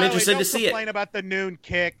 I'm interested to see it. Complain about the noon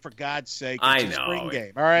kick, for God's sake! I it's know. a spring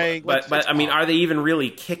game, all right. But I mean, are they even really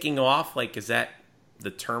kicking off? Is that the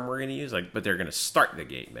term we're gonna use? But they're gonna start the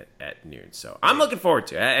game at noon. So I'm looking forward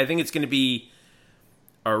to it. I think it's gonna be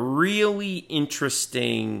a really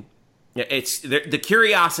interesting. It's the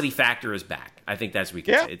curiosity factor is back. I think that's what we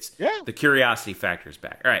can say. The curiosity factor is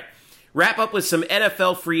back. All right. Wrap up with some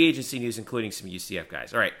NFL free agency news, including some UCF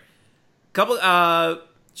guys. All right.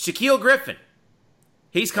 Shaquille Griffin.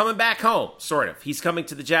 He's coming back home, sort of. He's coming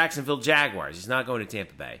to the Jacksonville Jaguars. He's not going to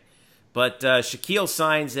Tampa Bay. But Shaquille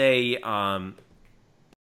signs a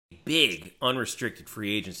big unrestricted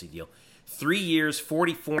free agency deal. 3 years,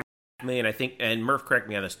 $44 million, I think, and Murph, correct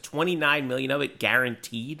me on this, $29 million of it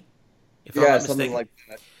guaranteed. If I'm not mistaken. Something like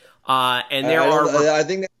that. And there are. I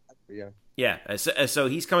think. Yeah. So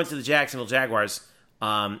he's coming to the Jacksonville Jaguars.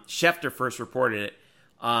 Schefter first reported it,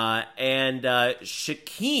 and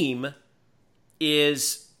Shaquem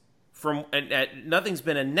is nothing's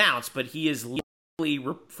been announced, but he is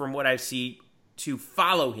legally, from what I see, to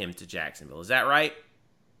follow him to Jacksonville. Is that right?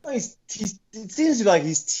 It seems to be like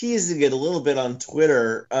he's teasing it a little bit on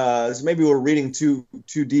Twitter. So maybe we're reading too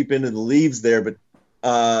deep into the leaves there, but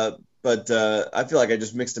I feel like I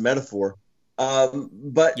just mixed a metaphor.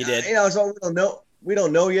 But you did. So we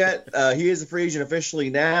don't know yet. He is a free agent officially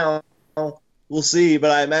now. We'll see. But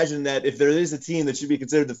I imagine that if there is a team that should be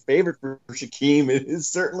considered the favorite for Shaquem, it is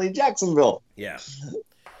certainly Jacksonville. Yeah.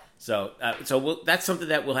 So that's something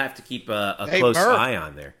that we'll have to keep a close eye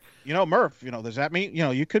on there. Murph, does that mean,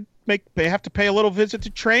 you could have to pay a little visit to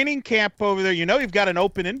training camp over there? You've got an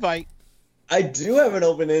open invite. I do have an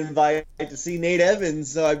open invite to see Nate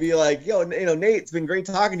Evans, so I'd be like, Nate, it's been great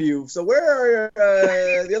talking to you. So where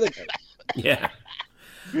are the other guys? Yeah.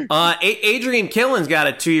 Adrian Killen's got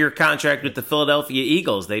a 2-year contract with the Philadelphia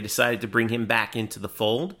Eagles. They decided to bring him back into the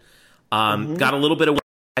fold. Got a little bit of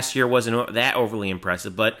last year, wasn't that overly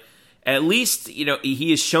impressive, but at least he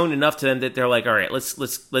has shown enough to them that they're like, all right,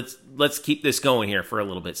 let's keep this going here for a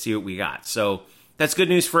little bit, see what we got. So that's good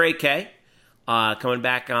news for AK. Coming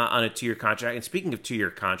back on a 2-year contract. And speaking of 2-year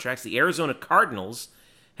contracts, the Arizona Cardinals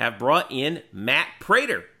have brought in Matt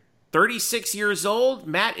Prater. 36 years old.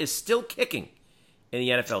 Matt is still kicking in the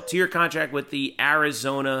NFL. 2-year contract with the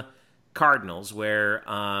Arizona Cardinals, where,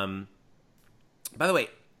 by the way,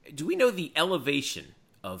 do we know the elevation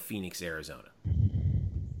of Phoenix, Arizona?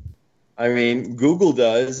 I mean, Google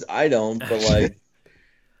does. I don't, but like...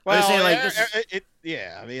 Well,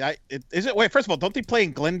 is it? Wait, first of all, don't they play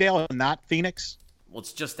in Glendale and not Phoenix? Well,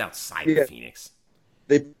 it's just outside of Phoenix.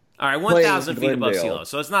 All right, 1,000 feet above sea level,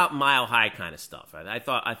 so it's not mile high kind of stuff. I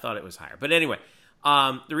thought it was higher, but anyway,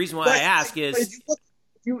 the reson why I ask is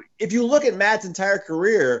if you look at Matt's entire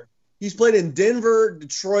career, he's played in Denver,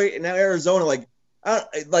 Detroit, and now Arizona.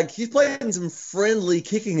 He's playing in some friendly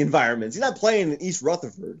kicking environments. He's not playing in East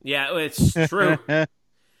Rutherford. Yeah, it's true.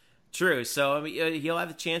 True. So I mean, he'll have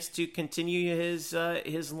the chance to continue his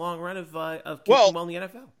long run of kicking well in the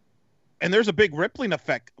NFL. And there's a big rippling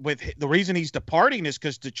effect with the reason he's departing is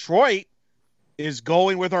because Detroit is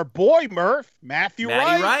going with our boy Murph Matthew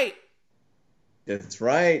Wright. That's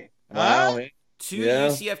right. Wow. 2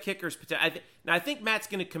 UCF kickers. I think Matt's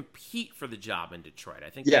going to compete for the job in Detroit.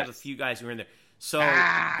 I think they have a few guys who are in there. So,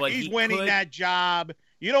 but he's winning that job.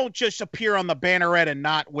 You don't just appear on the banneret and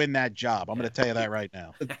not win that job. I'm going to tell you that right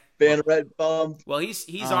now. Banneret bump. Well,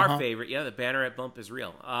 he's our favorite. Yeah, the Banneret bump is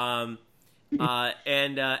real. And by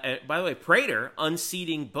the way, Prater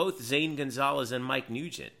unseating both Zane Gonzalez and Mike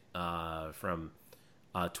Nugent from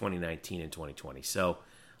 2019 and 2020. So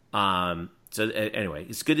anyway,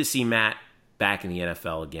 it's good to see Matt back in the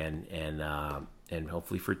NFL again, and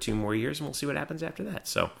hopefully for 2 more years, and we'll see what happens after that.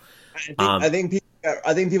 So I think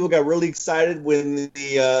people got really excited when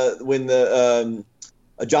the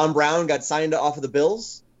John Brown got signed off of the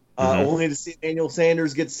Bills, only to see Emmanuel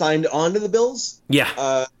Sanders get signed onto the Bills.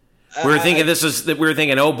 Yeah. We were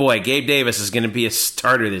thinking, oh boy, Gabe Davis is going to be a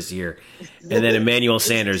starter this year, and then Emmanuel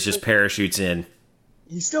Sanders just parachutes in.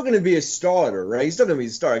 He's still going to be a starter, right? He's still going to be a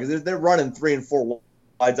starter because they're running 3 and 4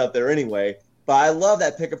 wides out there anyway. But I love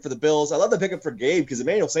that pickup for the Bills. I love the pickup for Gabe because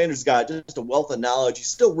Emmanuel Sanders got just a wealth of knowledge. He's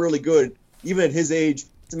still really good, even at his age.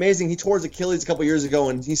 It's amazing. He tore his Achilles a couple years ago,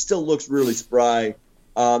 and he still looks really spry.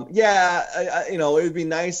 It would be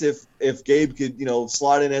nice if Gabe could,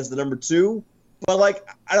 slot in as the number 2. But,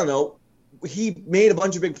 I don't know. He made a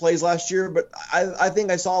bunch of big plays last year, but I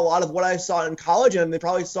think I saw a lot of what I saw in college, and they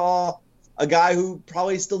probably saw a guy who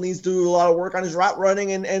probably still needs to do a lot of work on his route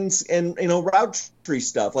running and route tree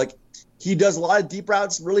stuff. He does a lot of deep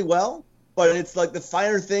routes really well, but it's the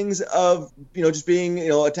finer things of, just being,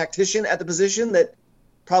 a tactician at the position that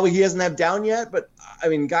probably he doesn't have down yet. But I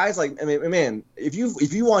mean, guys man, if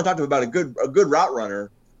you want to talk to him about a good route runner,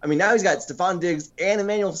 I mean, now he's got Stephon Diggs and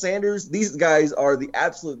Emmanuel Sanders. These guys are the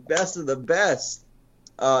absolute best of the best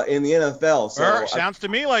in the NFL. So sounds to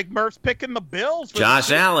me like Murph's picking the Bills.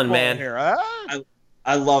 Josh Allen, man. Here, huh?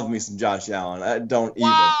 I love me some Josh Allen. I don't even.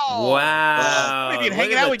 Wow. Maybe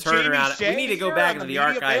hanging out with Jamie Shea. We need to go back into the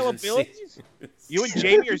archives and see. You and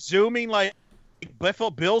Jamie are zooming Buffalo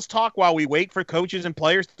Bills talk while we wait for coaches and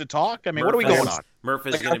players to talk. I mean, what are we going on? Murph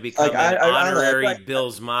is going to become an honorary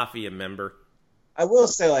Bills Mafia member. I will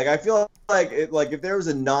say, I feel if there was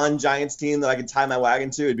a non-Giants team that I could tie my wagon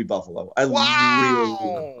to, it'd be Buffalo.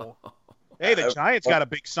 Wow. Hey, the Giants got a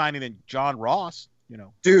big signing in John Ross.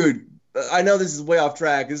 Dude, I know this is way off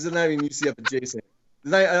track. This is not even UCF adjacent.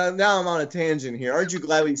 Now I'm on a tangent here. Aren't you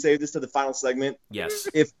glad we saved this to the final segment? Yes.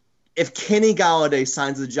 If Kenny Golladay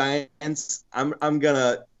signs the Giants, I'm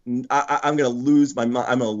gonna lose my mind.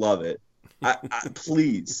 I'm gonna love it.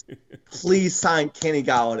 Please sign Kenny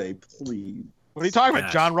Golladay, please. What are you talking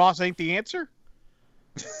about? John Ross ain't the answer?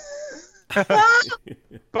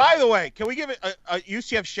 By the way, can we give a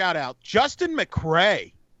UCF shout out? Justin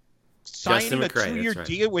McCray signing a 2-year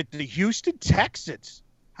deal with the Houston Texans.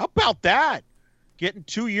 How about that? Getting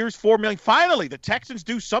 2 years, $4 million. Finally, the Texans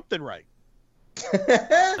do something right.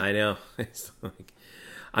 I know.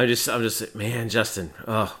 I'm just man, Justin.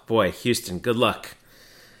 Oh boy, Houston. Good luck.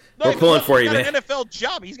 We're pulling for you, man. He's got an NFL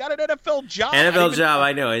job. He's got an NFL job.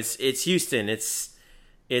 I know. It's Houston. It's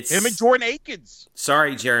him and Jordan Akins.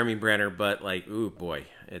 Sorry, Jeremy Brenner, but ooh boy,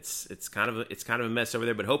 it's kind of a mess over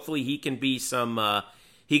there. But hopefully he can be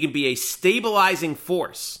a stabilizing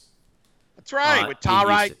force. That's right, with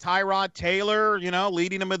Tyrod Taylor,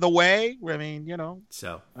 leading him the way. I mean,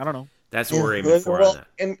 So I don't know. That's what we're aiming for on that.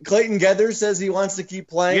 And Clayton Gether says he wants to keep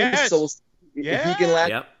playing. Yes. So if he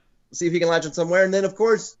can see if he can latch it somewhere. And then, of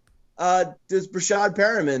course, does Brashad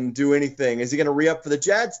Perriman do anything? Is he going to re-up for the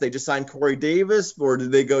Jets? They just signed Corey Davis, or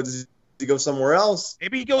did they go somewhere else?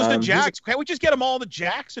 Maybe he goes to Jax. Can't we just get them all to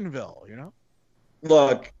Jacksonville,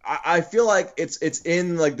 Look, I feel like it's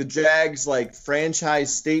in the Jags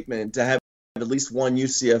franchise statement to have at least one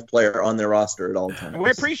UCF player on their roster at all times.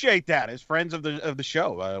 We appreciate that as friends of the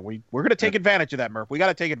show. We're going to take advantage of that, Murph. We got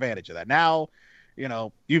to take advantage of that. Now,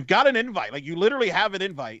 you've got an invite. You literally have an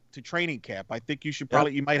invite to training camp. I think you should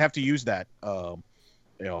you might have to use that.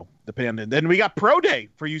 Depending. Then we got Pro Day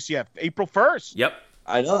for UCF, April 1st. Yep.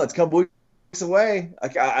 I know it's a couple weeks away.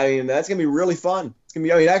 I mean, that's gonna be really fun. It's gonna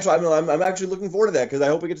be. I mean, actually, I'm actually looking forward to that because I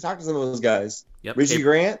hope we get to talk to some of those guys. Yep. Richie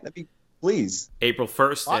Grant, please. April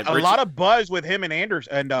 1st. A lot of buzz with him and Anders.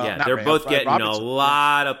 And they're both getting Robinson. A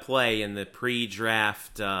lot of play in the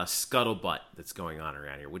pre-draft scuttlebutt that's going on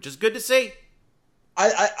around here, which is good to see.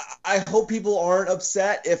 I hope people aren't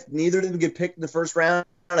upset if neither of them get picked in the first round.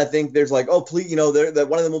 I think there's please, that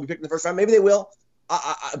one of them will be picked in the first round. Maybe they will.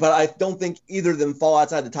 But I don't think either of them fall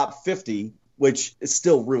outside the top 50, which is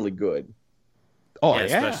still really good. Oh,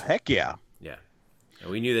 yeah. Heck yeah. Yeah. And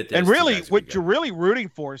we knew that. And really, what you're really rooting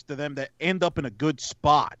for is to them to end up in a good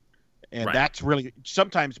spot. And that's really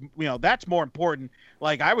sometimes, that's more important.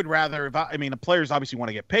 I would rather, the players obviously want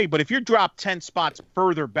to get paid, but if you're dropped 10 spots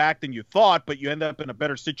further back than you thought, but you end up in a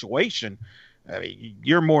better situation,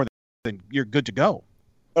 you're more than you're good to go.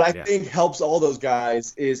 But I think helps all those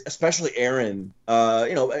guys is especially Aaron.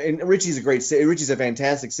 And Richie's a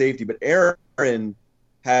fantastic safety, but Aaron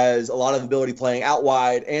has a lot of ability playing out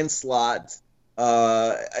wide and slot.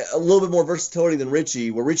 A little bit more versatility than Richie,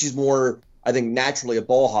 where Richie's more, I think, naturally a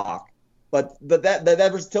ball hawk. But that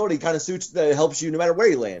versatility kind of helps you no matter where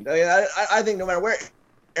you land. I mean, I think no matter where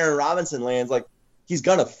Aaron Robinson lands, like he's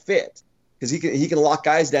gonna fit because he can lock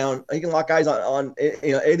guys down. He can lock guys on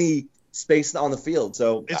any space on the field.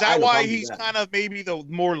 So is that why he's kind of maybe the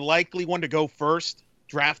more likely one to go first,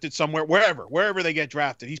 drafted somewhere, wherever they get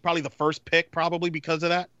drafted? He's probably the first pick, probably because of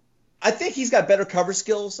that. I think he's got better cover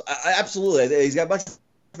skills. Absolutely, he's got much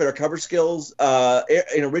better cover skills.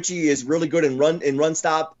 Richie is really good in run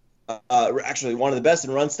stop. Actually, one of the best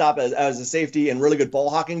in run stop as a safety, and really good ball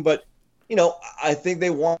hawking. But I think they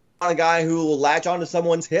want a guy who will latch onto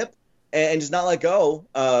someone's hip and just not let go.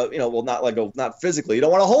 Not let go, not physically. You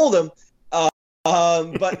don't want to hold him.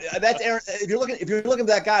 But that's Aaron. If you're looking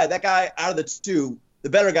at that guy out of the two, the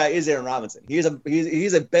better guy is Aaron Robinson. He's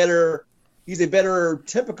a better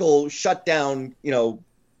typical shutdown,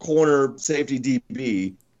 corner safety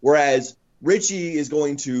DB. Whereas Richie is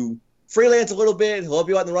going to freelance a little bit. He'll help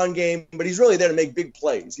you out in the run game, but he's really there to make big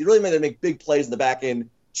plays. He's really there to make big plays in the back end,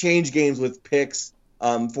 change games with picks,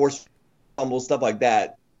 force fumbles, stuff like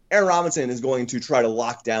that. Aaron Robinson is going to try to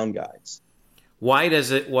lock down guys. Why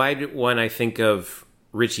when I think of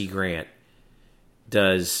Richie Grant,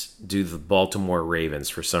 do the Baltimore Ravens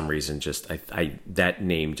for some reason that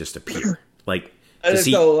name just appear? Like, does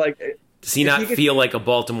he not feel like a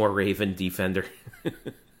Baltimore Raven defender?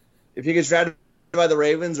 If he gets drafted by the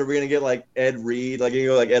Ravens, are we gonna get like Ed Reed? Like you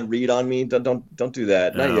go like Ed Reed on me? Don't do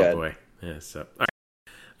that. Not yet. Oh boy. Yeah. So all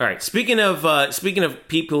right. Speaking of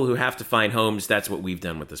people who have to find homes, that's what we've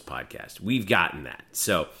done with this podcast. We've gotten that.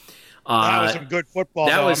 So that was some good football.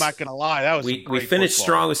 I'm not gonna lie. That was we finished football.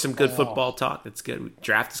 Strong with some good football talk. That's good.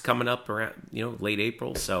 Draft is coming up around late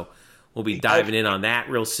April, so we'll be diving in on that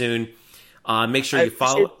real soon. Make sure you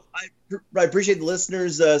follow. I appreciate the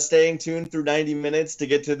listeners staying tuned through 90 minutes to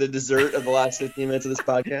get to the dessert of the last 15 minutes of this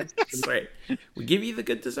podcast. That's right. We give you the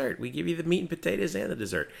good dessert. We give you the meat and potatoes and the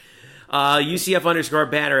dessert.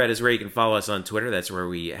 UCF_Banneret is where you can follow us on Twitter. That's where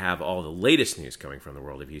we have all the latest news coming from the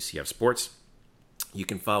world of UCF sports. You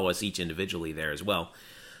can follow us each individually there as well.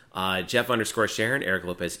 Jeff_Sharon, Eric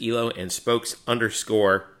Lopez Elo, and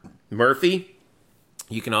Spokes_Murphy.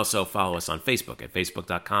 You can also follow us on Facebook at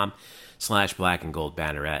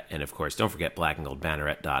facebook.com/blackandgoldbanneret. And of course, don't forget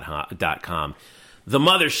blackandgoldbanneret.com, the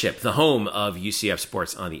mothership, the home of UCF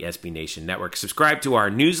sports on the SB Nation Network. Subscribe to our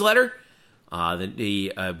newsletter,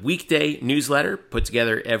 the weekday newsletter put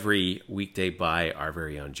together every weekday by our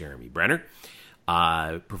very own Jeremy Brenner,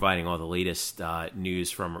 providing all the latest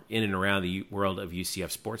news from in and around the world of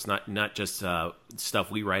UCF sports, not just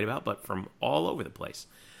stuff we write about, but from all over the place.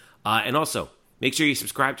 And also, make sure you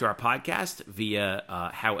subscribe to our podcast via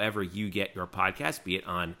however you get your podcast, be it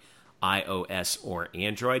on iOS or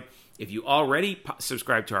Android. If you already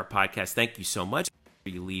subscribe to our podcast, thank you so much.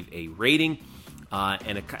 You leave a rating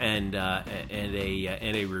and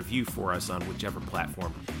a review for us on whichever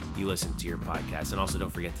platform you listen to your podcast. And also, don't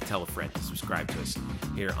forget to tell a friend to subscribe to us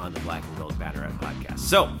here on the Black and Gold Banneret podcast.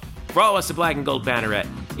 So, follow us at Black and Gold Banneret,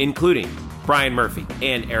 including Brian Murphy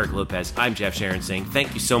and Eric Lopez. I'm Jeff Sharon saying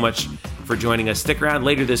thank you so much for joining us. Stick around.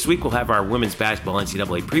 Later this week, we'll have our women's basketball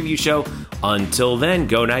NCAA preview show. Until then,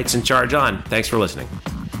 go Knights and charge on. Thanks for listening.